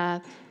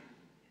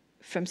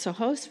from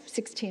Sohos.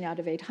 16 out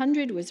of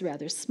 800 was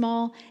rather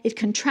small. It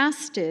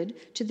contrasted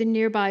to the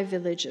nearby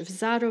village of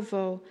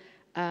Zarovo,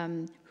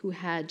 who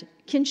had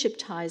kinship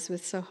ties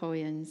with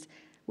Sohoians,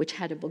 which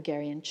had a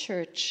Bulgarian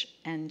church,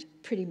 and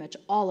pretty much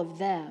all of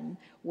them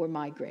were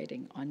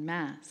migrating en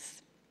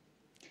masse.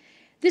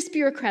 This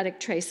bureaucratic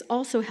trace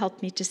also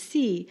helped me to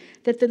see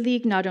that the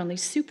League not only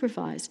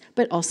supervised,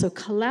 but also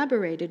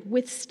collaborated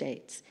with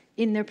states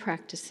in their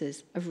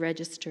practices of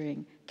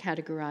registering,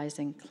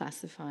 categorizing,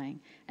 classifying,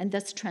 and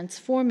thus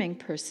transforming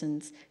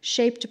persons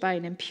shaped by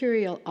an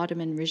imperial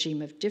Ottoman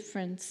regime of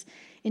difference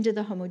into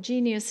the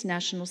homogeneous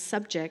national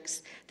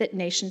subjects that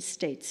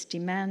nation-states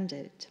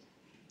demanded.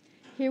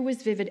 Here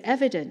was vivid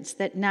evidence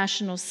that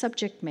national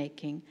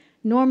subject-making,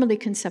 normally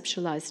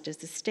conceptualized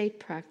as a state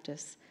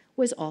practice,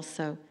 was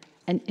also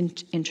an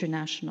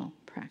international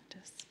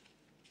practice.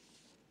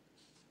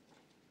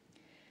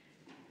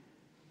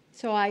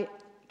 So I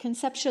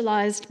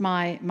conceptualized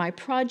my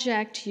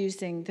project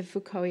using the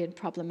Foucaultian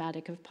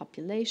problematic of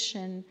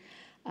population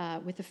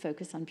with a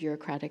focus on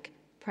bureaucratic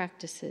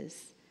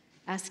practices,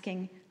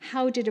 asking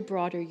how did a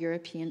broader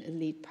European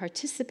elite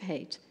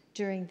participate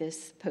during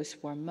this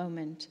post-war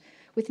moment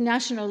with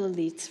national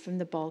elites from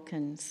the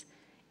Balkans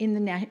in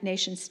the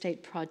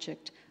nation-state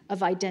project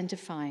of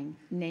identifying,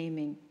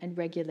 naming, and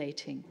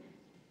regulating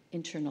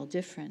internal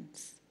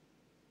difference.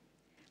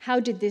 How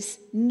did this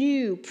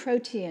new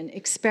protean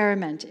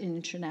experiment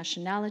in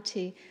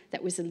internationality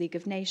that was a League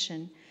of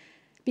Nations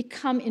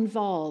become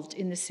involved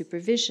in the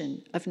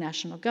supervision of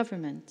national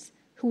governments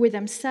who were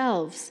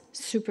themselves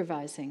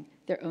supervising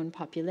their own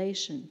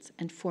populations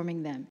and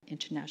forming them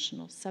into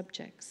national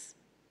subjects?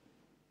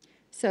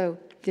 So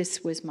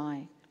this was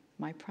my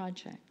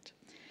project.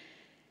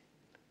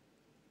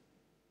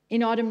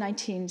 In autumn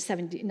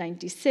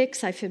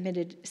 1996, I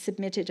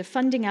submitted a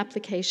funding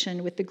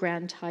application with the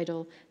grand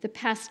title, The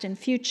Past and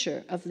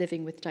Future of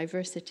Living with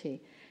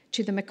Diversity,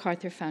 to the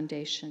MacArthur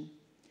Foundation.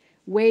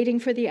 Waiting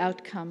for the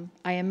outcome,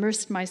 I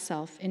immersed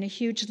myself in a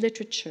huge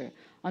literature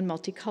on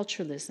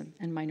multiculturalism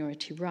and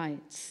minority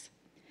rights.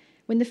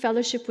 When the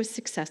fellowship was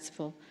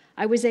successful,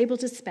 I was able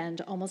to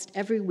spend almost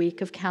every week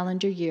of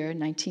calendar year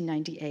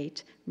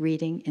 1998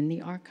 reading in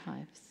the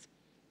archives.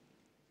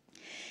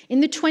 In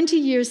the 20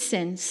 years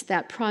since,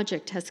 that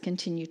project has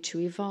continued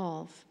to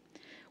evolve.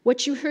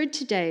 What you heard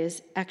today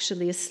is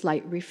actually a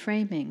slight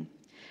reframing.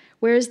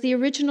 whereas the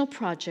original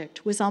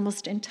project was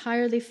almost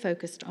entirely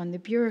focused on the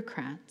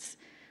bureaucrats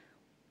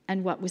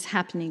and what was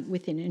happening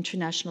within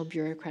international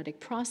bureaucratic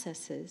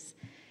processes.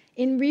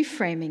 In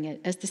reframing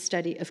it as the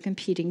study of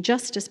competing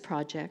justice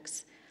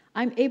projects,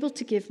 I'm able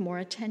to give more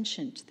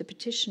attention to the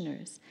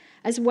petitioners,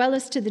 as well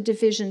as to the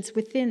divisions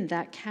within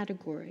that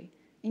category,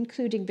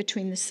 including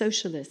between the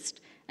socialist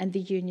and the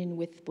Union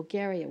with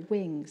Bulgaria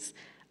wings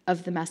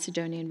of the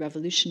Macedonian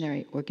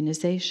Revolutionary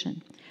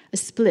Organization, a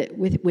split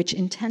which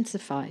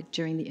intensified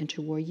during the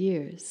interwar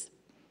years.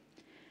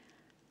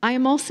 I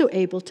am also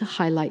able to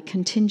highlight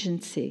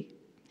contingency.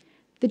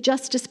 The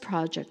justice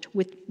project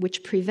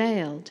which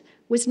prevailed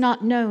was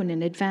not known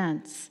in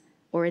advance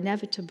or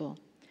inevitable,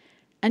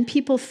 and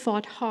people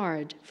fought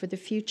hard for the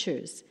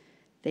futures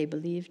they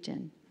believed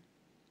in.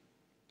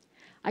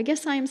 I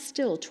guess I am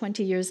still,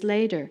 20 years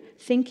later,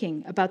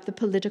 thinking about the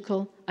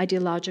political,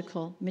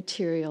 ideological,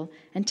 material,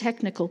 and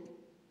technical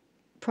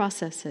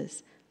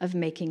processes of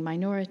making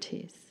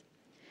minorities.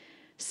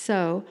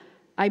 So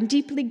I'm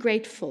deeply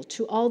grateful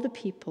to all the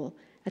people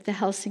at the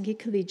Helsinki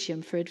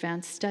Collegium for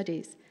Advanced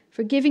Studies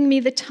for giving me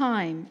the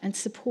time and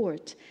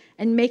support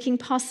and making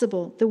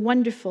possible the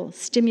wonderful,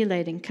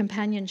 stimulating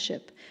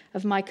companionship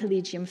of my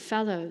Collegium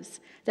fellows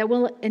that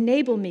will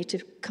enable me to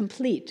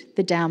complete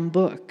the damn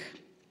book.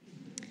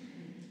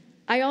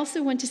 I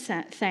also want to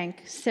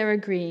thank Sarah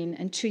Green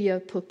and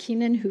Tuija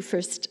Pulkkinen, who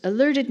first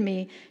alerted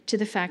me to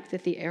the fact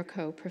that the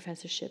Erkko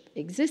professorship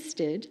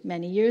existed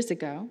many years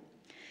ago,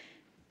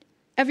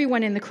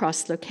 everyone in the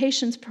Cross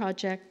Locations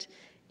Project,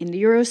 in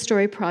the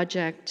Eurostory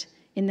Project,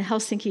 in the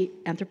Helsinki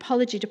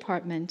Anthropology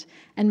Department,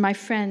 and my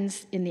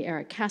friends in the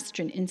Eric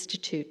Castrin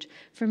Institute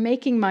for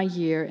making my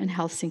year in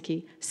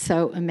Helsinki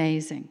so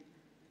amazing.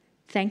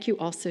 Thank you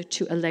also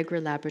to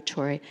Allegra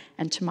Laboratory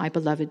and to my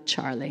beloved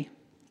Charlie.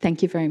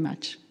 Thank you very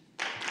much.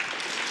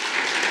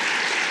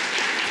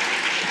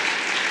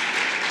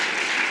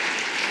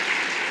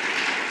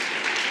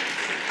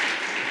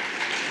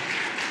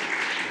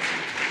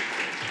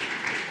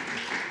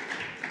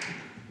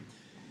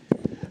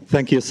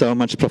 Thank you so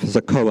much,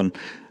 Professor Cowan.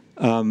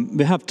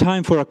 We have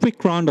time for a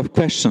quick round of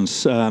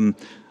questions.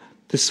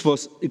 This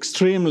was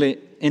extremely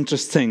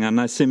interesting, and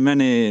I see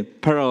many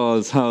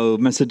parallels how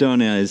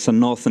Macedonia is a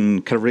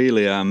northern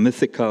Karelia,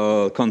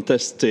 mythical,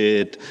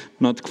 contested,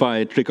 not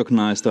quite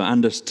recognized or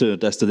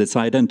understood as to its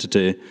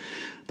identity.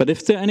 But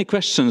if there are any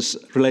questions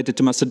related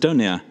to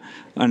Macedonia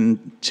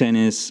and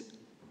Jane's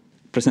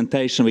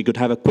presentation, we could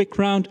have a quick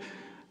round,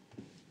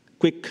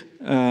 quick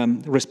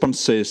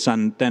responses,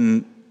 and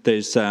then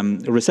there's a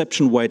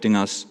reception waiting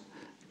us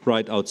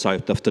right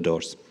outside of the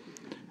doors.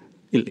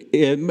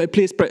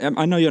 Please,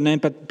 I know your name,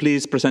 but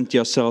please present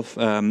yourself,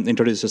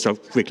 introduce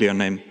yourself quickly, your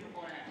name.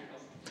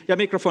 Yeah,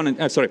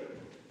 microphone, sorry.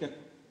 Yeah.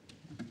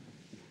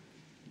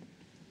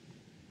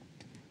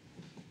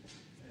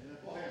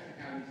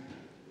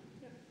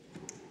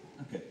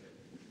 Okay.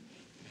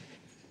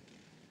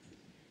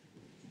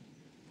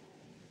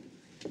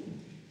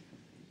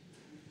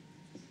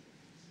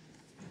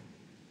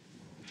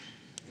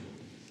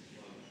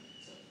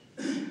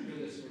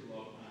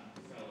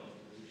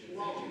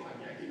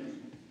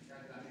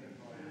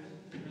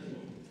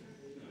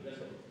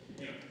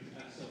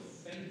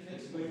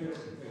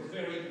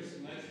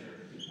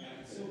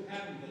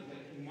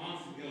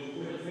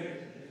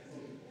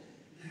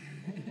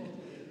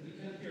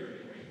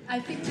 I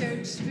think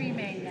they're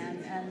streaming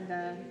and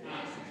yeah.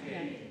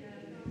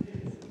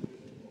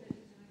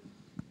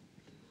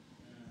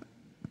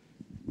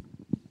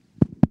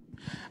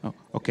 Oh,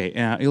 okay,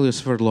 Ilya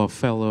Sverdlov,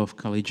 Fellow of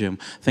Collegium.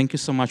 Thank you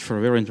so much for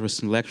a very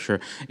interesting lecture.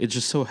 It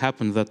just so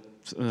happened that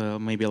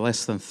maybe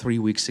less than 3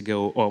 weeks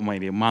ago, or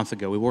maybe a month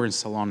ago, we were in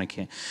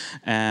Saloniki.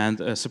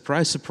 And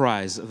surprise,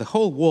 surprise, the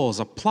whole walls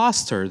are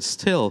plastered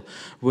still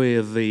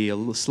with the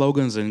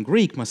slogans in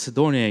Greek,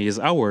 Macedonia is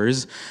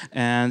ours.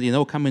 And, you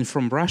know, coming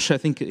from Russia, I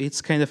think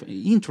it's kind of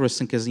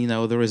interesting because, you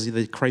know, there is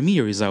the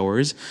Crimea is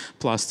ours,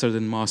 plastered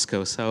in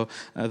Moscow. So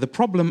the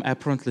problem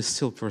apparently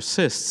still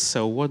persists.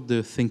 So what do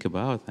you think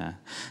about that?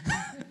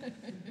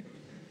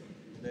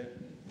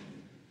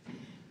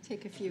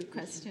 Take a few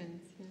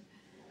questions.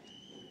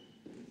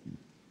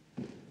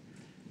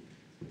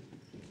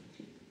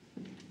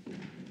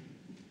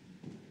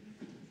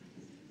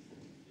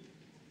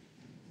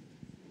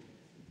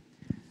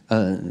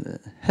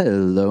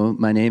 Hello,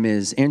 my name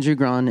is Andrew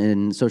Grahn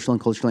in Social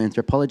and Cultural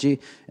Anthropology,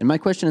 and my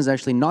question is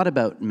actually not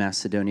about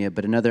Macedonia,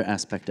 but another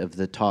aspect of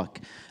the talk.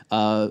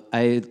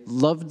 I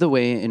loved the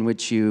way in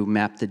which you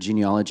mapped the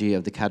genealogy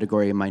of the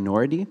category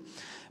minority,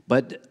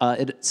 but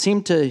it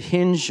seemed to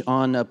hinge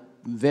on a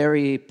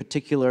very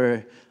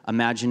particular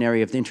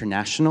imaginary of the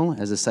international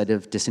as a site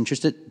of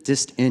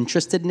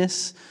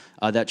disinterestedness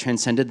that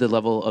transcended the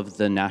level of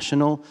the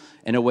national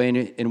in a way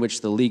in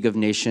which the League of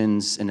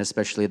Nations and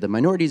especially the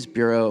Minorities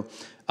Bureau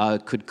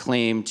could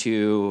claim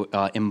to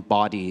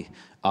embody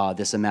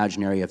this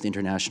imaginary of the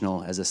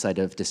international as a site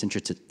of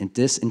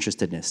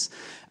disinterestedness.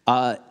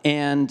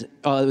 And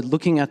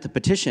looking at the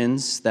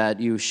petitions that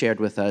you shared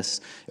with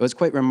us, it was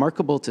quite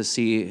remarkable to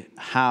see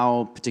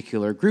how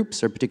particular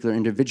groups or particular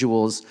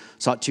individuals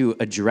sought to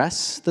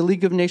address the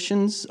League of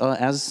Nations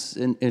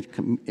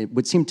it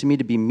would seem to me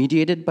to be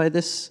mediated by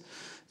this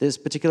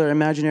particular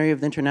imaginary of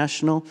the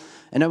international.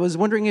 And I was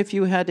wondering if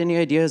you had any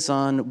ideas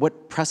on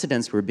what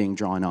precedents were being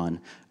drawn on.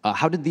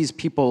 How did these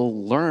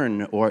people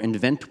learn or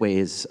invent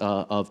ways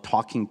of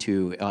talking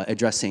to,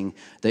 addressing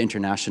the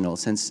international?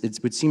 Since it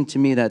would seem to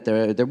me that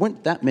there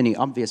weren't that many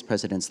obvious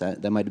precedents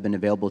that might have been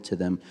available to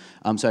them.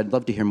 So I'd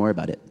love to hear more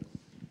about it.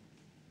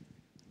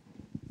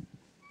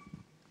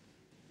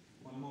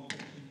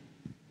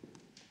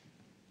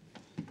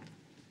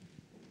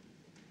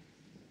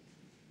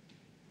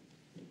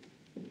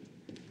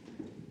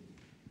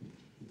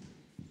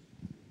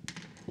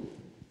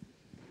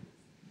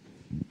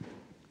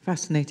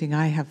 Fascinating.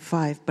 I have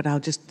 5, but I'll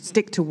just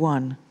stick to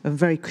one,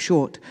 very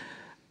short.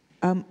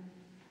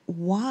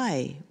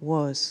 Why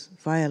was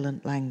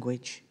violent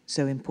language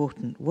so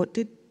important? What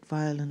did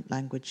violent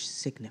language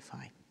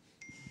signify?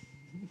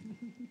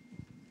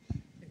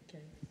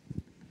 Okay.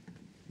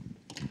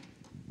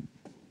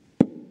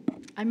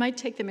 I might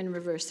take them in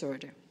reverse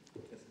order.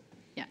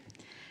 Yeah.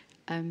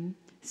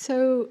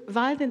 So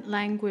violent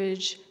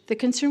language, the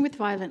concern with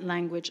violent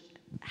language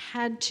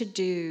had to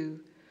do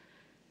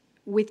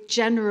with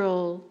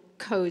general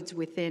codes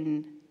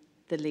within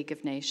the League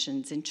of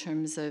Nations in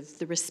terms of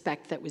the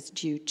respect that was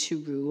due to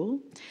rule.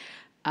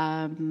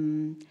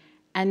 And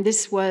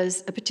this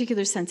was a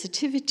particular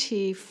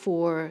sensitivity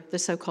for the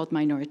so-called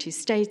minority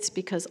states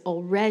because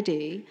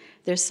already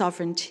their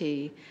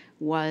sovereignty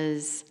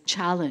was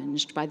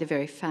challenged by the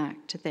very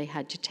fact that they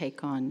had to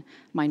take on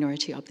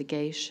minority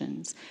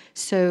obligations.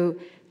 So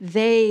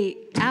they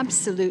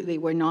absolutely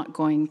were not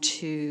going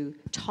to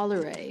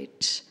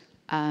tolerate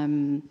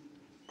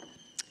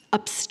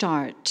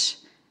upstart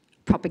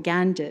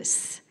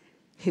propagandists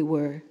who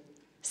were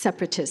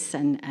separatists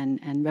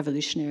and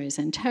revolutionaries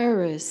and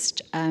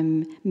terrorists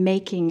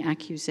making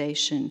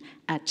accusation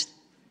at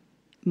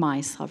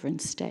my sovereign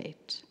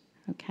state.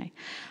 Okay,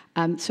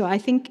 so I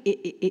think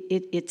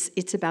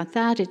it's about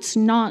that. It's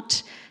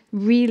not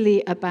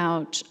really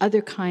about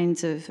other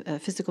kinds of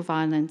physical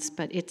violence,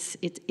 but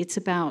it's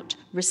about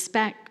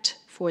respect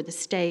for the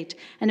state.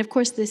 And of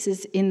course, this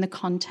is in the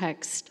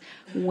context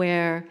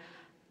where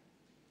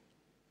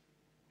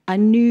a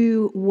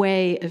new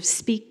way of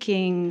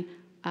speaking,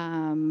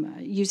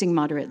 using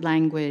moderate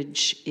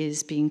language,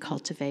 is being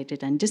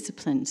cultivated and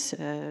disciplined.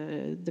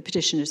 The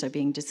petitioners are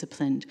being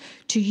disciplined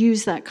to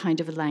use that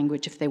kind of a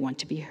language if they want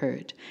to be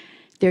heard.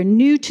 They're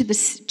new to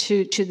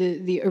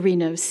the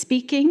arena of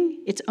speaking.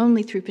 It's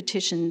only through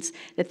petitions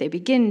that they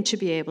begin to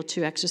be able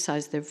to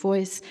exercise their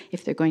voice.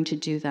 If they're going to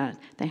do that,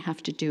 they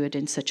have to do it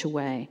in such a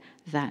way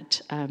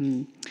that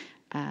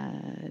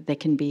they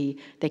can be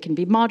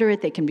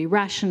moderate, they can be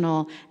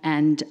rational,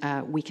 and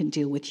we can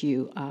deal with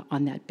you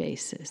on that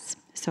basis.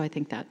 So I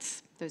think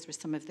those were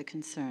some of the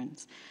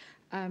concerns.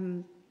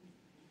 The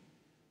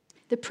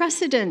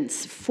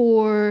precedents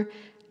for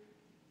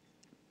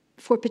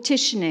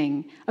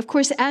petitioning, of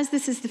course, as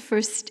this is the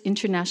first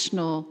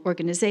international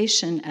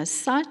organization as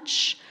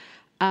such,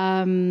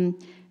 the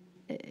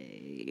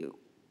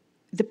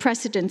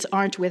precedents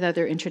aren't with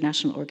other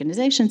international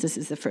organizations. This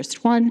is the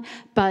first one,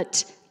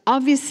 but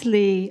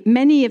obviously,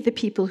 many of the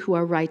people who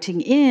are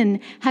writing in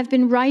have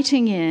been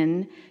writing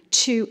in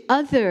to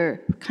other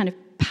kind of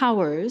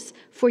powers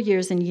for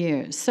years and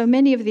years. So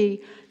many of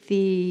the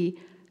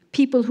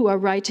people who are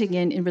writing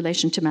in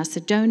relation to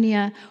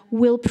Macedonia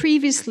will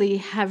previously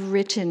have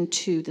written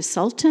to the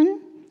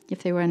Sultan,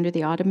 if they were under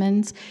the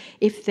Ottomans,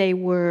 if they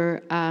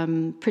were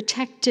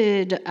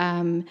protected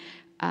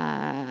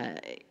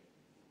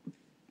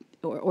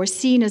or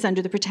seen as under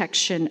the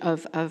protection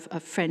of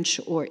French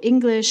or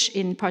English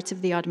in parts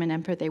of the Ottoman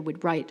Empire, they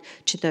would write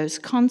to those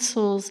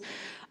consuls.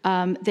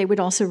 They would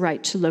also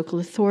write to local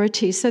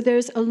authorities. So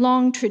there's a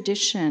long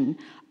tradition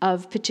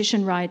of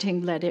petition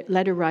writing,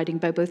 letter writing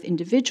by both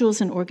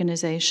individuals and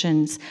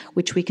organizations,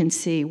 which we can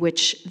see,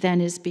 which then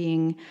is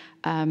being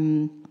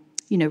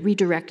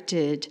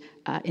redirected,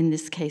 in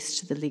this case,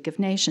 to the League of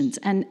Nations.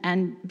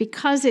 And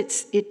because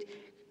it's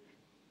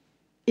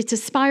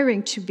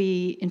aspiring to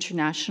be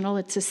international.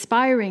 It's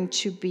aspiring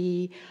to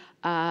be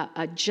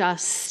a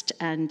just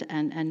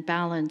and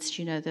balanced,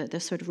 the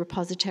sort of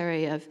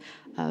repository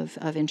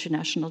of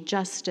international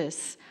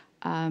justice.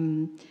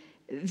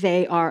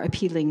 They are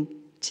appealing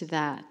to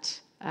that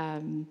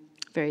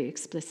very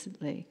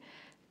explicitly.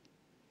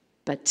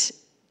 But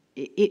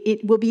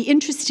it will be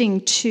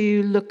interesting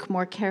to look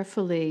more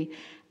carefully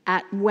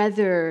at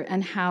whether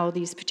and how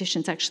these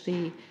petitions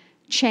actually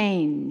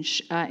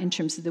change in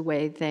terms of the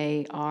way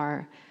they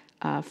are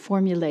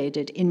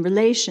formulated in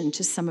relation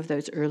to some of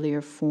those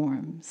earlier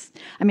forms.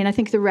 I mean, I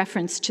think the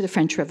reference to the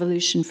French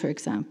Revolution, for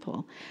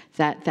example,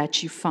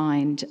 that you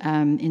find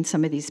in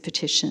some of these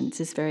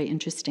petitions is very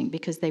interesting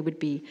because they would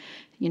be,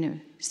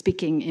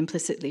 speaking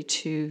implicitly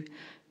to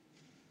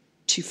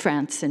to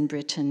France and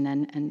Britain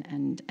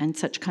and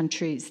such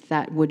countries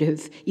that would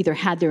have either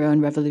had their own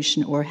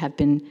revolution or have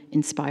been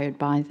inspired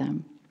by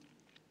them.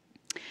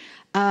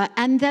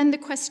 And then the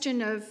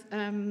question of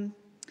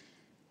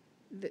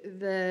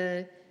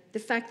the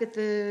fact that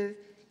the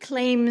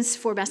claims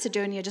for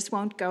Macedonia just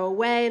won't go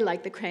away,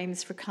 like the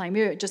claims for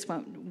Crimea just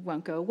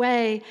won't go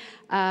away.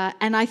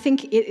 And I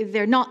think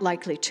they're not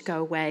likely to go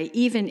away,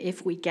 even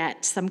if we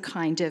get some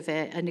kind of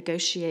a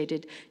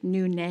negotiated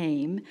new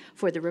name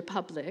for the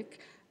Republic,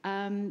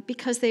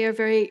 because they are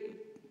very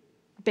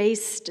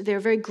they're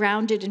very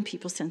grounded in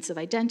people's sense of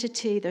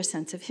identity, their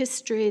sense of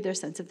history, their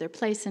sense of their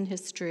place in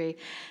history.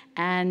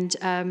 And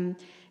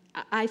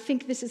I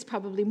think this is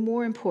probably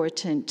more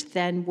important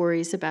than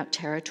worries about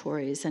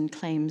territories and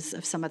claims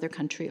of some other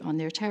country on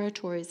their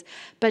territories.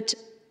 But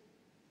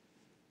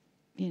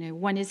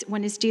one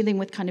is dealing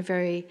with kind of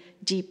very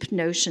deep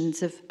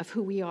notions of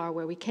who we are,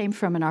 where we came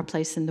from, and our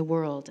place in the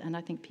world. And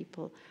I think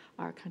people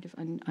are kind of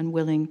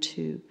unwilling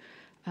to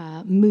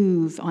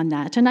move on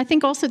that. And I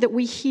think also that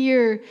we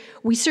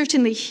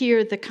certainly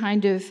hear the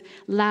kind of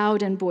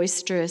loud and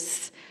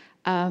boisterous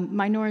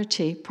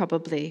minority,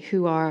 probably,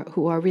 who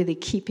are really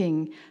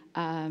keeping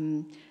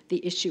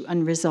the issue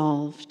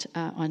unresolved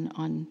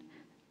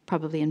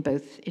probably in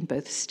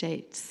both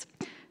states.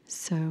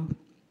 So,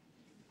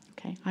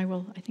 okay, I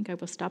think I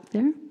will stop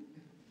there.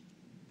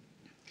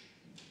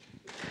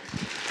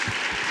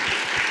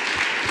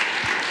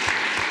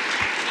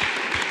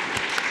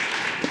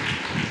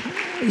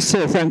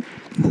 So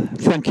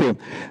thank you.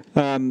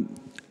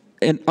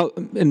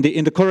 In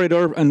the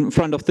corridor in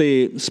front of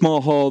the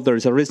small hall, there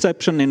is a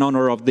reception in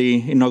honor of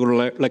the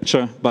inaugural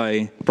lecture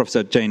by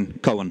Professor Jane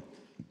Cowan.